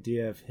behind the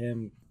idea of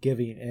him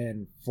giving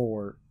in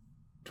for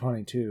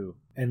 22,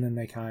 and then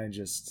they kind of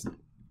just,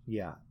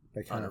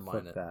 they kind of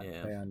flip that.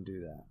 Yeah. They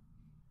undo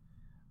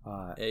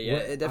that.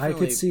 It definitely... I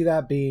could see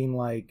that being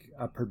like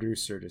a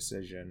producer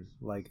decision.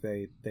 Like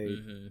they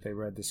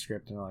read the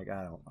script and they're like,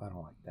 I don't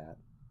like that.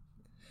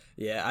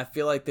 Yeah, I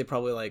feel like they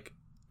probably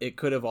it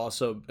could have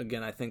also,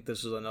 again, I think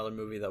this was another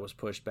movie that was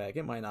pushed back.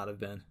 It might not have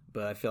been,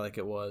 but I feel like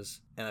it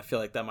was. And I feel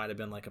like that might have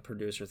been like a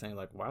producer thing,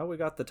 like, wow, we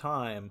got the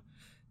time.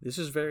 This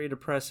is very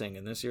depressing,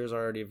 and this year's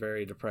already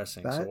very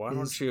depressing. That so why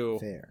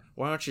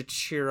don't you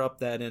cheer up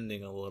that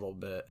ending a little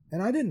bit?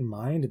 And I didn't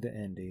mind the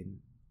ending.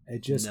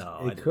 It just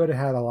it could have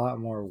had a lot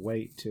more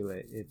weight to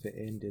it if it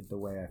ended the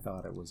way I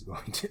thought it was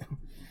going to.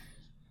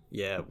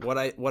 Yeah, what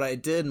I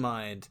did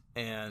mind,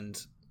 and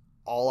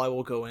all I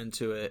will go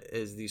into it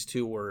is these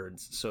two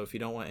words. So if you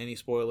don't want any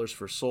spoilers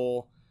for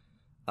Soul,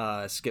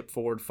 skip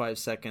forward 5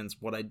 seconds.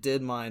 What I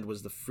did mind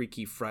was the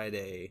Freaky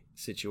Friday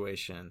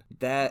situation.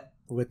 That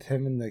with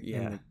him in the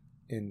yeah.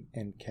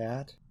 in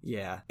Cat.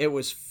 Yeah, it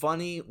was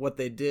funny what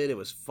they did. It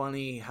was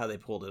funny how they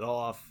pulled it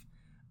off.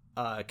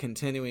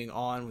 Continuing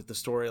on with the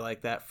story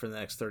like that for the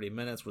next 30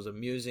 minutes was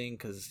amusing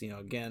because,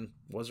 again,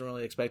 wasn't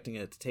really expecting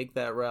it to take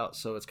that route,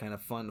 so it's kind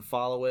of fun to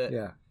follow it.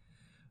 Yeah.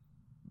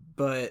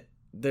 But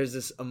there's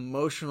this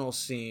emotional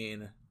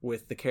scene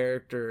with the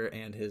character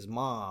and his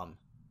mom,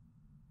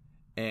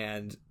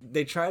 and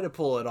they try to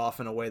pull it off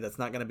in a way that's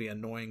not going to be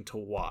annoying to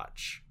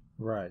watch.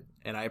 Right.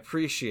 And I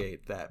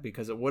appreciate that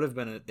because it would have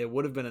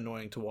been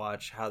annoying to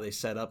watch how they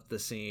set up the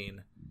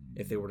scene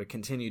if they were to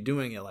continue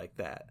doing it like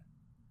that.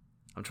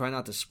 I'm trying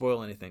not to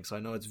spoil anything, so I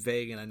know it's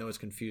vague and I know it's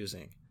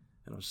confusing,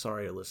 and I'm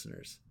sorry,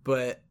 listeners.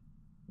 But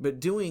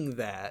doing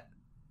that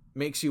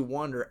makes you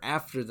wonder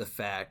after the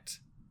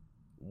fact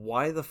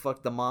why the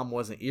fuck the mom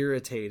wasn't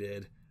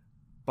irritated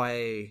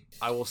by,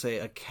 I will say,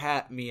 a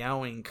cat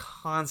meowing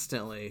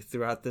constantly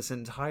throughout this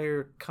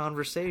entire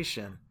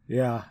conversation.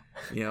 Yeah.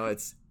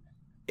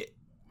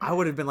 I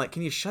would have been like,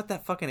 can you shut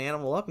that fucking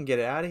animal up and get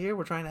it out of here?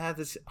 We're trying to have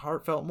this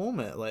heartfelt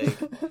moment,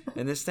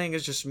 and this thing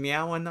is just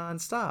meowing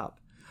nonstop.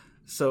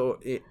 So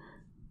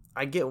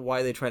I get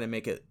why they try to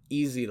make it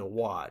easy to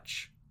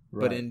watch,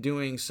 right. But in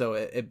doing so,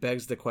 it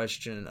begs the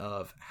question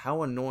of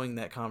how annoying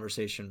that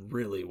conversation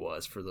really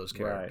was for those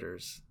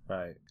characters.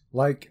 Right.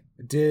 Like,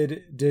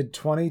 did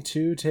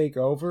 22 take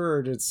over,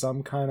 or did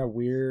some kind of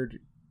weird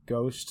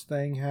ghost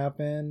thing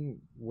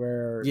happen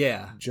where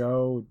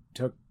Joe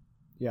took?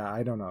 Yeah,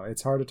 I don't know.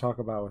 It's hard to talk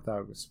about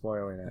without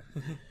spoiling it.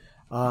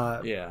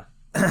 Yeah.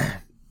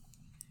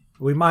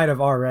 We might have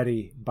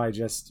already by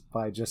just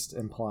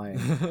implying.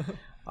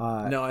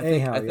 No, I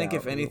think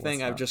if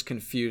anything, I've just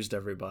confused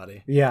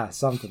everybody. Yeah,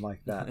 something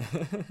like that.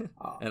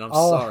 And I'm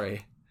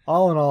sorry.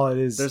 All in all, it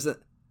is. There's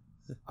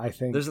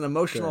an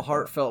emotional, good,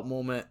 heartfelt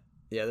moment.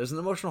 Yeah, there's an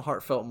emotional,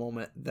 heartfelt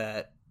moment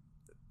that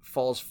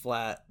falls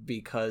flat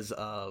because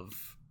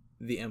of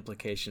the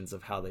implications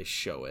of how they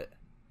show it.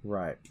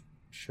 Right.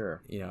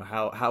 Sure.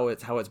 How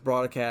it's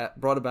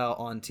brought about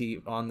on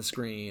the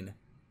screen.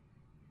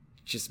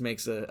 Just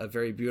makes a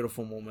very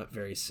beautiful moment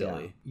very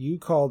silly. Yeah. You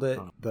called it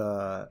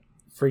the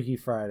Freaky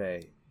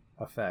Friday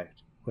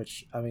effect,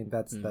 which, I mean,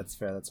 that's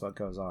fair. That's what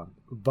goes on.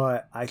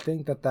 But I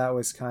think that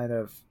was kind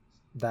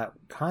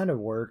of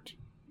worked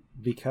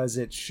because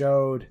it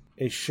showed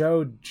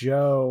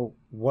Joe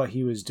what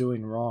he was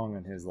doing wrong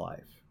in his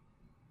life,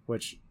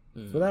 which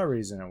for that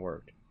reason it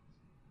worked.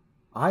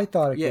 I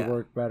thought it could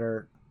work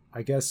better.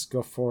 I guess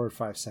go forward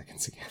 5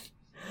 seconds again.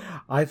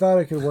 I thought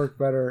it could work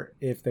better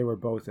if they were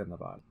both in the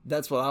body.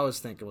 That's what I was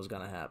thinking was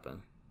going to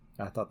happen.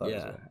 I thought that was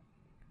going to happen.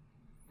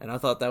 And I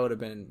thought that would have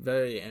been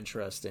very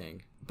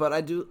interesting. But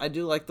I do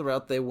like the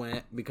route they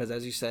went because,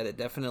 as you said, it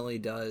definitely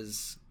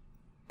does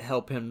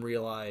help him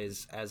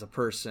realize as a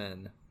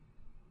person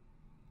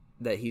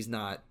that he's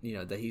not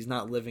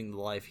living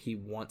the life he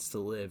wants to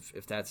live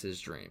if that's his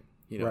dream.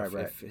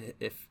 Right.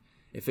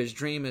 If his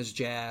dream is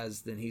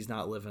jazz, then he's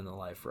not living the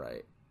life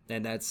right.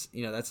 And that's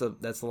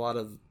a lot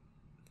of.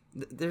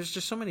 There's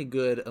just so many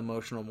good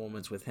emotional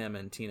moments with him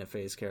and Tina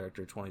Fey's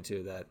character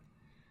 22 that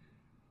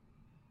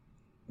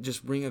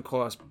just ring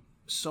across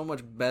so much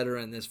better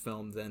in this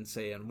film than,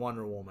 say, in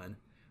Wonder Woman,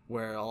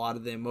 where a lot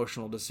of the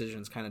emotional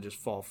decisions kind of just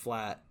fall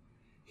flat.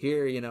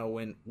 Here,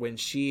 when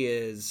she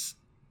is,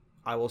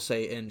 I will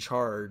say, in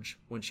charge,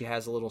 when she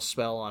has a little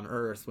spell on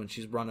Earth, when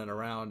she's running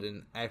around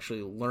and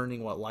actually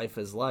learning what life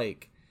is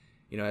like,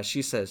 as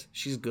she says,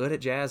 she's good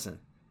at jazzing.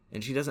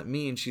 And she doesn't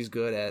mean she's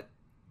good at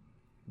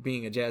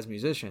being a jazz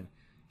musician.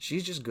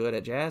 She's just good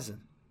at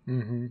jazzing.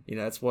 Mm-hmm.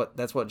 That's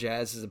what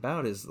jazz is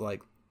about, is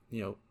like,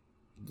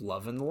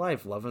 loving the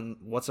life, loving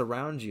what's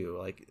around you,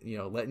 like,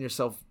 letting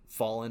yourself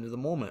fall into the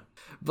moment.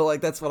 But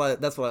like that's what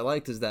I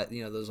liked, is that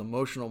those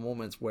emotional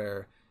moments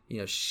where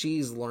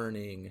she's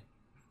learning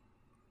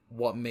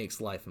what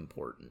makes life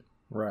important.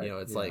 Right.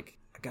 It's like,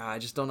 God, I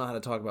just don't know how to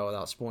talk about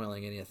without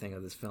spoiling anything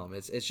of this film.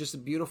 It's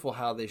just beautiful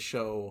how they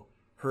show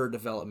her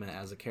development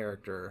as a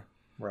character,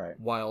 right,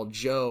 while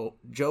Joe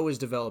is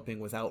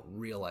developing without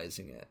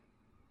realizing it.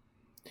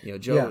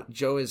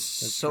 Joe is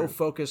so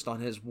focused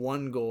on his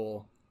one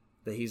goal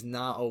that he's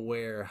not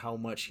aware how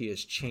much he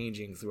is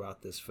changing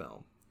throughout this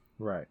film.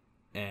 Right.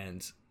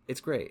 And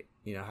it's great.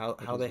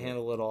 How they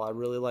handle it all. I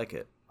really like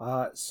it.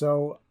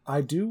 So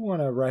I do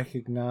want to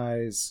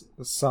recognize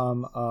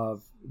some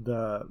of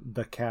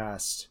the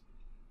cast,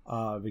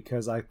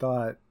 because I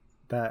thought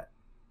that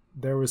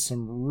there was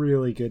some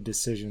really good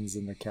decisions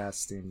in the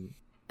casting.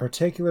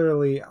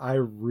 Particularly, I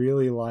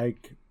really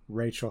like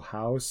Rachel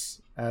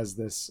House as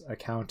this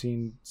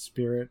accounting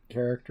spirit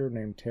character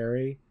named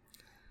Terry.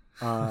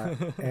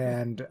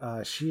 And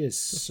she is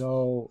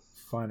so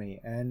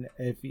funny. And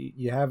if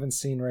you haven't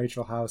seen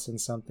Rachel House in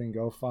something,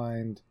 go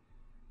find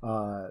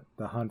The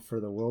Hunt for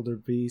the Wilder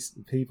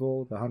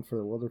People. The Hunt for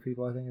the Wilder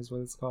People, I think is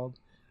what it's called.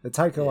 The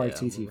Taika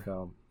Waititi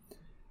film.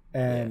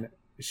 and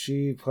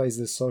she plays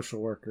this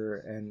social worker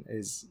and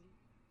is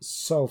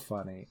so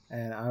funny.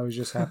 And I was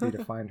just happy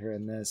to find her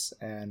in this,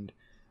 and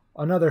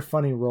another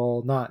funny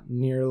role, not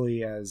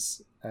nearly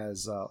as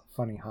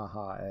funny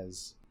haha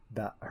as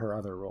that her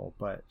other role,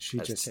 but she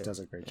just does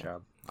a great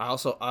job. I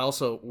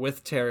also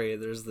with Terry,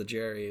 there's the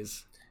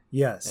Jerrys.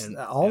 Yes, and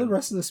the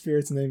rest of the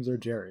spirits' names are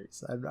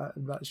Jerry's. I'm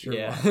not sure.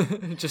 Yeah,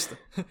 why.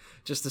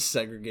 just to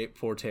segregate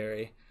poor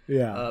Terry.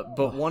 Yeah,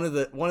 but one of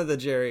the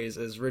Jerrys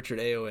is Richard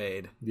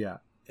Ayoade. Yeah,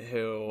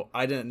 who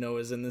I didn't know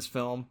was in this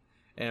film,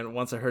 and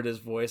once I heard his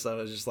voice, I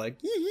was just like,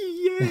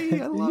 yay!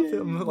 I love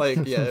him.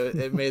 Like, yeah,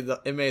 it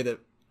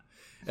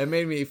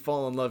made me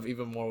fall in love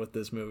even more with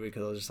this movie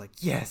because I was just like,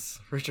 yes,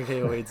 Richard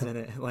Ayoade's in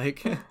it.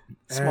 Like,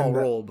 small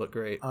role but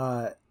great.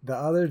 The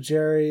other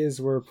Jerrys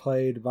were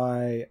played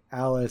by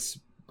Alice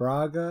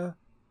Braga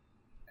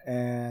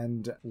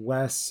and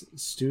Wes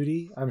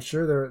Studi. I'm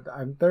sure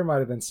there might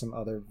have been some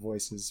other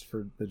voices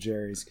for the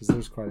Jerrys because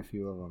there's quite a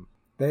few of them.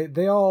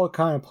 They all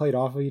kind of played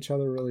off of each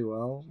other really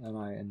well, and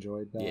I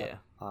enjoyed that.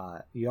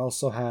 Yeah. You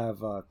also have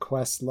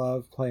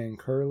Questlove playing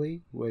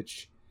Curly,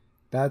 which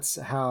that's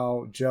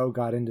how Joe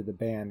got into the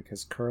band,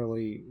 because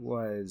Curly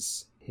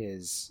was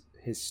his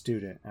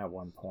student at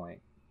one point,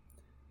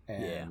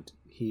 and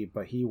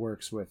he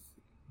works with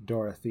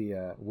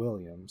Dorothea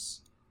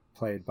Williams,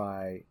 played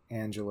by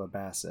Angela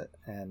Bassett,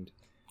 and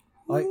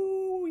like,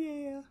 ooh,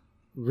 yeah,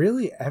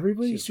 really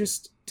everybody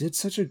just did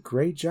such a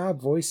great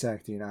job voice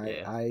acting.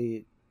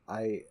 I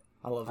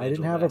love I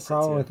didn't have a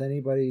problem with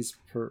anybody's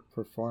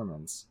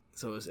performance.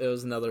 So it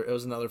was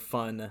another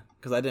fun,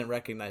 because I didn't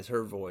recognize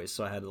her voice,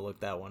 so I had to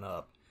look that one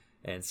up.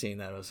 And seeing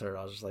that it was her,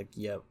 I was just like,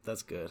 "Yep,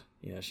 that's good."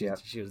 You know, she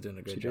was doing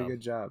a good job. She did a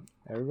good job.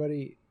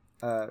 Everybody,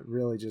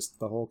 really, just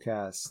the whole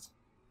cast.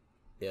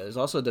 Yeah, there's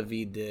also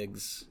Daveed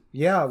Diggs.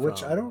 Yeah,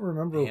 which I don't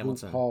remember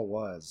Hamilton. who Paul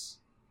was,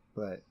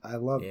 but I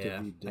love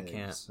Daveed Diggs. I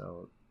can't.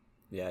 So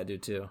yeah, I do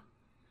too.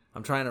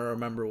 I'm trying to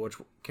remember which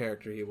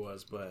character he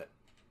was, but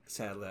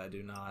sadly, I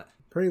do not.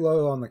 Pretty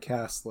low on the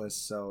cast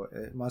list, so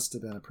it must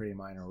have been a pretty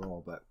minor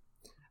role. But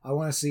I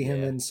want to see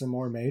him in some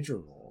more major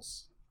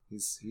roles.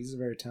 He's a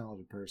very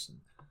talented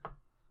person.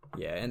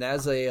 Yeah, and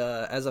as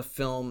a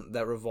film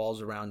that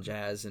revolves around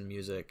jazz and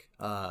music,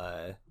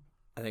 I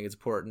think it's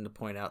important to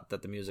point out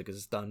that the music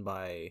is done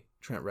by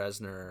Trent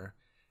Reznor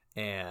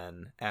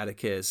and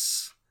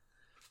Atticus.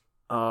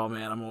 Oh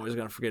man, I'm always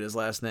gonna forget his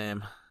last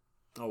name.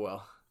 Oh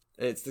well,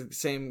 it's the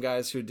same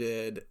guys who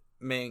did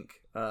Mank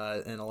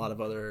and a lot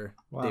of other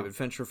David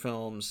Fincher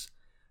films.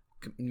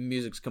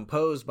 Music's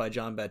composed by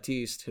John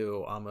Baptiste,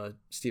 who I'm a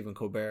Stephen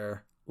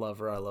Colbert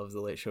lover. I love The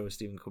Late Show with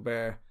Stephen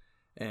Colbert.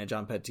 And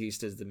John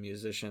Baptiste is the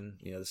musician,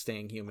 the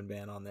Staying Human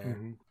band on there.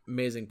 Mm-hmm.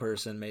 Amazing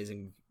person,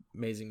 amazing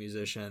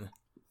musician.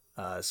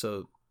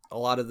 So a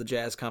lot of the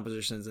jazz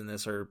compositions in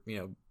this are,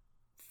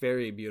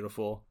 very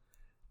beautiful,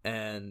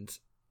 and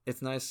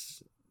it's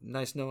nice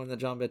knowing that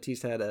John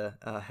Baptiste had a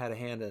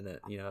hand in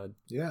it.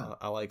 Yeah,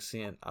 I like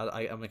seeing.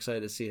 I'm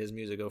excited to see his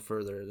music go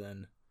further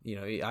than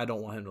I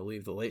don't want him to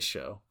leave The Late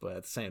Show, but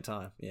at the same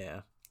time,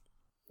 yeah,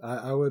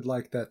 I would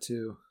like that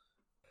too.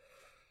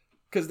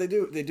 Because they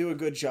do a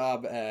good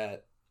job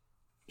at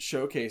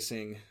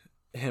showcasing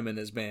him and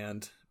his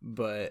band,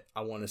 but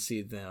I want to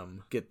see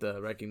them get the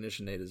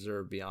recognition they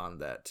deserve beyond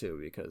that too,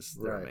 because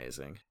they're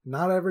amazing.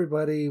 Not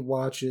everybody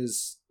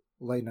watches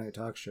late night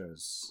talk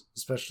shows,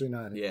 especially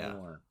not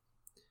anymore.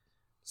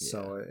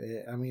 So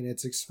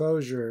it's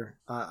exposure.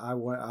 I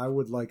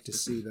would like to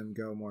see them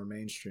go more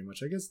mainstream,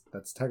 which I guess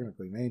that's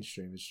technically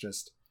mainstream. It's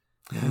just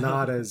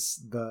not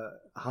as the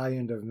high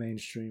end of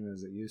mainstream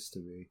as it used to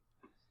be.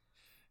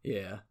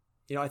 Yeah.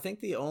 I think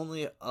the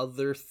only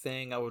other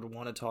thing I would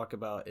want to talk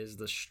about is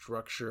the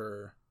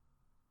structure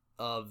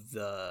of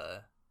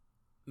the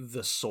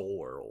soul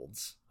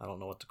worlds. I don't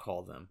know what to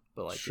call them,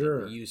 but like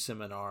the U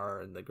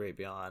Seminar and the Great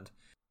Beyond,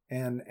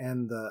 and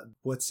the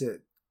what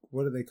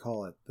do they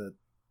call it?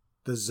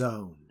 The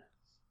zone.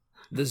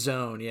 The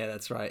zone, yeah,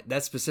 that's right.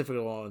 That's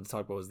specifically what I wanted to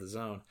talk about, was the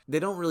zone. They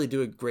don't really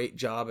do a great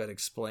job at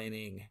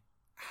explaining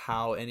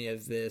how any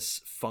of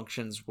this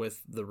functions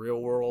with the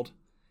real world.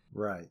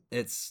 Right.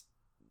 It's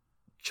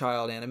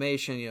child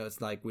animation, it's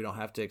like we don't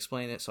have to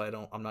explain it, so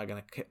I'm not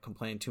going to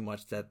complain too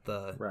much that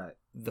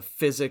the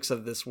physics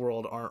of this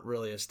world aren't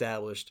really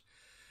established.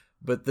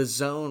 But the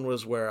zone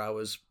was where I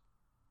was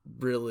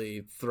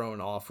really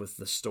thrown off with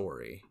the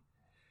story,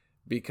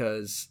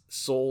 because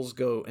souls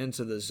go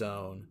into the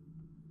zone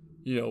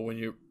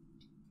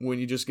when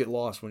you just get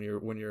lost, when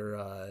you're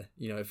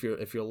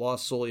if you're a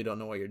lost soul, you don't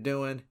know what you're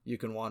doing, you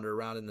can wander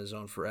around in the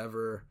zone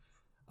forever.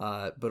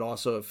 But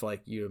also if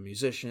like you're a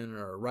musician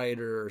or a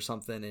writer or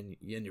something and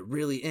you're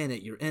really in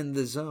it, you're in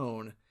the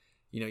zone,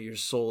 your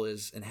soul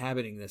is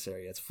inhabiting this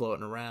area. It's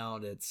floating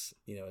around. It's,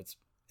 it's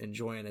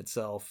enjoying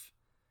itself.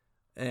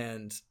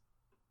 And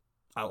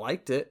I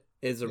liked it.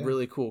 It's a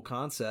really cool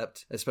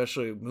concept,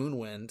 especially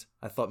Moonwind.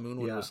 I thought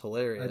Moonwind was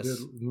hilarious. I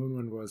did.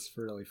 Moonwind was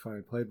really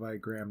funny, played by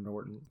Graham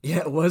Norton.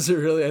 Yeah, was it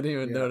really? I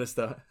didn't even notice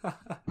that.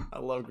 I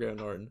love Graham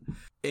Norton.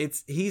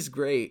 He's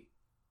great,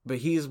 but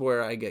he's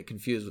where I get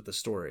confused with the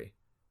story.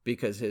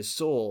 because his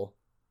soul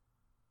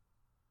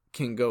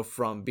can go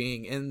from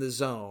being in the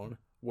zone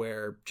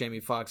where Jamie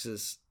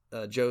Foxx's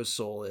Joe's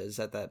soul is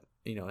at that,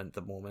 at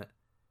the moment,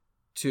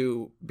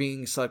 to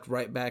being sucked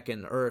right back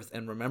in Earth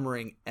and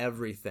remembering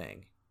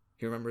everything.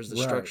 He remembers the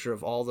structure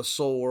of all the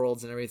soul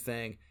worlds and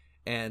everything.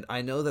 And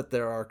I know that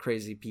there are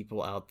crazy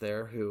people out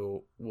there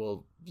who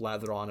will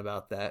lather on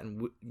about that,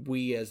 and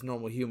we as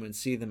normal humans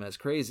see them as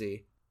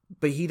crazy.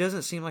 But he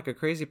doesn't seem like a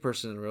crazy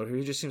person in the real.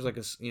 He just seems like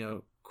a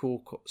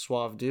cool,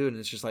 suave dude. And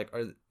it's just like,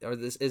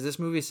 is this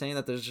movie saying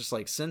that there's just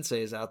like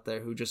senseis out there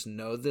who just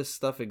know this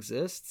stuff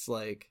exists?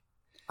 Like,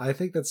 I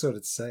think that's what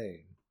it's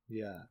saying.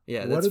 Yeah.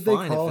 Yeah. What that's did they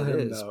fine call if it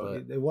him is,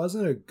 though? but... It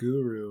wasn't a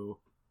guru.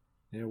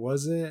 It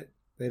wasn't.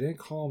 They didn't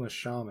call him a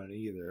shaman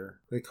either.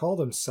 They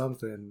called him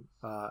something,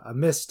 a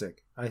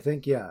mystic. I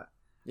think, yeah.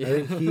 I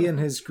think he and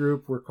his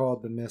group were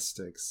called the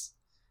Mystics.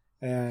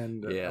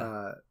 And,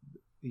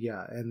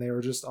 and they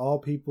were just all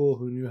people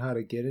who knew how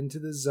to get into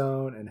the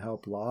zone and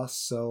help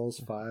lost souls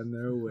find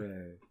their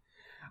way.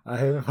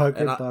 I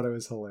fucking thought it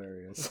was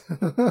hilarious.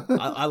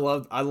 I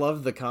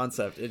loved the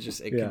concept.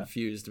 It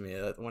confused me.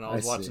 When I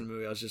was watching the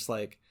movie, I was just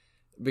like,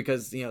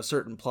 because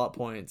certain plot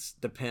points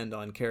depend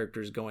on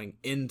characters going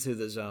into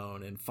the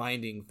zone and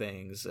finding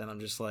things, and I'm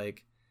just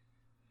like,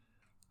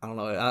 I don't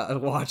know.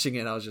 Watching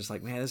it, I was just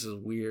like, man, this is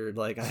weird.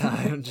 Like,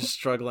 I'm just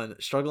struggling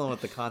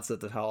with the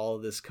concept of how all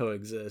of this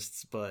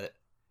coexists, but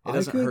it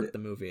doesn't hurt the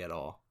movie at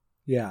all.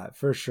 Yeah,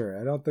 for sure.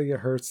 I don't think it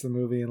hurts the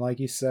movie, and like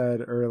you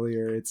said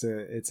earlier, it's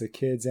a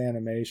kids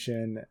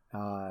animation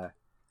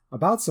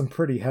about some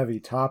pretty heavy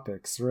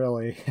topics,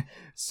 really.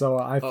 So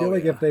I feel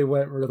like if they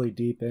went really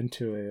deep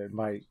into it, it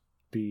might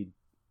be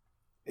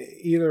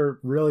either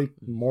really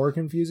more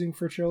confusing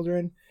for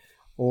children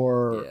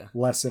or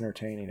less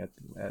entertaining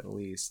at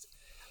least.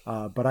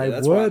 But I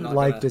would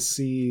like to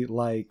see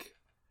like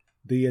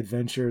the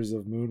Adventures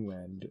of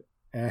Moonwind.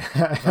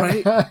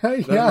 Right?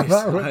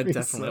 I'd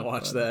definitely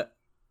watch that.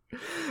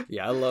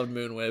 Yeah, I love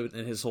Moonwind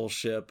and his whole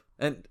ship.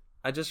 And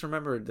I just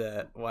remembered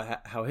that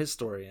how his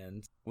story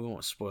ends. We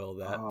won't spoil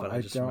that, but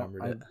I just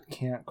remembered it. I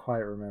can't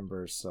quite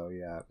remember, so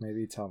yeah,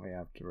 maybe tell me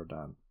after we're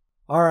done.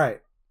 All right.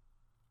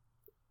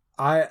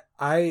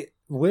 I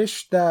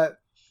wish that,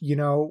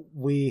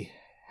 we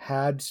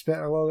had spent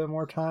a little bit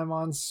more time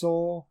on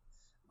Soul,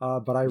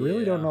 but I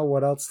really don't know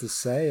what else to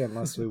say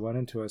unless we went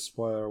into a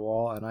spoiler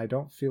wall, and I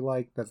don't feel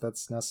like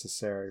that's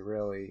necessary,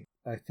 really.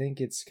 I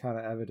think it's kind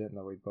of evident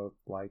that we both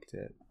liked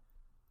it.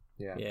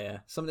 Yeah.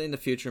 Someday in the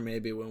future,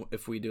 maybe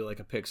if we do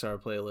like a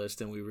Pixar playlist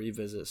and we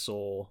revisit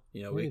Soul,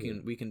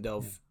 we can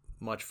delve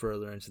much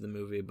further into the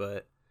movie.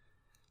 But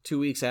 2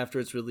 weeks after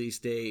its release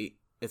date,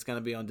 it's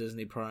gonna be on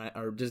Disney Prime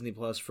or Disney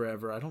Plus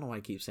forever. I don't know why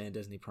I keep saying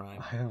Disney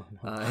Prime. I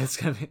don't know. It's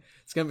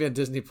gonna be on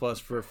Disney Plus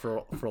for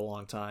a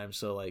long time.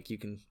 So like you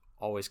can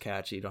always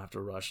catch it. You don't have to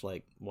rush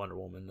like Wonder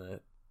Woman to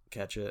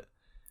catch it.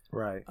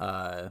 Right.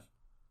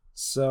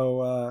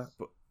 So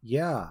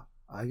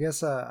I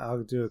guess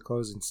I'll do a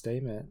closing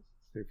statement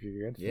if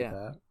you're good for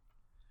that.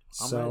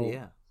 I'm ready,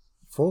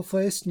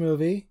 full-faced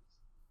movie.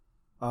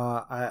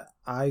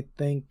 I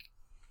think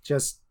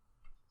just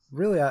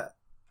really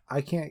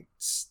I can't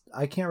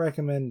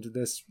recommend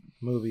this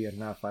movie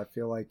enough. I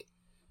feel like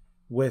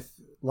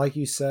like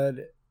you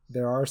said,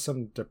 there are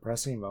some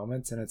depressing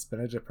moments and it's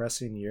been a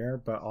depressing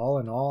year, but all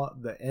in all,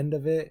 the end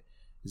of it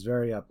is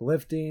very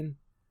uplifting.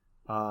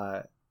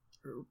 The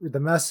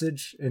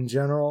message in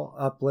general,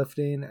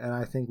 uplifting, and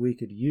I think we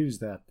could use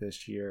that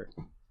this year.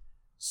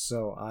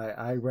 So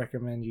I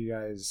recommend you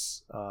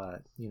guys,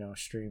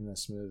 stream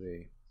this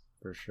movie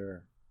for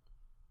sure.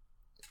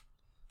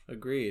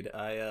 Agreed.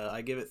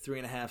 I give it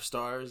 3.5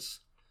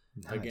 stars.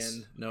 Nice.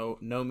 Again,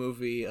 no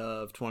movie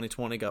of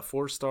 2020 got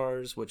 4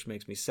 stars, which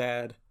makes me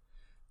sad.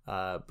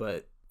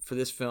 But for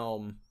this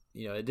film,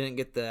 it didn't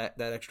get that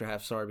extra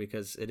half star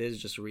because it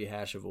is just a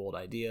rehash of old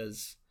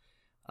ideas.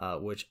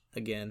 Which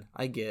again,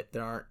 I get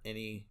there aren't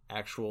any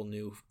actual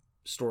new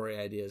story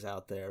ideas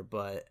out there,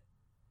 but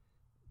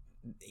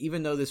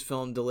even though this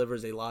film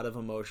delivers a lot of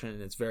emotion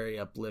and it's very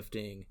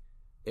uplifting,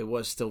 it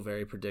was still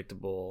very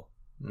predictable.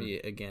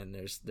 Again,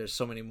 there's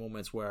so many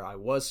moments where I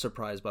was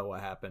surprised by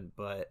what happened,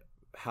 but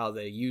how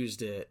they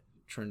used it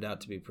turned out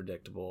to be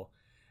predictable.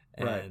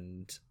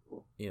 And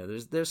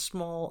there's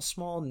small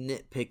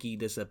nitpicky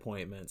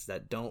disappointments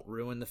that don't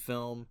ruin the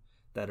film,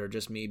 that are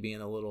just me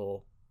being a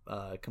little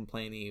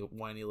complainy,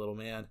 whiny little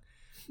man.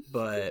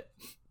 But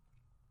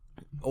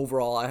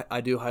overall,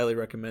 I do highly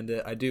recommend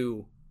it. I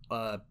do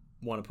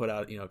want to put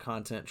out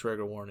content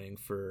trigger warning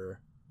for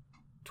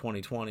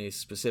 2020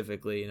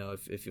 specifically.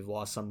 If you've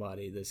lost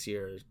somebody this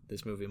year,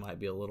 this movie might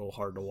be a little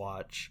hard to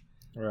watch,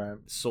 right?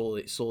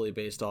 Solely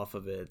based off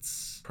of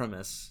its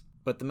premise,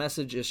 but the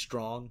message is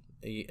strong.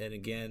 And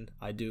again,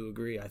 I do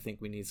agree. I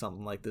think we need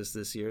something like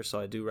this year,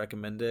 so I do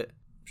recommend it.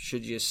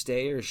 Should you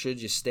stay or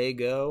should you stay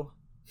go?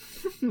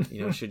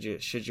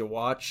 Should you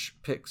watch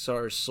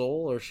Pixar's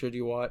Soul or should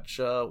you watch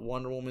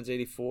Wonder Woman's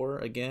 84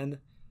 again?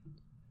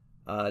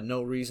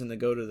 No reason to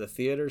go to the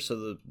theater.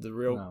 So the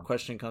real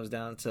question comes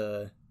down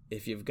to,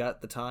 if you've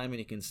got the time and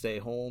you can stay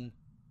home,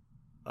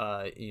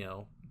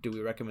 do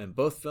we recommend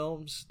both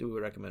films? Do we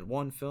recommend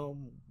one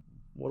film?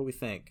 What do we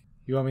think?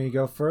 You want me to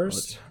go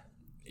first?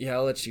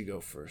 I'll let you go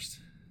first.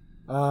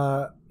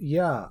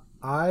 Yeah.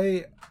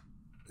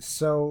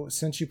 So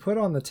since you put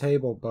on the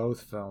table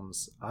both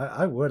films,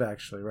 I would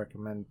actually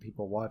recommend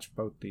people watch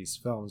both these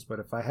films. But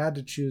if I had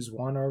to choose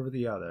one over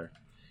the other,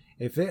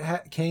 if it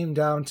came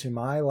down to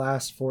my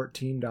last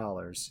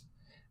 $14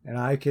 and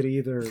I could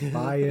either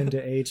buy into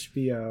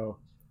HBO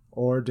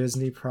or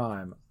Disney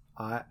Prime,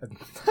 I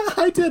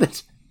did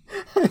it.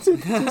 I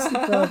did Disney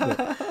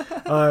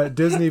Prime.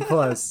 Disney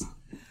Plus.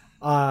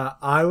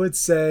 I would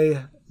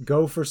say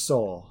go for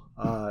Soul.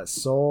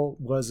 Soul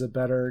was a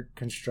better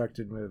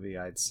constructed movie,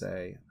 I'd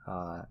say.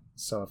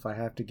 So if I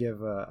have to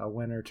give a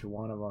winner to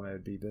one of them, it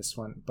would be this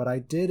one. But I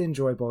did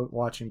enjoy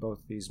watching both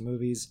these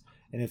movies.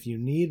 And if you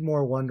need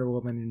more Wonder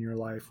Woman in your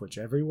life, which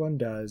everyone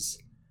does,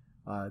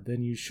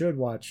 then you should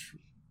watch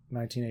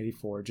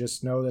 1984.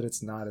 Just know that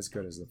it's not as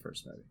good as the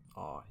first movie.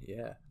 Oh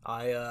yeah,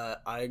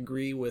 I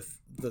agree with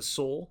the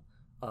Soul.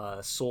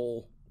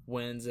 Soul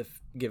wins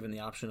if given the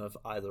option of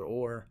either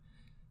or.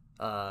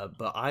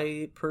 But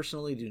I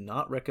personally do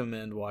not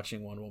recommend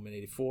watching Wonder Woman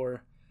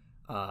 84.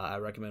 I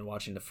recommend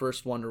watching the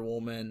first Wonder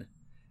Woman.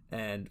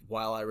 And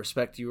while I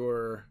respect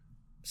your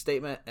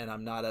statement, and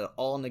I'm not at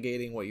all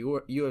negating what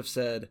you have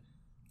said,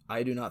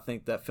 I do not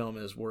think that film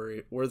is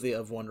worthy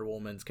of Wonder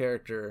Woman's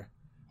character.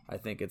 I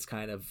think it's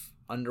kind of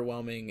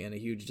underwhelming and a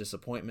huge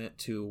disappointment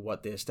to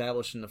what they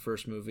established in the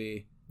first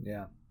movie.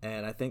 Yeah.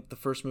 And I think the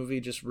first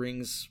movie just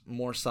rings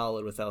more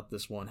solid without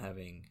this one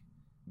having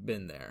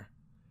been there.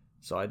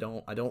 So I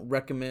don't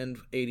recommend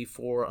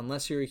 84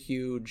 unless you're a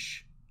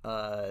huge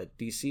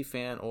DC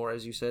fan, or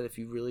as you said, if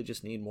you really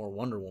just need more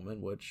Wonder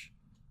Woman, which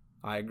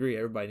I agree,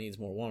 everybody needs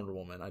more Wonder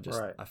Woman. I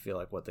feel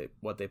like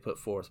what they put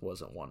forth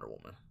wasn't Wonder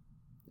Woman.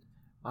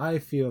 I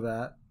feel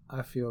that.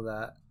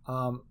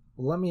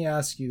 Let me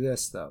ask you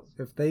this though: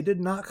 if they did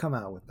not come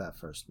out with that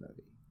first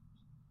movie,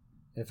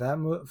 if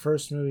that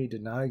first movie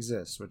did not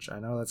exist, which I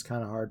know that's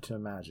kind of hard to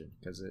imagine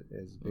because it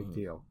is a big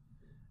deal,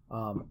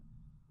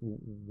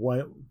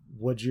 what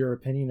would your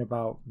opinion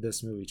about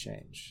this movie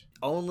change?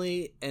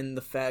 Only in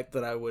the fact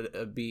that I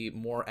would be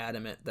more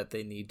adamant that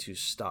they need to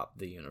stop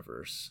the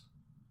universe.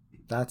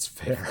 That's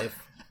fair.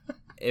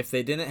 If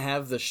they didn't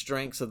have the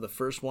strengths of the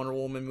first Wonder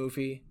Woman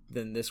movie,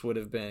 then this would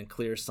have been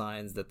clear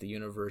signs that the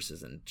universe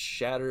is in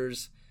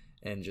shatters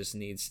and just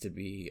needs to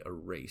be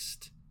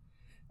erased.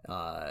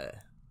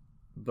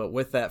 But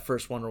with that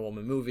first Wonder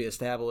Woman movie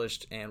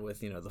established, and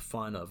with the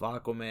fun of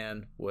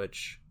Aquaman,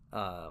 which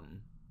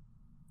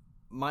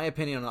my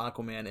opinion on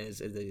Aquaman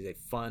is it is a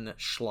fun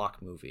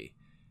schlock movie.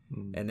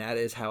 And that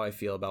is how I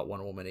feel about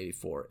Wonder Woman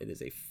 84. It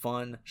is a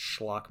fun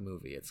schlock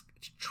movie. It's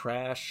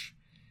trash.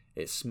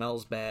 It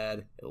smells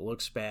bad. It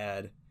looks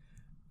bad.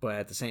 But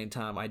at the same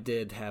time, I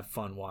did have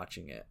fun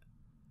watching it.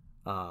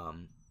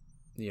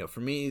 For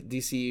me, the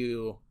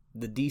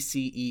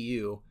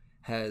DCEU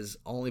has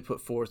only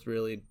put forth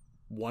really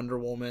Wonder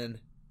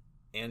Woman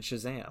and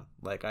Shazam.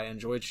 Like, I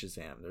enjoyed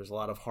Shazam. There's a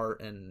lot of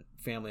heart and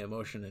family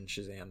emotion in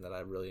Shazam that I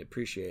really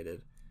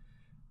appreciated.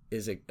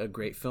 Is it a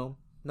great film?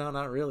 No,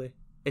 not really.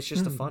 It's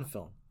just a fun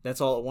film. That's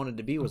all it wanted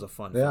to be, was a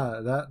fun film. Yeah,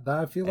 that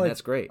I feel like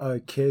that's great.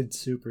 A kid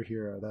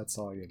superhero, that's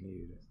all you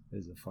need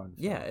is a fun film.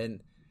 Yeah,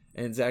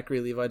 and Zachary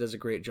Levi does a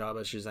great job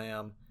as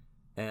Shazam.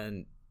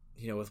 And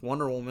with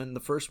Wonder Woman, the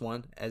first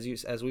one, as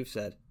we've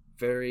said,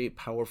 very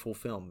powerful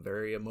film,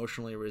 very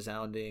emotionally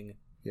resounding.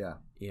 Yeah.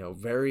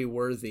 Very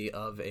worthy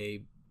of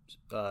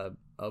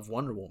of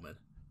Wonder Woman.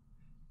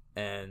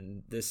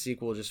 And this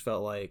sequel just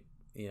felt like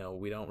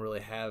we don't really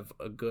have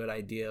a good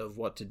idea of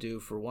what to do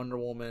for Wonder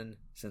Woman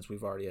since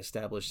we've already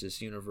established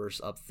this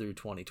universe up through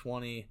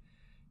 2020.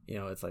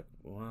 It's like,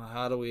 well,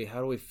 how do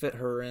we fit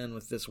her in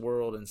with this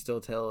world and still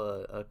tell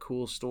a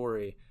cool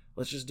story?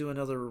 Let's just do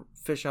another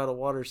fish out of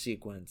water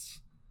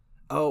sequence.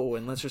 Oh,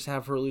 and let's just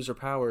have her lose her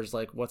powers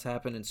like what's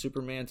happened in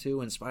Superman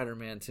 2 and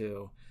Spider-Man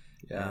 2.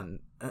 Yeah. And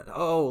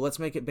let's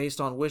make it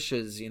based on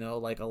wishes,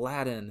 like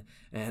Aladdin,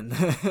 and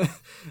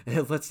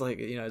let's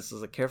it's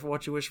like careful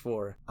what you wish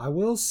for. I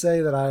will say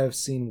that I have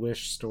seen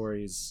wish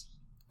stories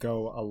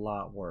go a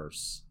lot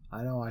worse.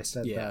 I know I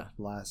said that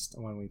last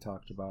when we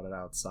talked about it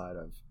outside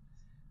of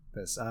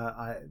this.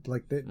 I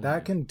like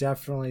that can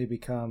definitely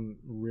become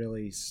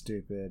really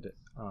stupid,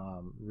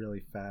 really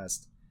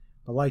fast.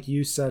 But like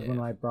you said when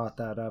I brought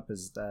that up,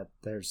 is that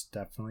there's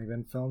definitely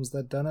been films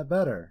that done it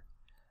better.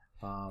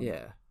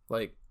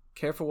 Like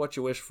careful what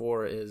you wish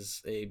for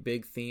is a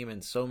big theme in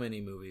so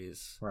many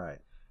movies. Right.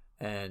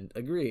 And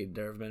agreed,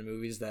 there have been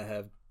movies that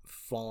have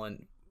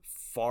fallen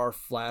far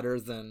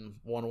flatter than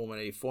Wonder Woman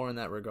 84 in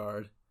that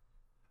regard.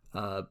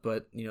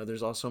 But,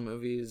 there's also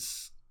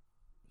movies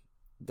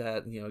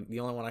that, the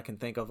only one I can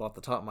think of off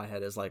the top of my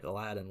head is like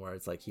Aladdin, where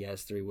it's like he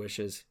has 3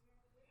 wishes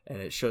and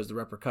it shows the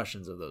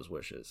repercussions of those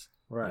wishes.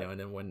 Right. And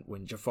then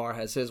when Jafar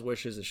has his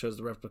wishes, it shows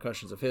the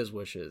repercussions of his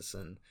wishes.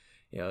 And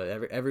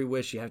every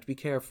wish you have to be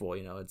careful.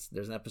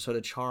 There's an episode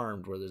of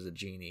Charmed where there's a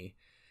genie,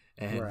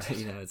 and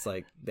it's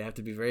like they have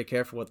to be very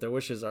careful what their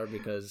wishes are,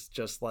 because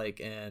just like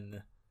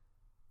in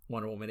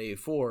Wonder Woman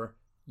 84,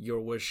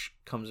 your wish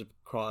comes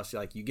across,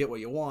 like you get what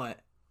you want,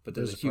 but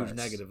there's a huge price.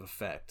 negative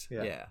effect.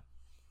 Yeah.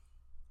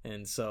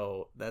 And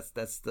so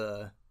that's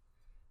the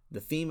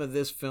theme of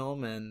this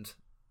film, and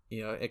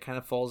it kind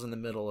of falls in the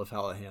middle of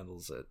how it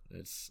handles it.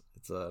 It's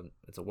a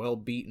well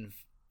beaten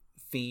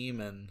theme,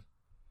 and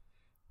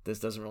this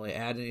doesn't really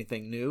add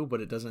anything new,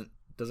 but it doesn't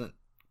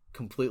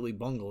completely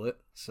bungle it.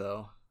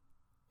 So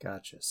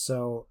Gotcha.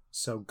 So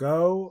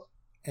go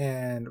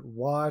and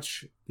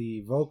watch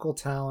the vocal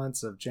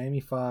talents of Jamie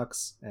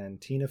Foxx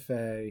and Tina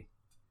Fey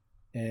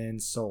in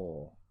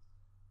Soul.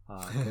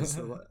 Because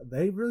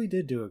they really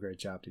did do a great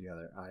job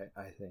together,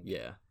 I think.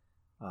 yeah.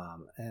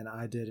 And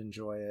I did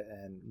enjoy it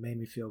and made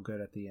me feel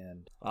good at the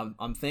end.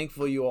 I'm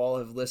thankful you all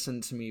have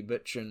listened to me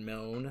bitch and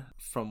moan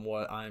from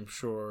what I'm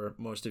sure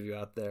most of you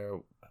out there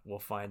will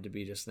find to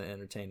be just an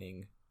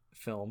entertaining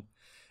film.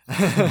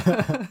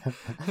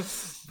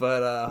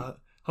 But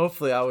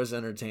hopefully I was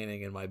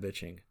entertaining in my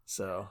bitching.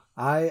 So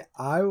I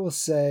will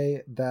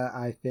say that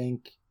I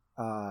think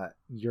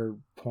your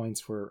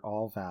points were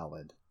all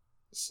valid.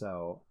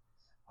 So,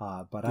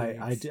 but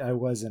I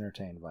was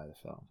entertained by the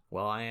film.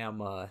 well, I am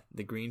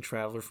the Green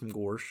Traveler from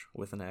Gorsh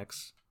with an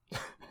X.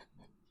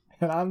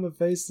 And I'm the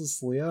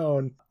Faceless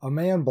Leone, a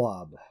man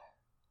blob.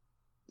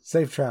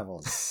 Safe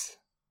travels.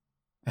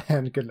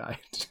 And good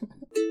night.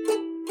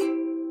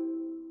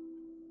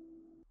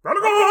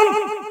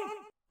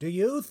 Do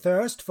you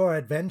thirst for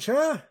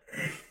adventure?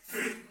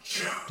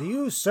 Do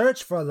you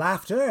search for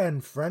laughter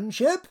and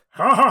friendship?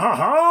 Ha ha ha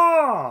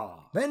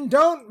ha! Then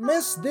don't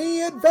miss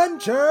the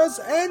adventures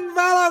in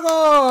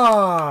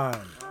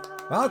Valagorn!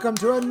 Welcome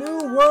to a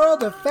new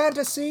world of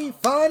fantasy,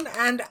 fun,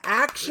 and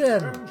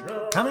action!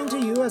 Coming to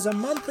you as a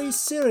monthly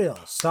serial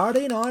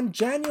starting on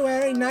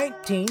January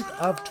 19th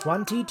of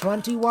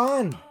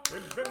 2021.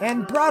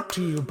 And brought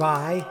to you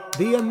by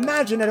the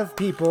imaginative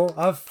people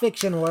of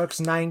FictionWorks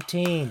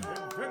 19.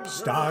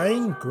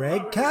 Starring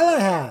Greg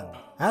Callahan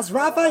as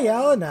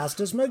Raphael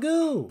Anastas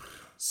Magoo,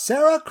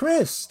 Sarah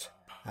Christ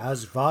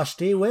as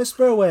Vashti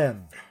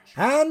Whisperwind,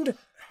 and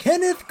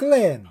Kenneth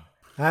Glynn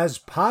as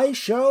Pai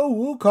Sho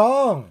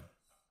Wukong.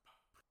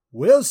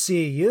 We'll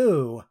see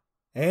you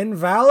in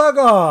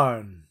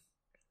Valagorn.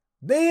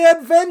 The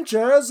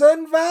Adventures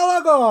in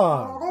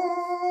Valagorn.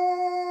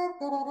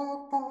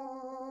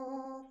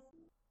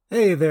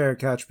 Hey there,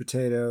 couch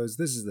potatoes.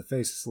 This is the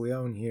Faceless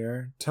Leone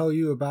here. Tell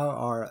you about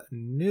our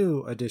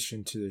new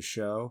addition to the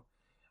show.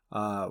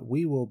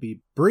 We will be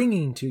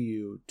bringing to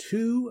you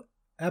 2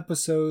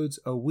 episodes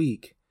a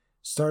week,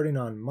 starting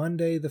on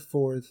Monday the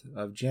 4th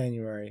of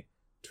January,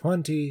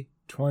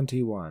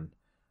 2021.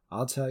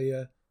 I'll tell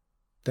you,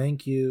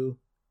 thank you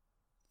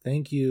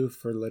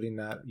for letting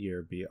that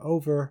year be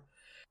over.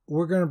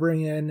 We're going to bring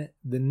in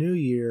the new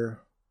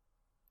year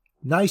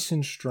nice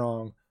and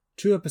strong,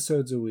 2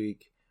 episodes a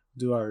week.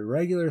 Do our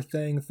regular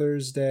thing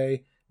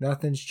Thursday.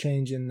 Nothing's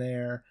changing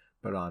there.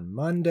 But on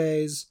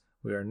Mondays,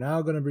 we are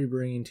now going to be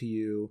bringing to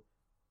you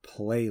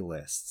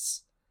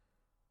playlists.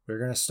 We're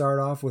going to start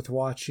off with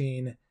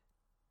watching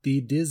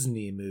the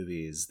Disney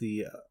movies,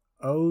 the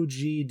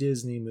OG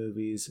Disney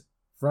movies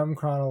from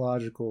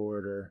chronological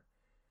order.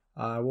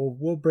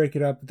 We'll break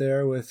it up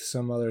there with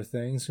some other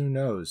things. Who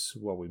knows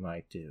what we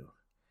might do.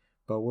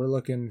 But we're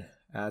looking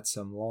at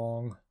some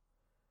long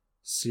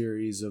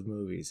series of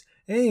movies.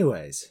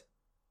 Anyways,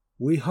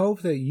 we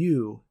hope that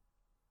you,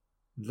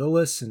 the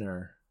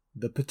listener,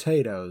 the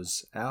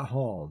potatoes at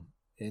home,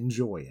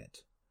 enjoy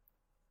it.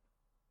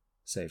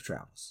 Safe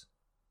travels.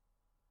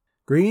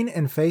 Green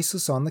and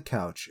Faceless on the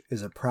Couch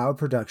is a proud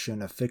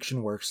production of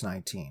FictionWorks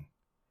 19.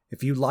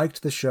 If you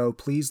liked the show,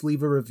 please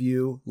leave a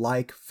review,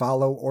 like,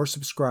 follow, or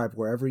subscribe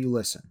wherever you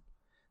listen.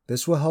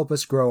 This will help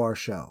us grow our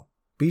show.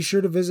 Be sure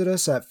to visit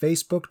us at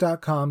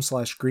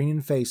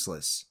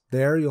facebook.com/greenandfaceless.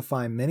 There you'll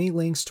find many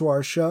links to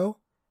our show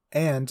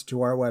and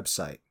to our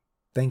website.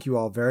 Thank you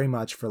all very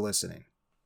much for listening.